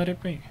just to let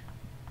it be.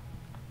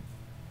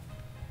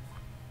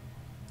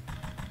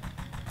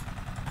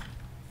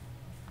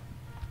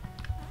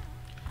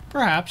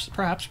 Perhaps.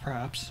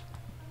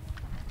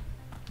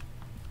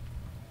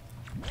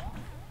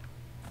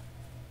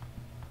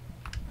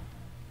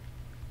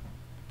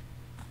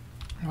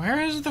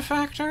 Where is the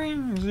factory?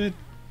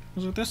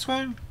 Is it this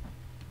way?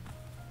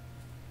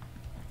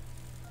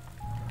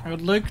 I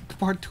would like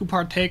to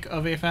partake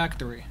of a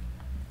factory.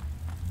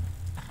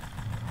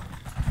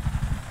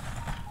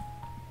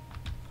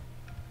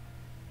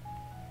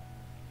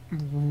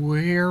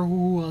 Where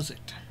was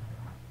it?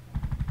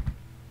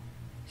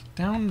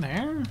 Down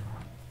there?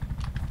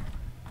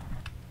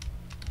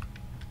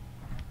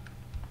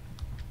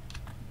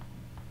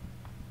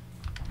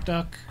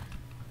 Duck.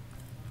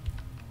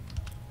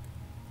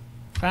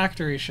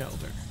 Factory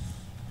shelter.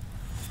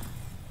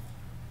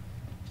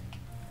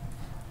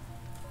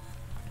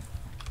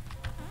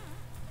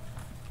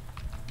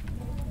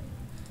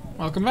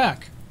 Welcome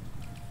back.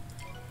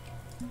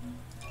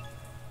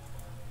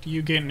 Do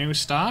you get new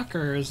stock,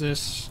 or is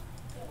this...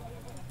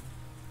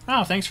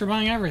 Oh, thanks for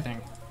buying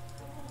everything.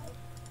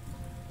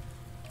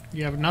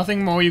 You have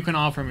nothing more you can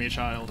offer me,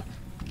 child.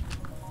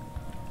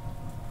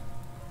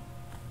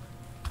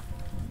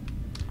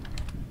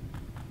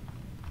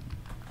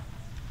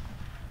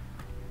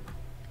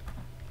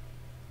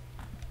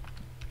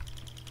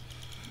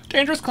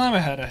 Dangerous climb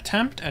ahead.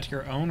 Attempt at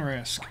your own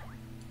risk.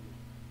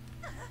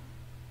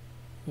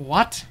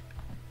 What?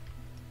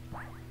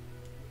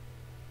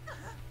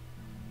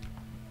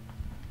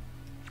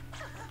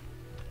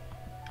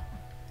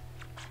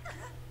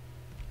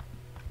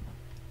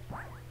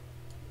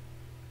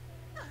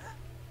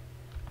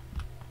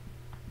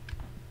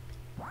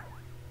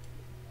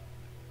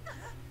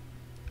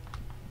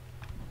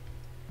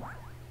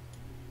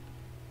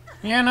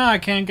 Yeah, no, I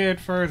can't get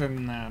further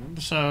than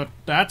that. So,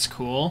 that's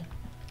cool.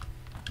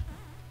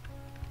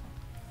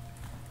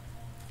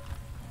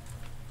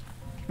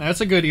 That's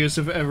a good use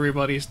of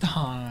everybody's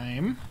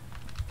time.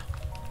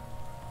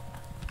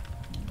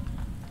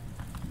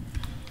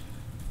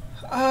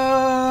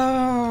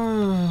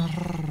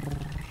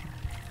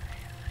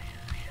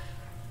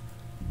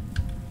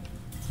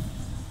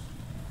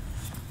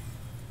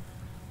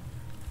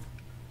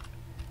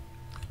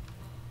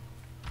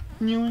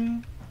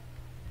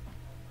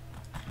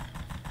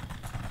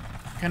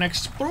 Can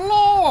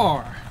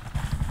explore.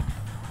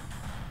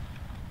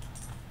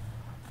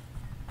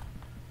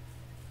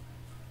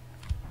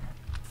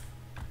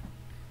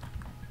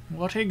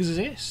 What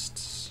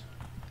exists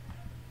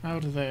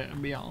out there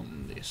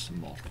beyond this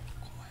mortal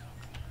coil?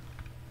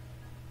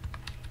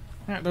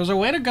 Yeah, there's a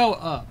way to go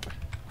up,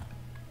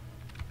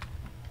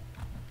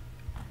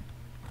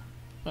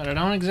 but I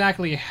don't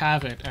exactly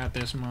have it at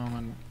this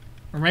moment.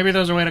 Or maybe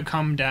there's a way to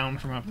come down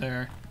from up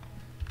there.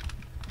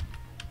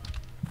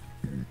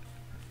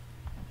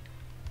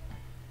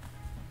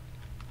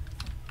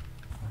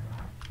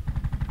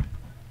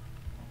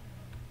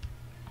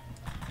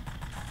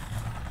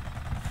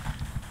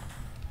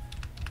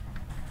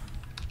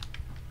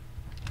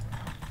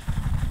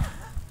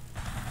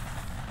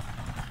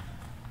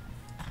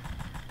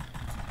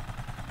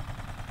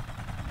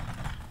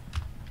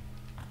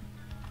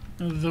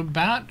 The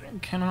bat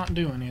cannot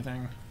do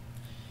anything.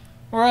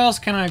 Where else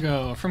can I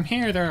go? From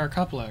here there are a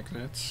couple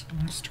exits.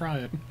 Let's try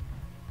it.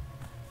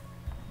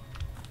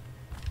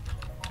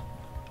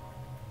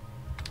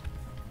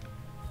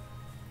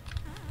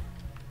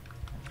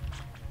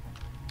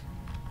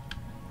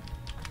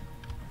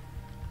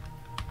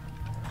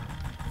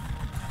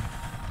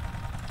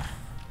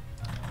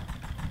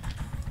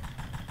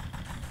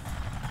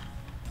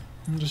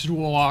 And just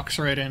walks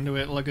right into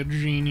it like a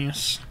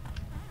genius.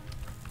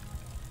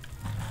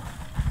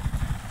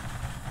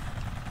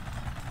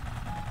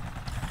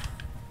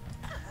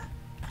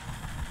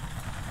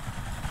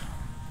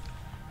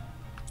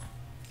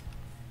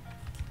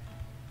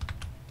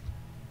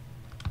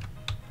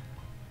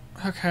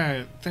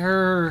 Okay,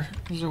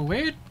 there's a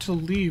way to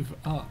leave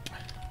up.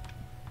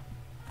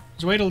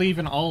 There's a way to leave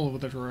in all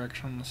of the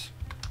directions.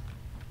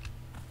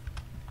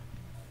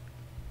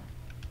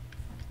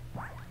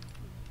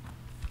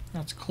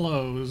 That's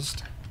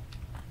closed.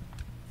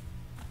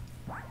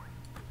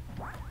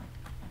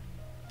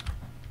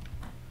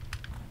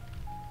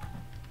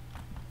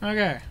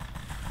 Okay.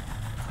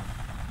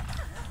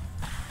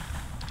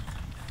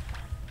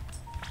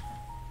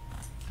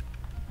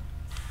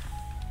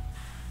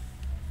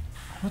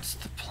 What's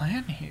the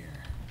plan here?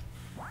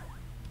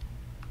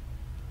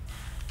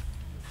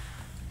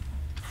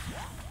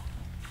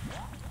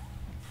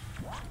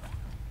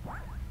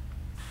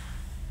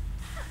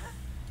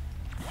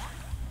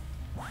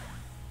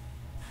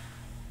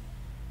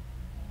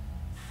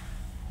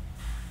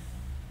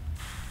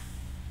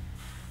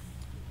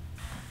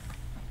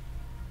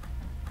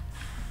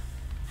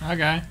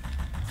 Okay.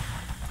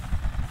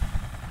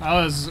 That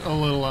was a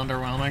little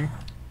underwhelming.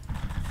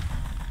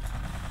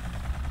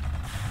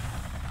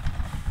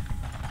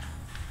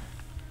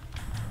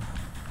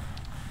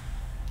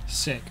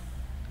 Sick.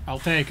 I'll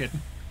take it.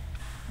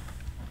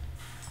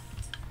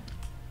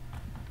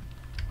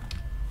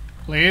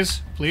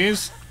 Please?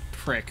 Please?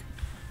 Frick.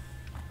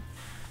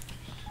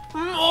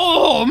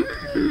 Oh,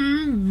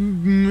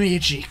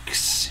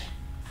 magics.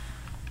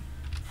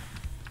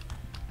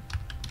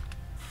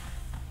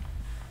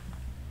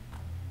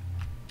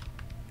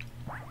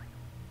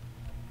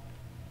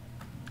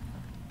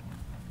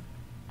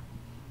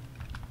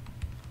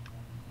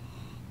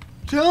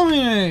 Tell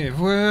me,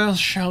 where else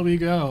shall we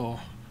go?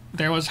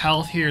 There was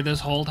health here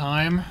this whole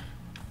time.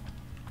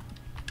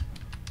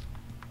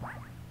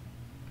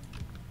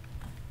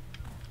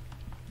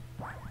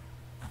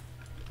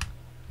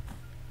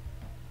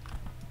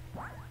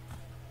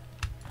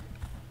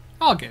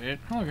 I'll get it.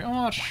 I'll get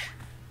watch.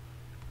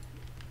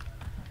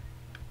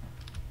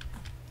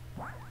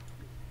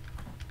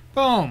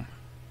 Boom.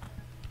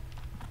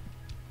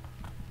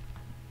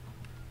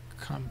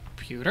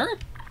 Computer?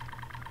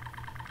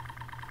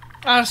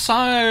 I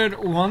saw it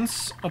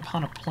once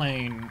upon a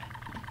plane.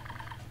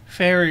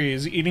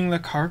 Fairies eating the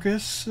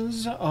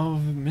carcasses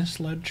of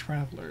misled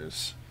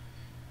travelers.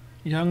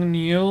 Young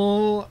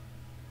Neil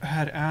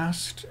had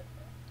asked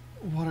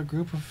what a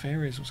group of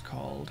fairies was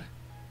called.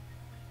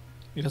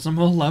 It is a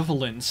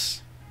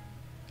malevolence.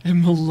 A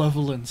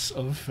malevolence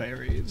of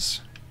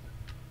fairies.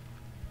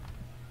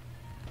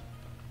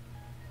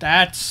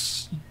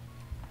 That's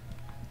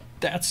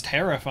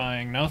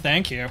terrifying. No,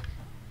 thank you.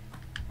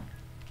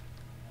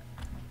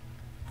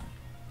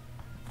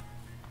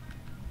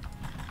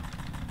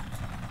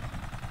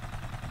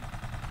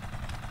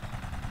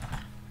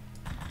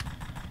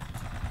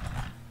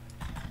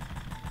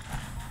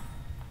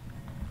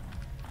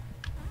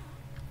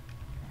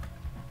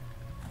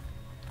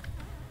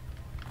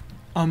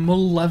 A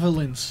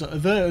malevolence.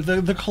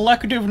 The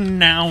collective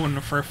noun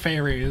for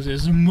fairies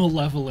is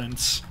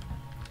malevolence.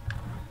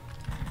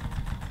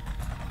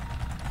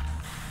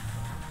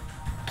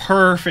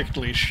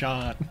 Perfectly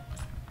shot.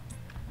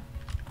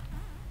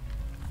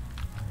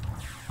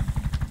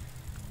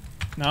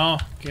 No,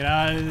 get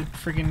out of the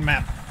freaking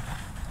map.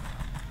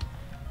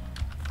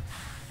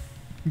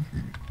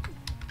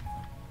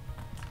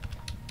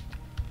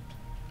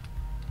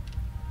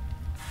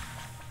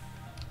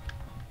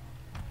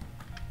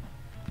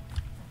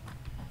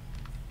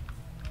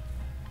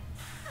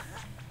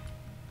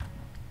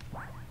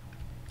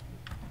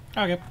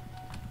 Okay.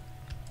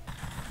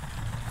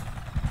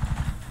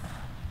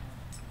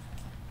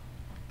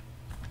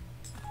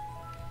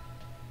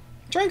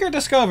 Drinker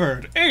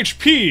discovered!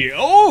 HP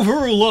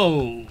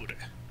overload!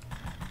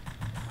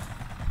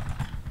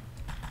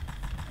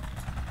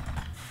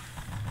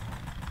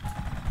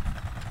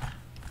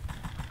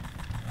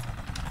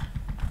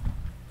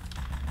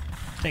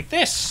 Take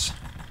this!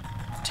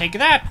 Take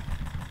that!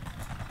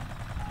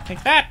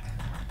 Take that!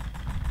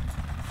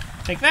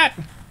 Take that!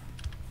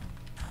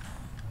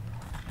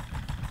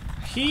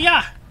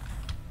 Hiya!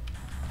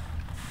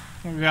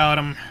 Got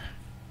him.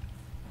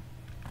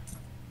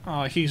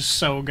 Oh, he's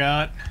so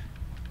got.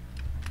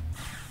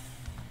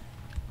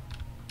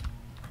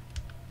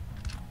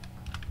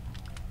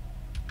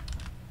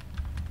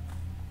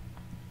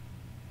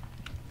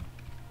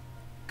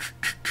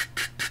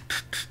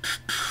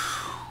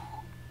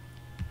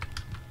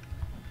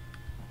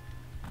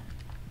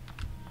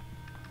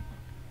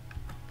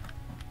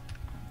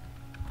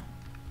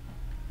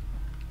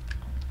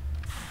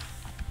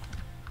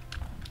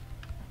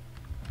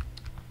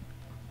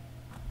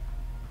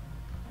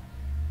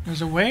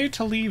 There's a way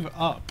to leave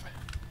up.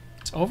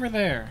 It's over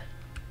there.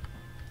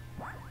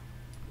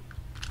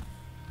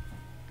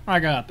 I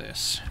got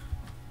this.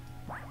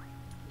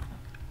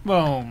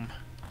 Boom.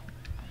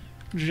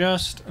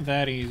 Just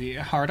that easy.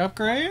 Heart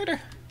upgrade?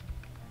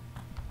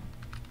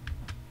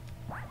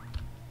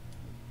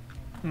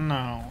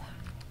 No.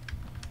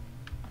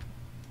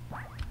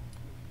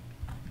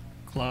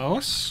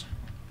 Close.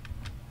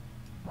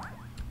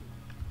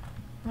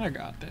 I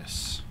got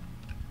this.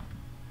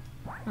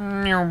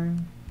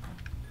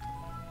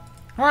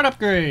 Heart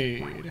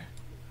upgrade!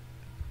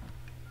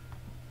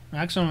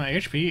 Maximum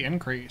HP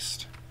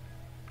increased.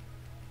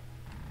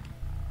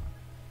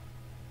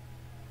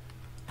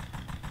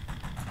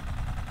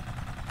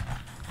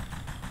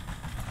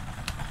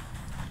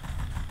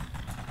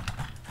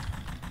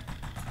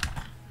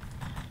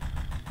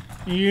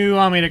 You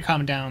want me to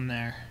come down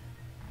there?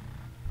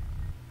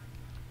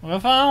 What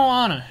if I don't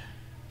wanna?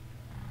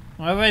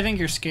 What if I think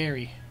you're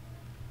scary?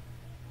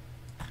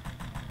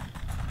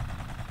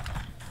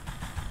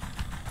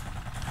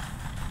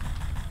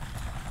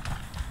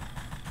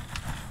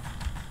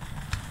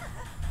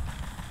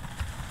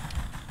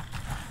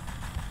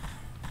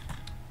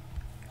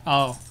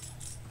 Oh.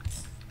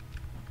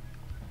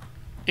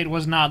 It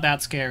was not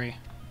that scary.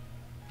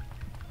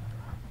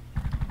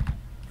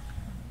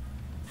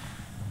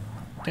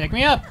 Take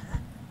me up!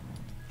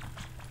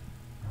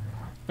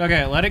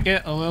 Okay, let it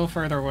get a little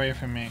further away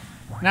from me.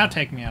 Now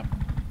take me up.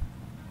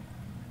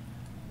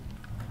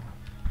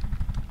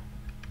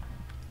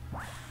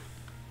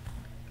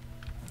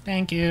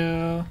 Thank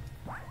you.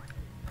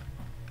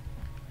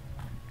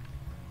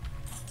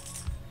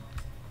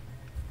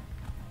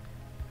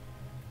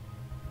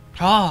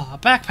 Ah, a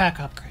backpack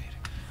upgrade.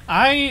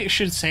 I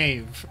should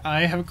save.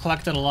 I have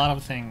collected a lot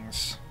of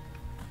things.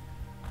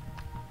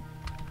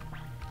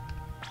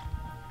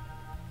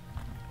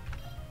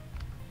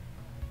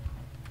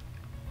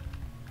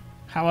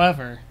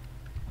 However,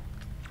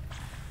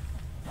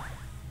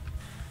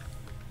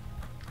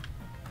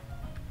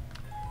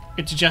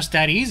 it's just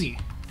that easy.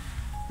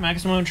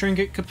 Maximum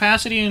trinket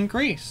capacity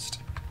increased.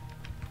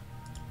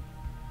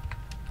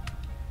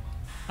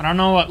 I don't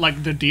know what,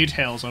 like, the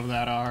details of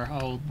that are.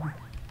 I'll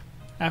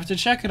have to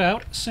check it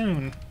out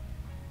soon.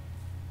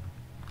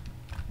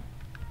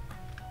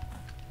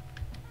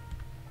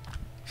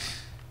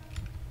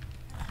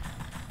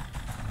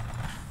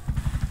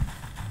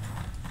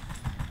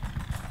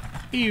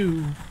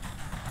 Ew.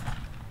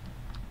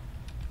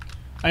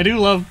 I do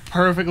love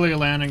perfectly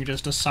landing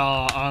just a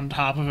saw on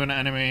top of an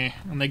enemy,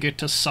 and they get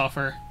to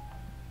suffer.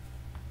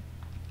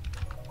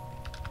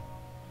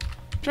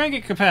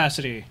 Trinket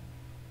capacity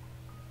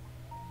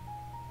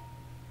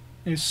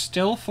is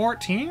still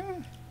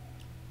 14?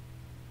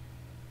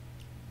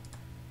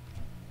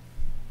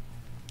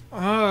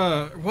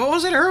 What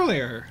was it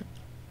earlier?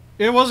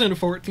 It wasn't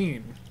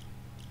 14.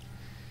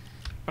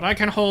 But I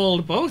can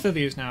hold both of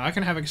these now. I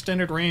can have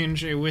extended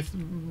range with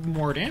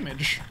more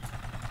damage.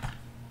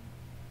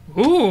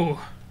 Ooh!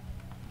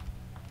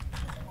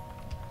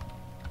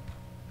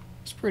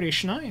 It's pretty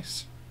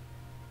nice.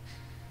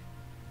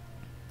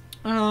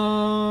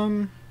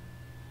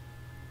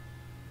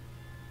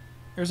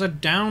 There's a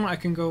down I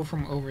can go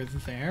from over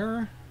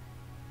there.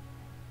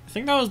 I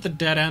think that was the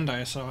dead end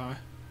I saw.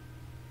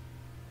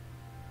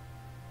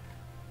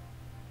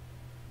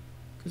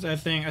 Because I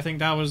think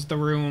that was the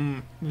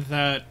room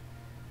that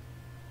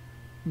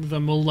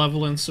the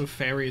malevolence of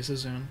fairies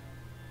is in.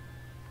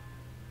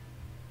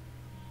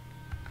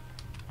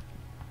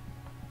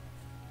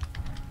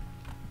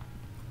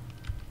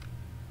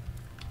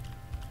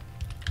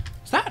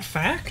 Is that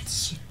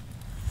facts?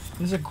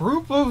 There's a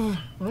group of...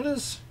 what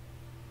is...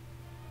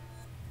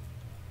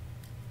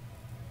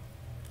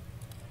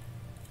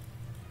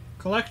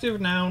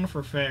 collective noun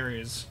for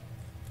fairies.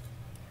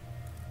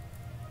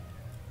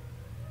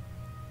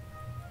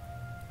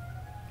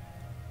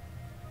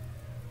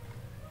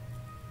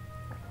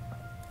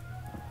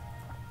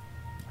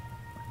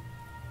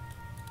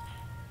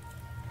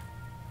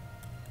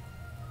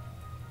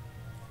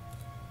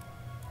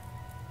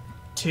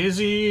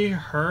 Tizzy,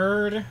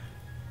 herd.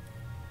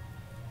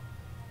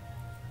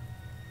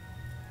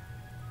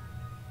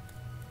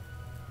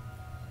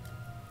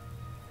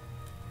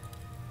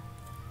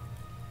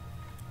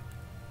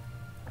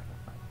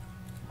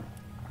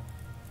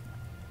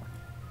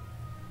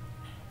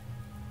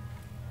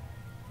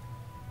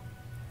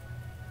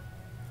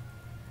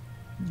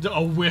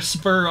 A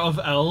whisper of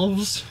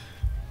elves.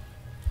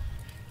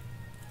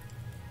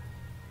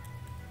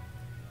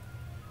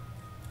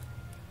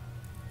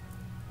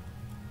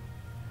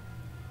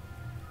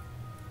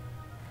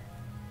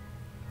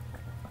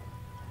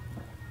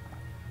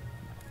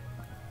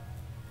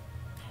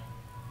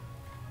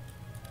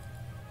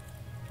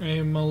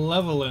 A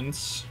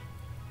malevolence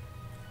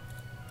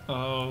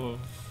of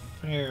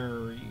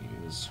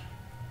fairies.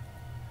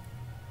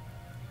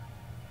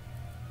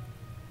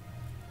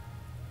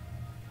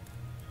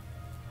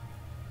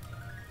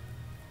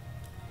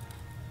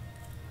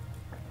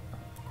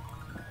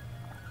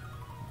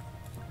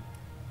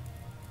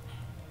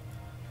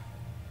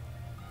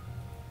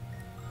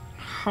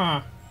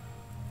 Huh.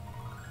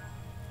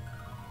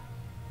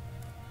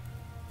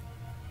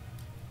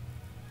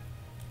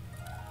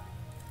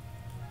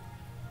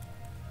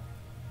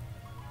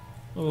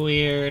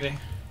 Weird.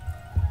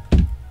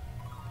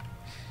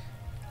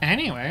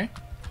 Anyway.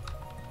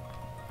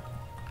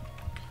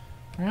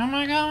 Where am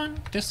I going?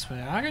 This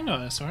way. I can go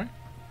this way.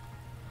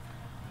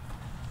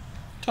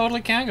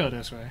 Totally can go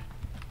this way.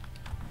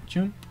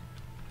 June.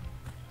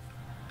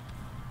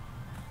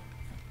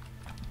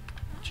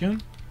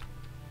 June.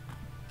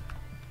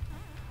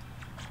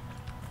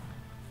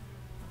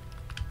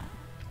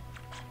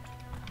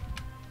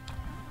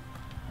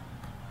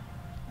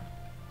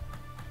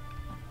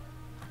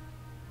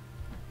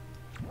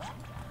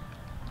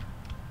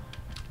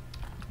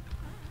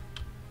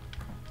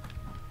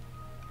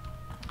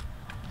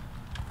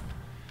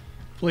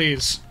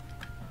 Please.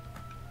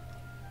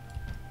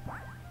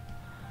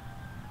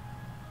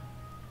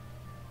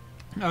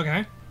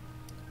 Okay.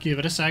 Give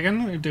it a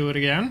second. Do it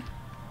again.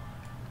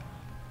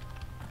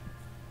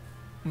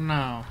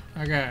 No.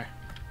 Okay.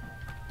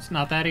 It's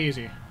not that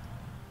easy.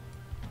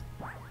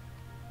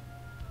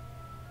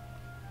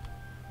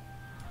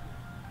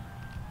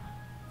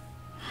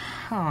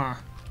 Huh.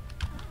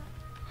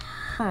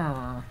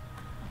 Huh.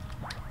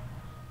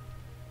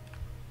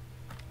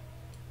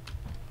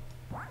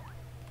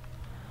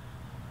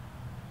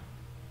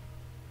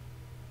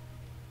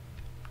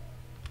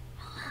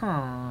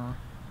 Huh.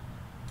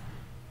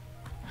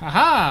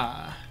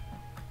 Haha!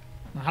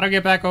 Now how do I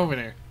get back over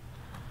there?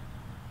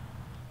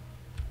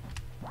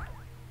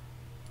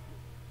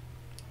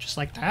 Just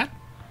like that?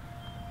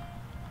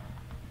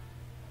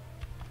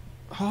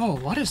 Oh,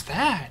 what is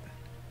that?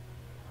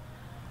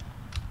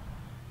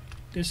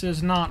 This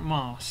is not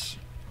moss.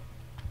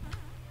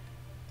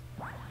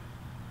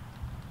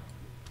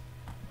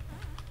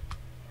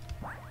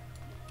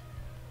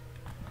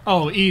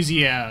 Oh,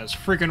 easy as.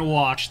 Freaking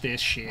watch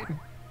this shit.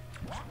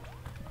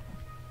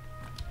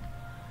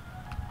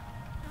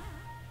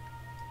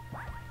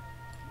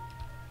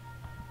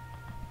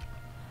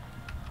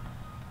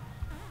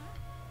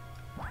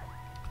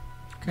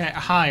 Okay,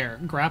 higher.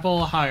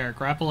 Grapple higher.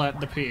 Grapple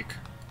at the peak.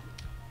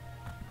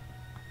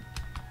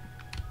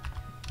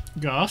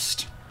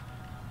 Gust.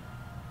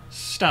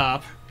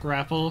 Stop.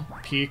 Grapple.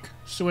 Peak.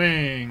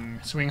 Swing.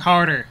 Swing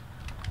harder.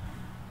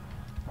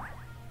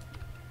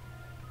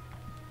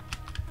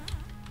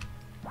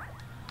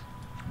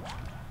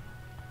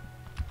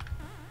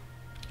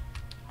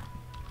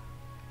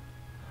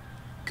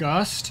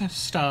 Gust,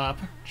 stop,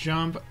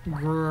 jump,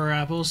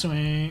 grapple,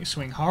 swing.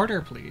 Swing harder,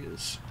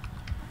 please.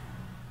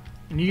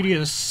 I need you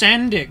to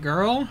send it,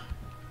 girl.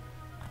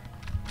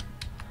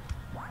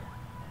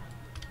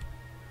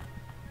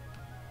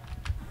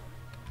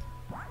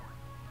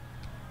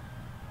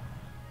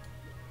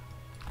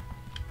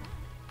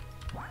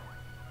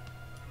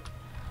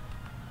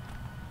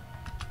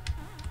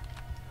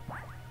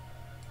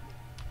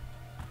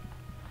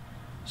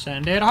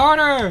 Send it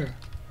harder!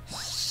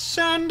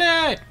 Send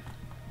it!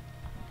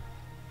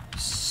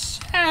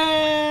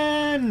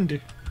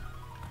 Send!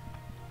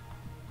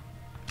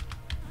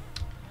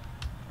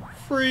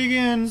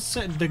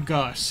 Friggin' the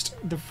gust.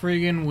 The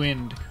friggin'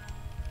 wind.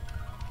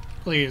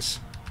 Please.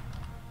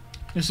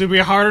 This would be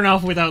hard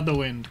enough without the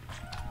wind.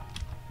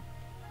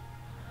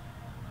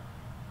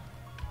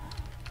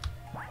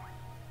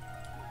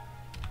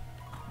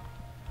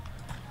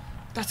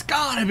 That's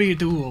gotta be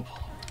doable.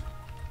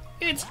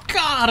 It's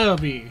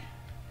gotta be!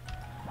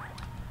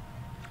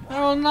 I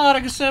will not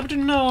accept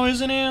no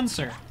as an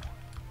answer.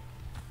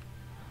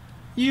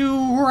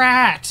 You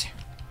rat!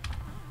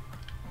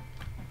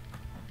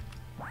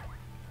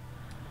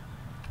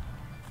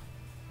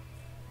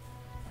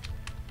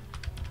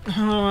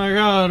 Oh my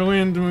god,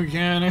 wind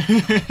mechanics.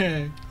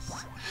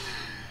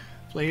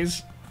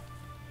 Please.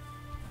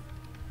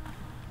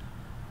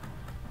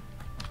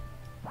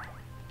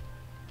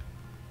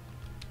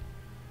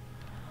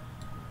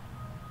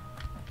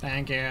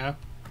 Thank you.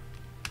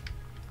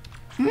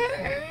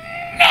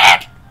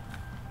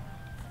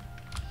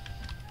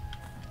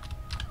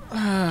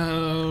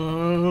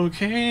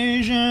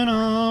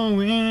 Occasional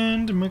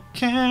wind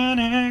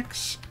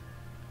mechanics.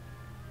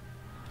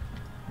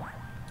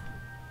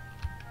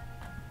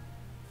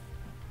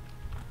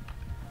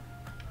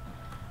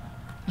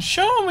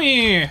 Show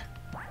me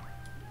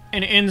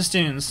an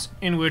instance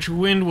in which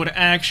wind would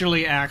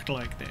actually act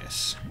like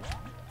this.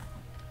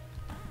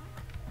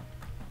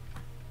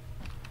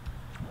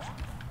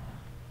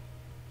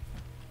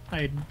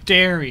 I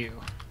dare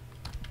you.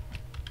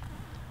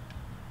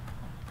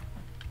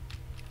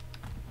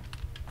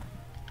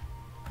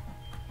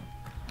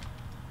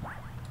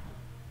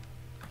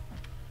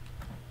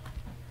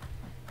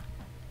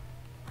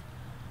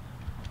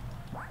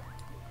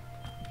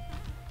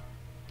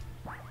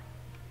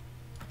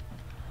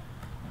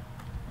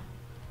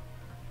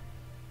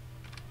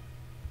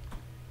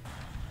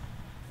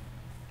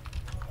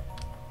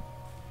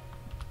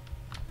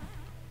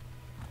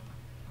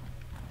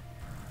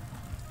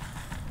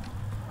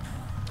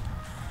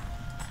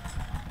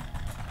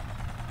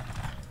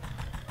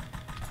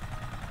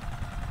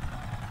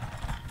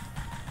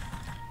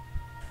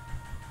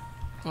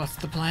 What's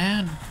the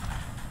plan?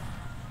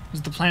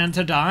 Is the plan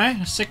to die?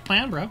 A sick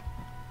plan, bro.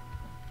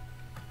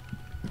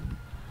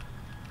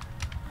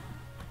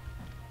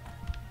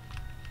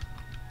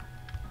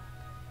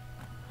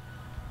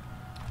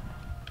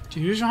 Do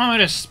you just want me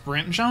to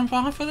sprint jump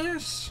off of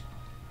this?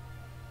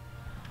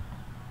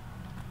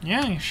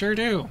 Yeah, you sure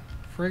do.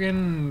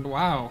 Friggin'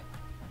 wow.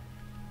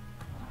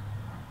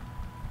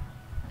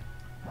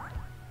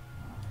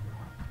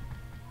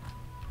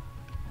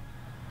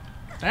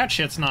 That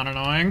shit's not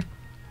annoying.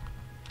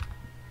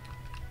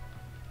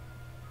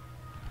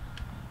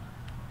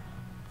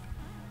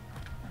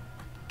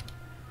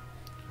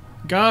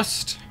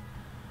 Gust.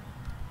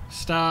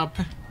 Stop.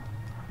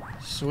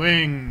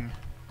 Swing.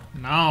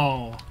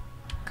 No.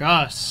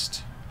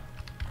 Gust.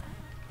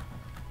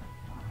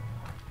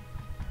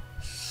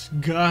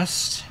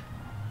 Gust.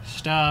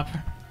 Stop.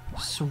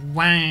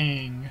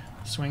 Swang.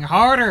 Swing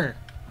harder.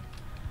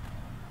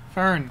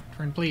 Fern.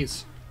 Fern,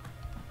 please.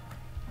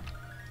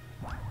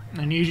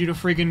 I need you to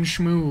freaking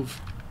schmoove.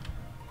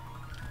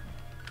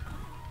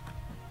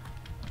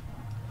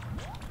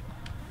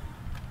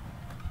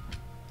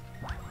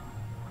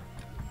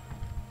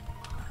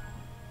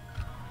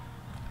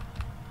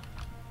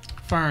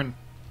 Fern.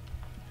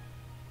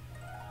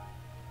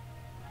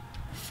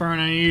 Fern,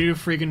 I need you to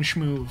freaking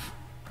schmoove.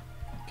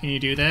 Can you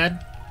do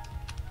that?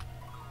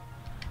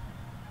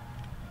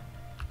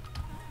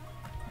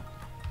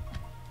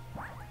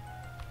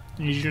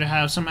 I need you to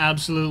have some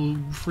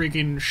absolute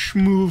freaking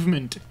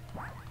schmoovement.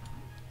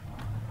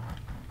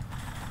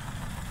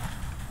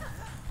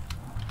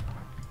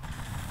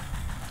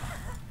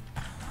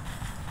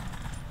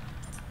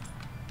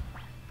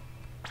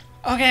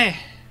 Okay.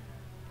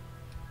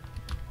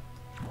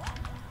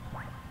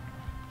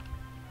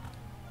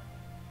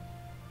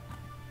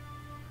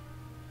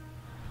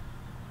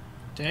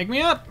 Tag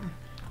me up!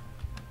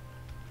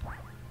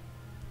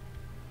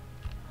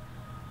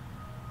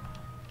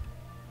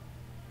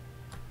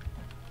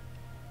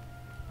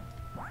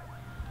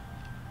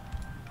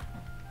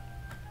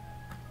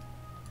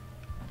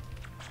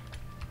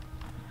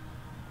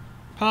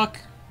 Puck!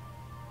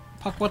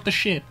 Puck, what the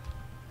shit?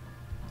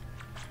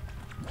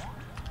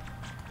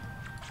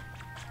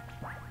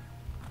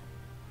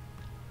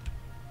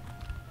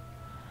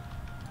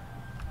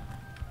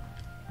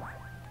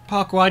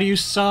 Puck, why do you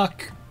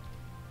suck?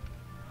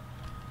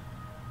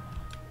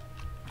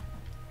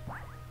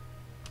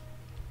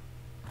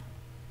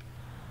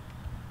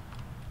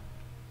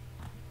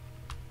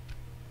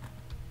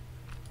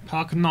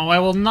 Fuck no, I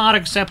will not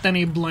accept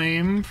any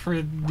blame for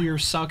your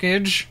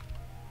suckage.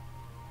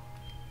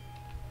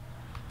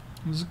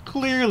 This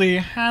clearly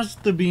has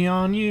to be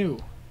on you.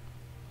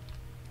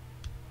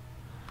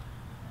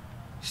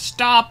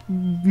 Stop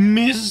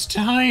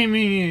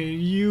mistiming it,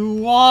 you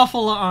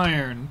waffle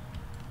iron.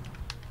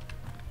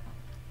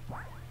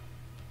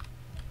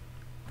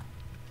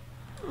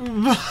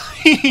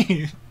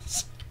 Please.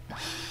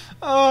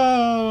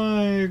 Oh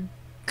my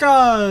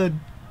god.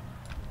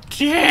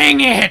 Dang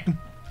it!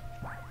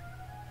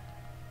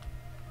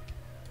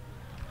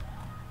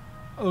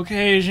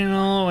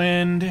 Occasional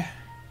wind.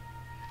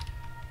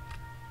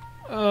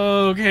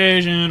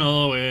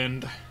 Occasional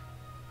wind.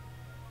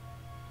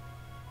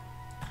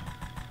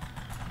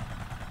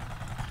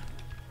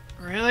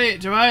 Really?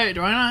 Do I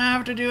not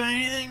have to do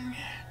anything?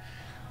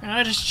 Can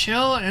I just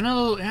chill and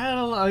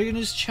I can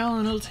just chill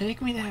and it'll take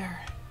me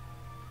there?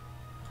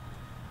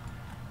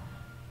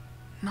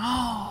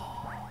 No.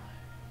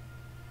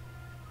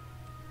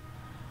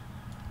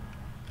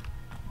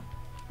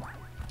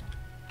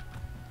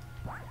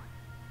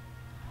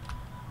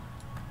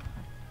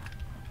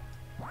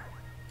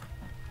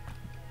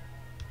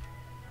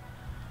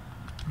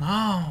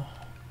 No.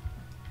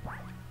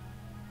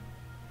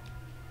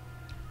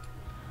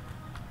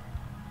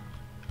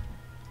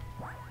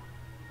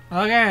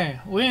 Okay,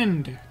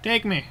 wind,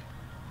 take me.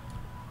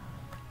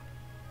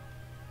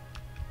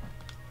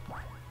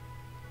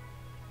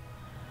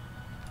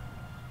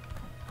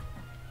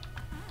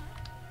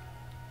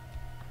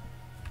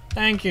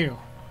 Thank you.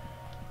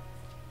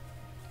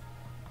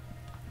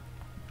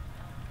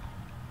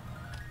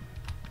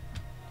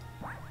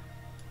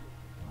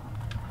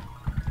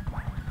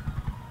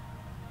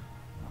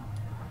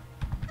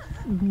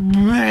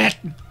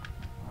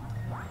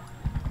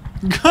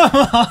 Come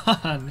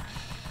on!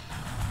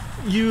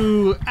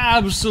 You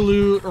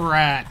absolute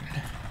rat.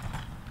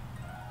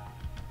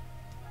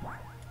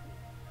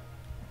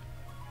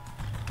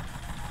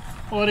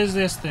 What is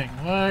this thing?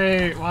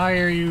 Why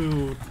are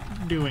you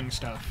doing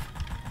stuff?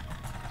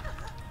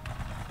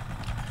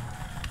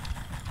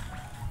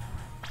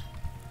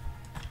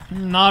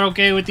 I'm not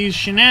okay with these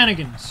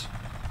shenanigans.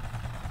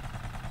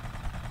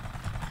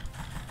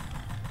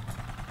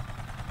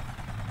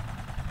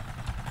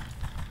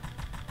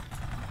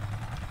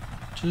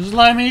 Just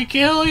let me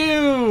kill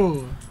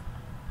you!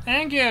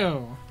 Thank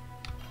you!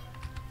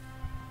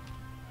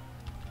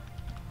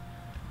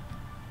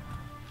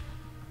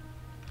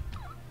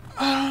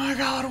 Oh my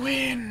god,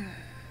 wind!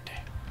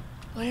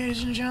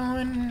 Ladies and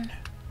gentlemen,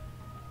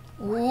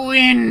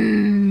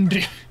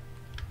 wind!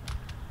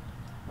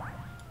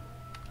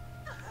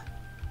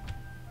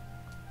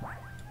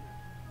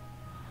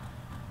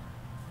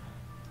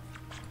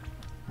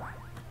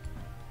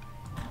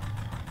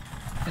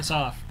 It's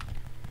off.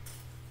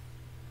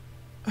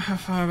 How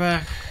far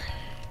back?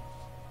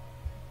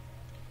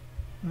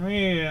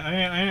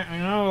 I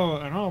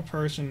know a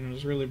person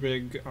who's really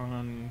big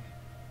on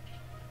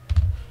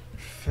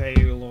Fae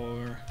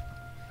lore.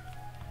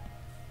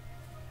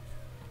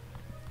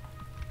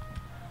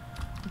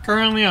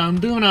 Currently, I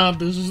do not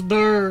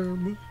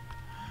disturb,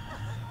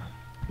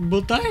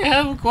 but I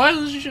have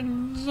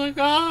questions. I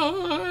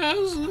gotta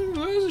ask the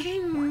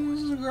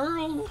questions,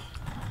 girl.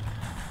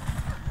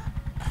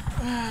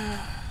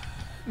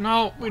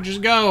 No, we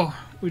just go.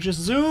 We just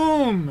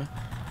zoom.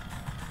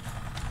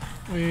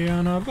 We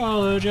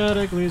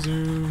unapologetically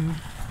zoom.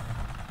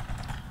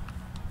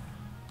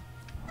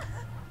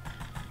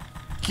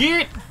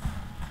 Get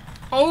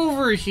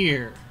over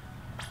here.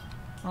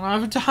 I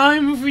don't have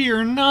time for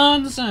your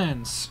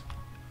nonsense.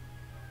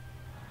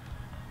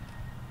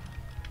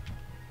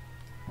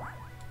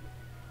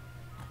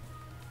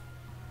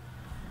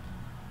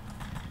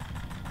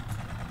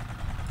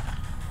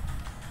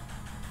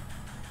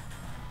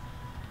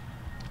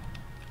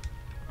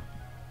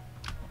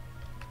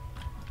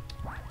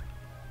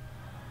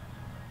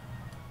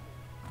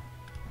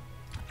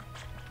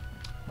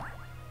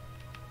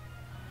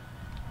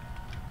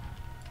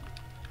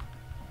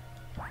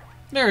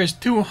 There is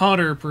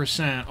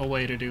 200% a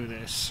way to do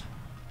this.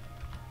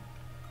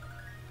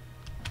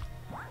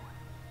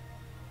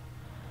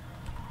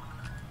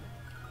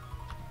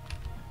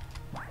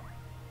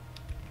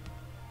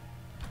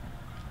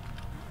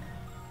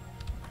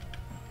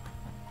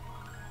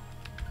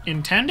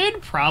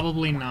 Intended?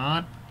 Probably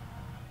not.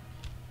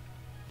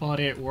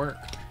 But it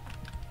worked.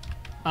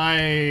 I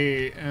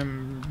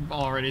am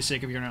already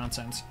sick of your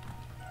nonsense.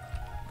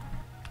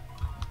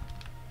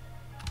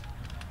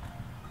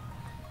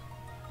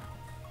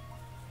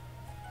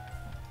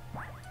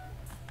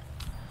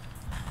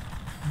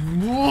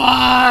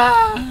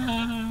 Why?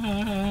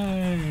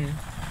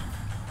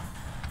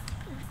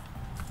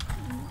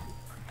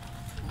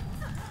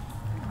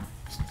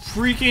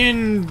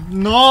 Freaking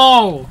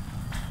no!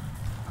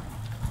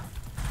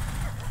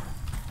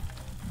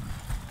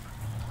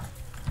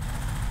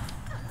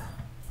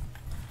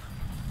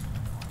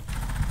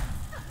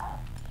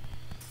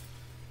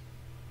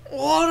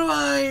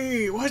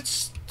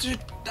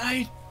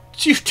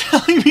 You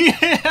telling me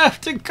I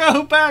have to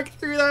go back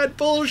through that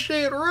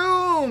bullshit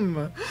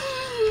room?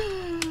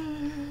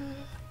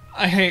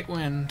 I hate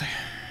wind.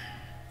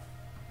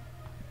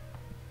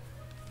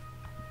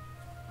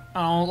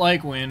 I don't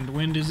like wind.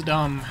 Wind is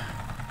dumb.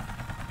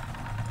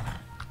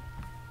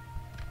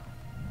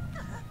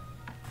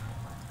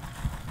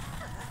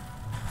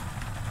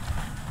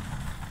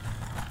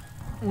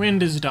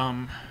 Wind is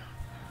dumb.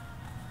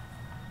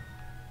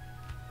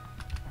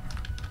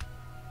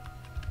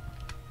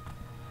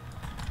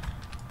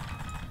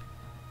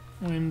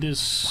 Wind is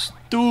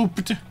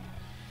stupid.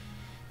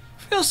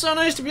 Feels so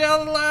nice to be out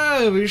of the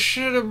lab. We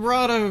should have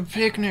brought a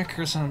picnic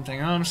or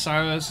something. I'm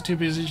sorry, I was too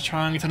busy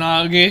trying to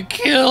not get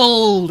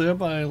killed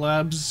by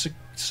lab's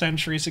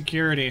sentry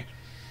security.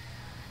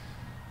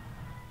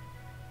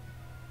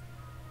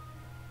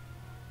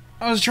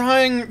 I was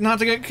trying not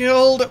to get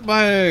killed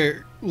by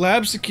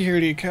lab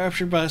security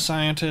captured by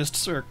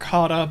scientists or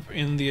caught up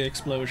in the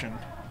explosion.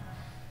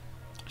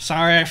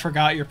 Sorry I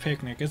forgot your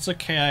picnic. It's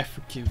okay, I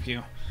forgive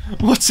you.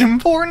 What's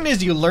important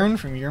is you learn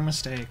from your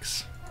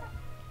mistakes.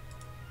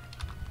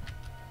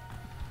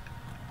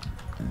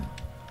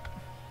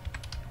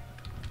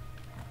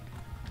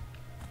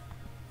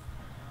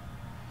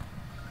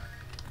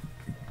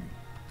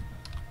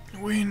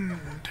 Wind.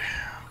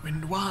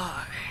 Wind,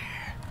 why?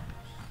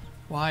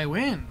 Why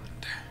wind?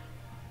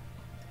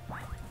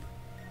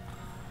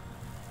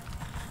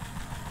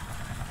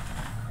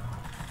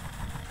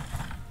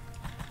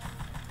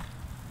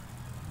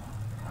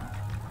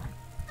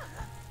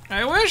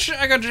 I wish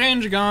I could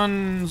change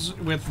guns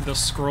with the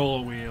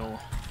scroll wheel.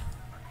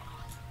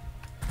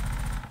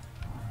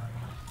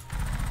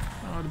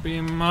 That would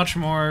be much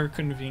more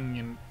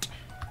convenient.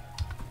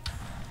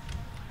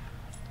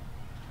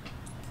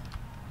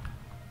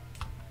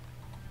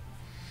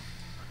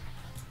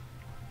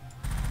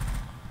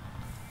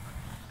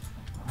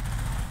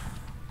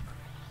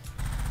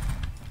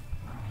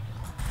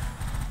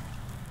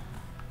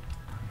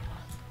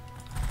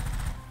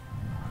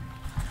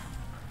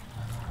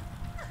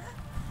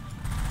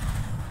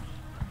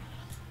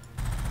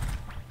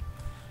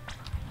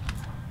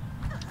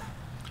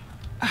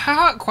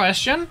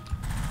 Question?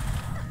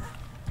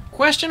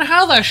 Question,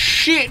 how the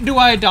shit do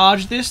I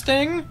dodge this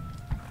thing?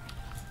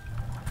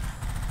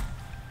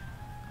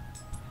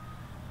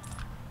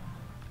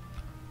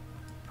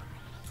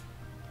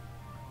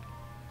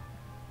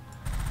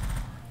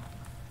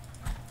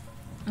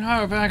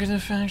 Oh, we're back at the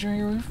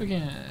factory roof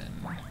again.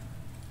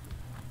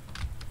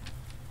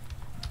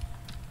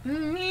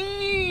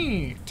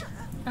 Neat!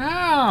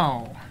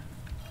 Ow!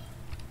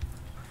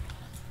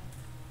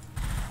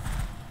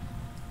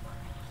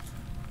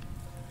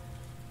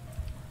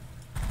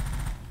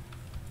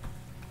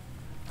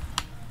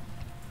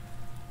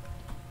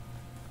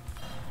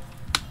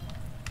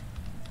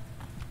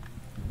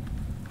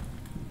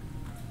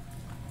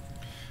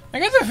 I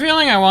get the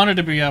feeling I wanted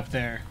to be up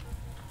there.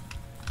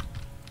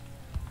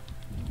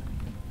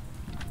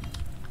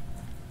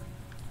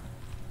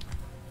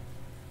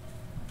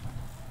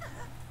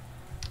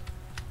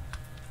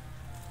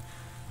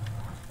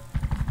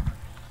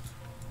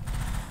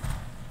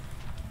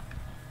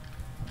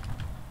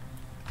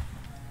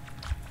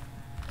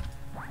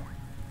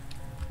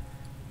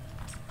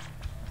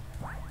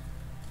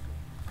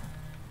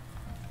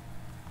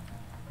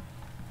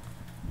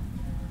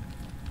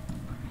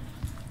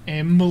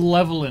 A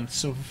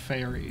malevolence of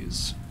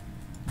fairies.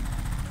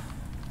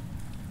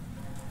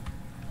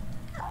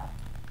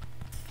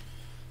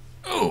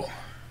 Ooh!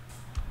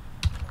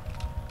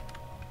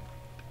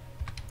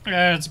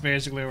 That's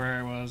basically where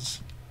I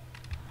was.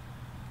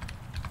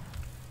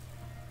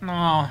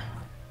 No.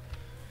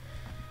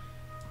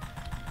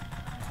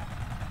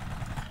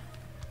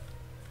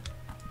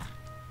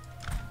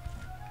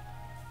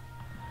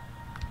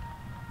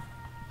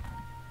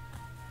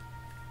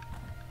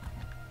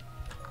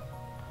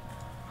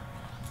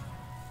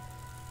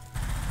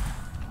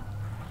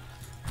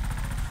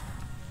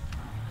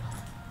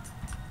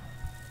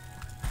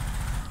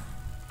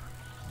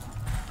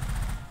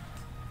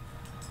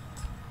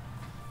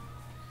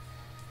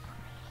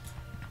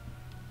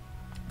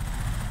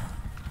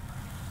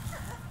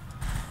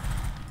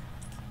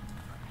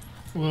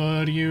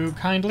 Would you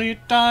kindly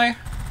die?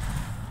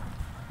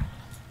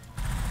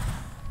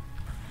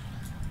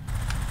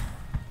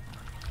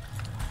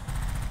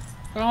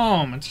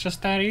 Boom, it's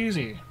just that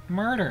easy.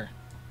 Murder.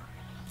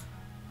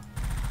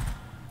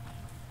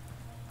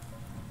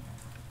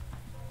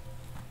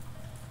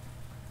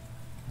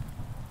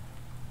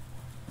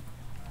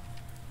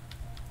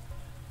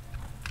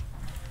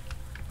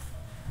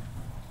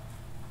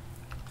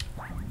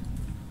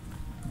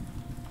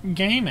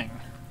 Gaming.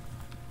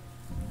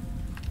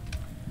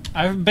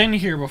 I've been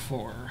here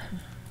before.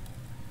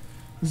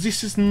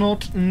 This is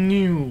not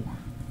new.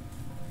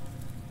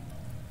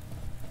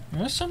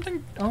 There's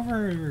something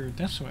over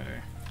this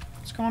way.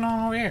 What's going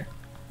on over here?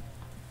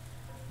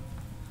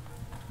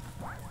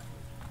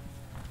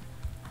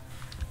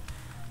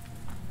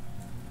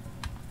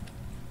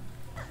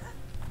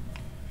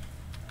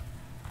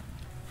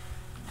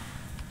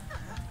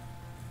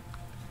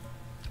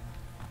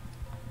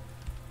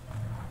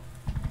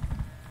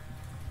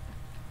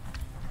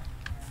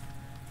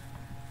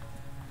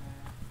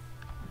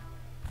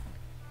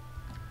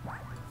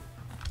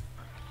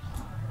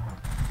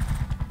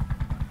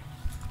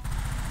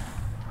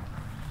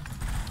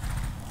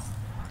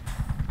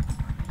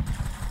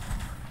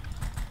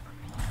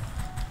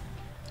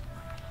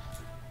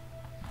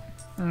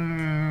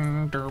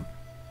 Derp.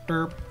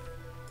 Derp.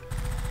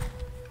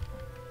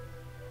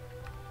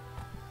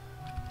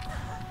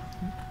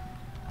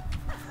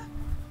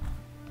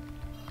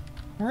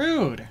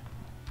 Rude.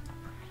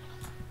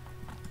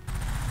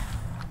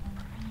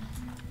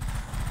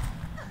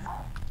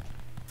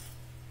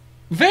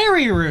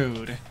 Very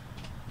rude.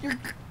 You're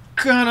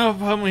gonna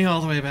put me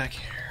all the way back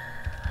here.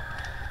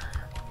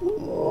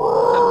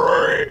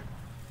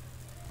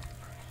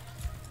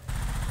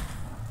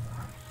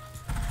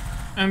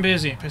 I'm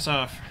busy. Piss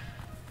off.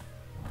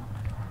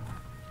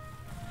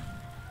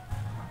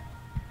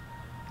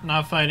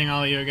 Not fighting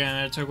all of you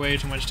again. It took way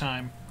too much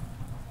time.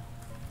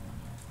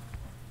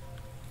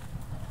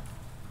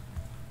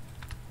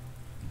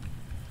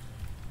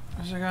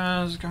 There's a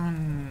guy's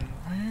going.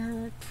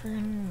 Where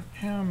freaking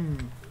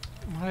him?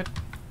 What?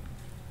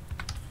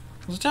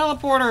 There's a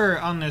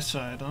teleporter on this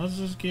side. Let's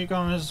just keep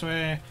going this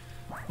way.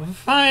 We'll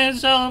find a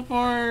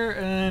teleporter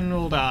and then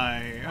we'll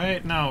die.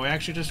 Right? No, we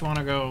actually just want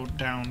to go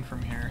down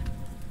from here.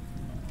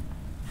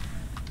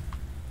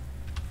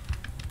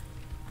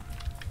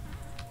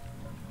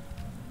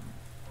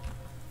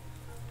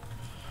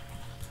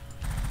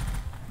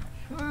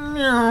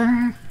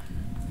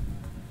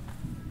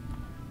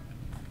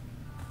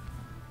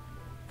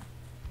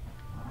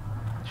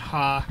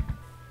 Ha.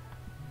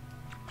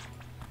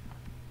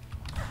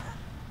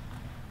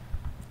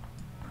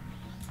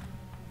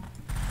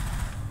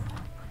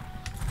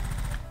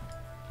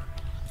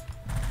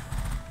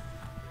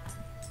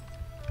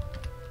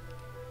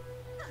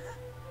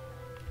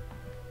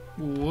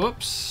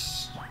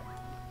 Whoops.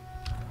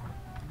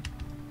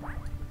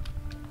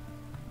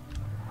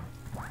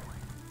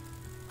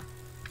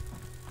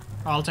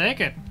 I'll take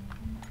it.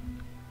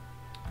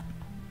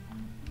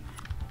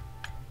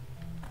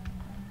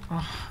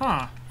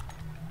 Uh-huh.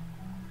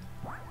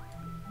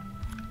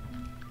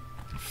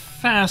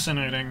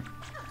 Fascinating.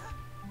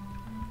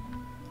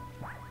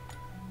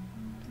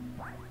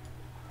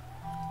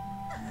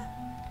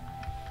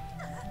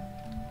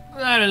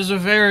 That is a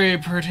very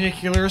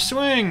particular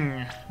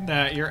swing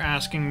that you're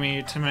asking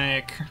me to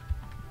make.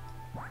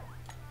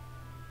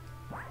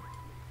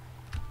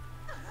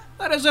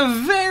 That is a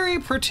very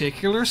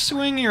particular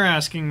swing you're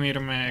asking me to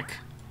make.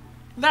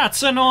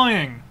 That's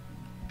annoying.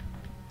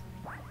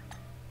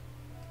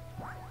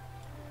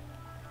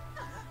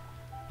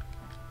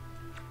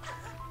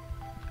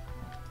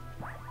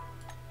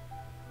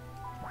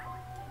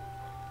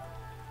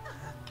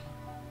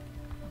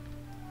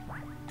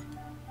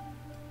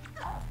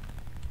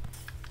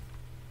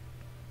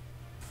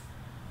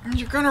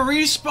 You're gonna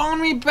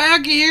respawn me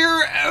back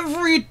here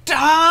every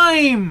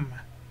time!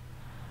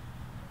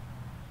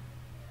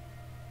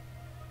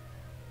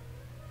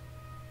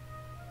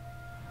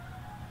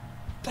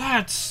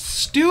 That's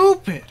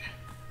stupid!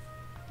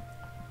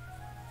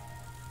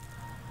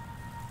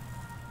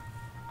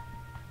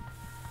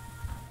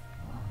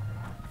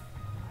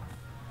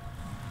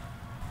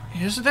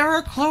 Is there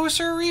a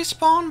closer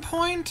respawn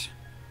point?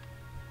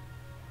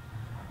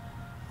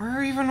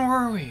 Where even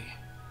were we?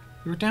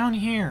 We were down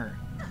here.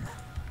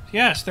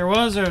 Yes, there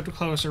was a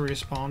closer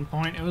respawn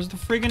point. It was the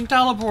freaking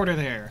teleporter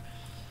there.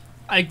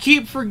 I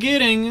keep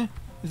forgetting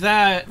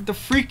that the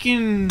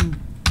freaking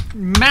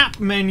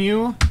map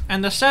menu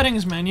and the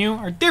settings menu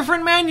are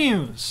different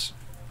menus.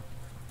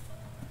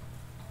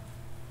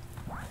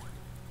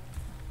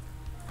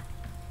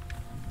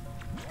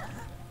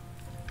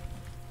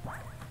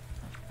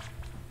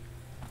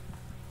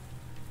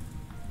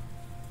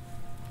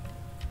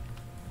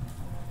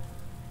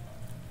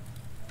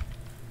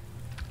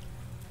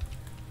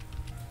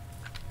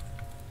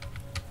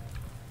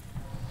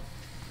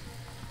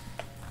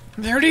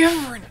 They're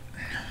different.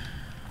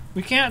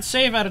 We can't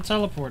save at a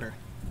teleporter.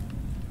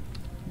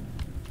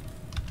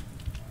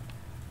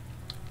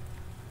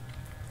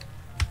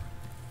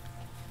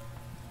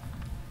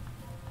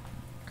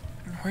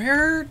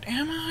 Where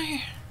am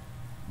I?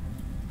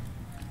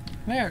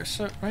 There,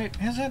 so, wait,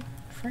 is it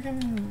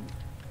friggin'...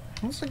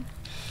 What's the...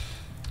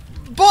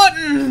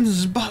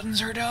 Buttons!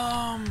 Buttons are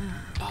dumb!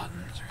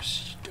 Buttons are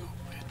stupid.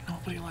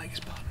 Nobody likes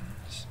buttons.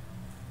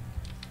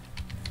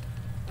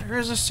 There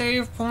is a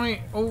save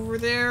point over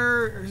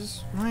there.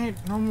 Right?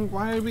 No,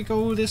 why did we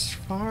go this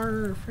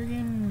far?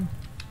 Friggin'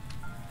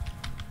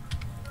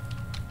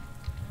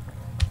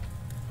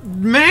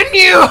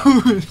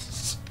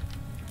 menus!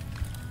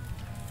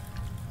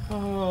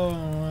 Oh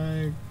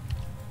my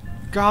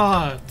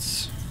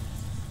gods.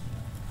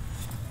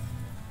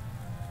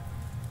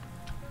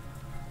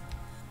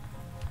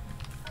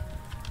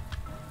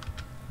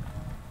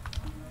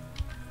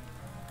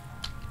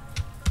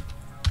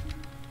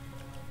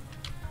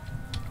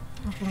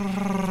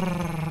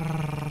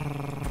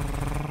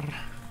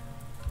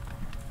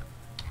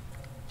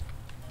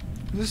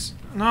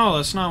 No,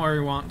 that's not where we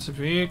want to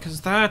be,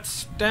 because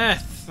that's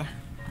death.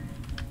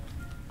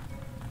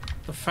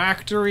 The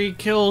factory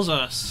kills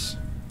us.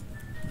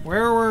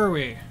 Where were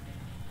we?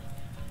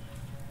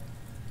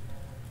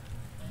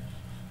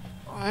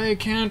 Why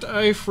can't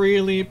I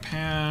freely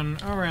pan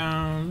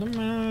around the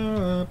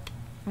map?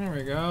 There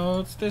we go,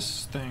 it's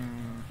this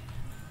thing.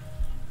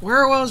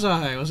 Where was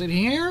I? Was it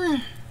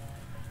here?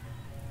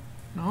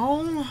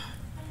 No?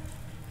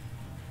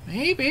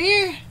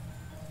 Maybe?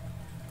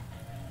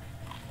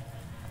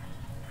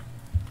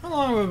 How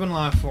long have we been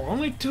live for?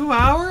 Only 2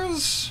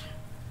 hours?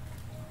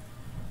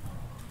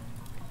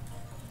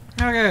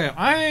 Okay,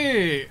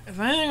 I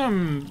think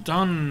I'm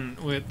done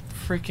with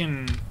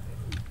freaking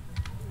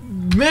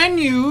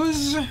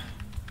menus.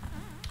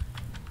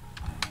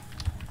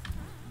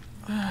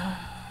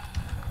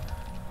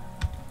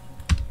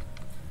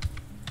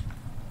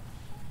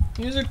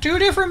 These are 2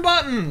 different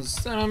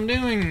buttons that I'm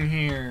doing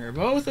here.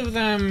 Both of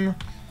them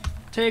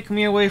take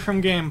me away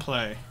from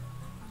gameplay.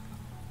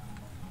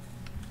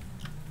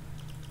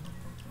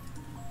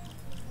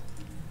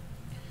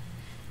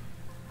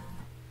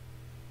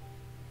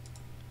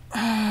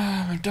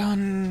 I'm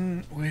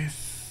done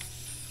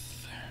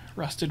with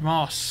Rusted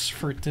Moss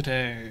for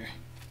today.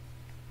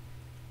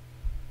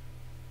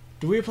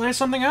 Do we play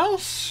something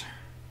else?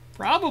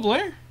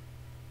 Probably.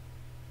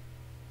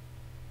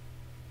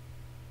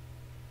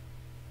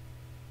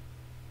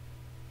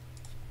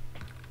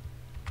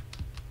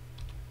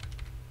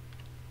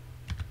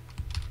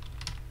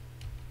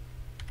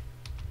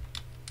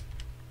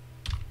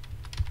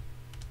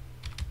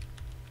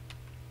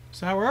 Does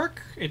that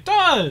work? It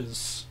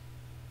does!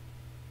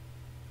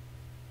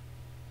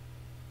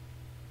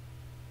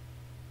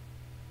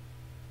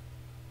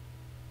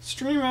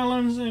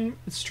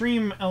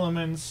 Stream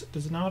elements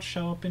does not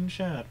show up in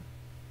chat.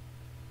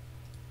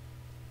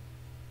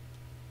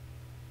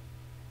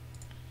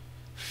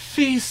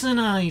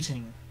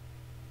 Fascinating.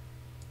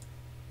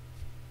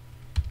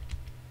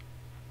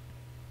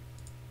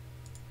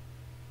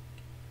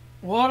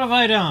 What have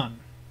I done?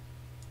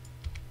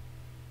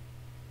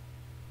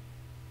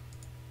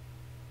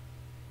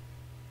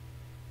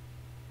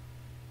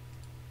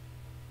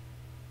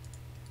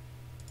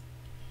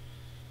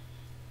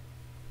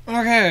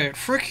 Okay,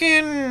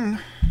 freaking...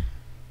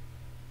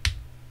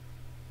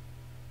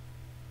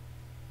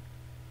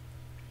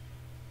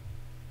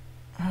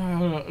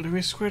 do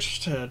we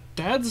switch to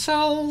Dead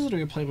Cells? Do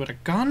we play with a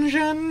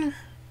Gungeon?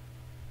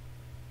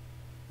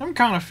 I'm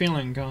kind of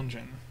feeling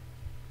Gungeon.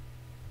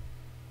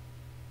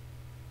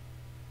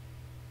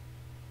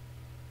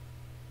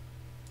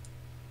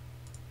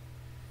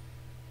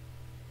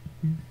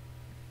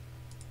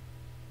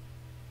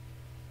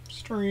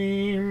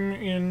 Stream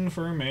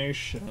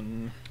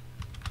information.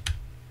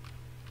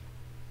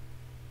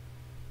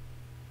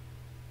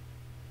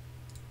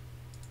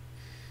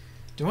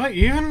 Do I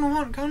even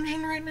want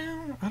Gungeon right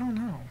now? I don't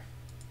know.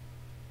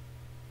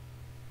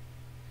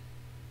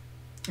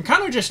 I'm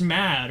kind of just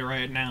mad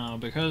right now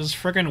because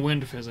frickin'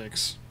 wind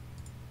physics.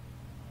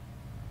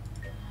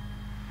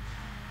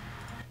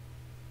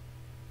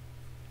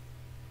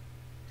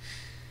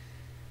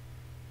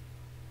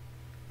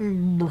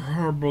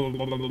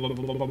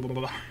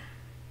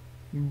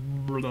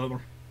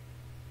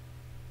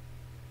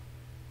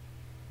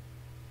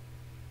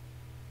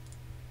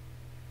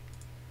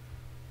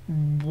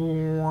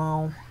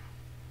 Wow.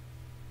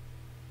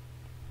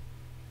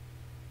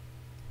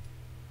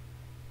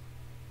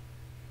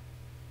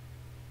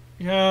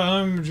 Yeah,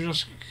 I'm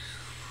just...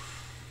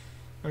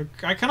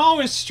 I can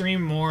always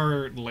stream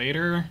more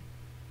later.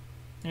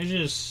 I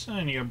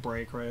need a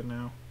break right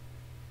now.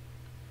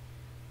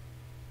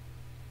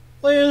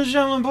 Ladies and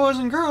gentlemen, boys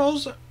and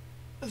girls,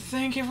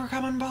 thank you for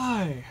coming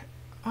by.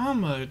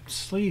 I'm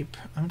asleep.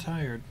 I'm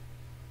tired.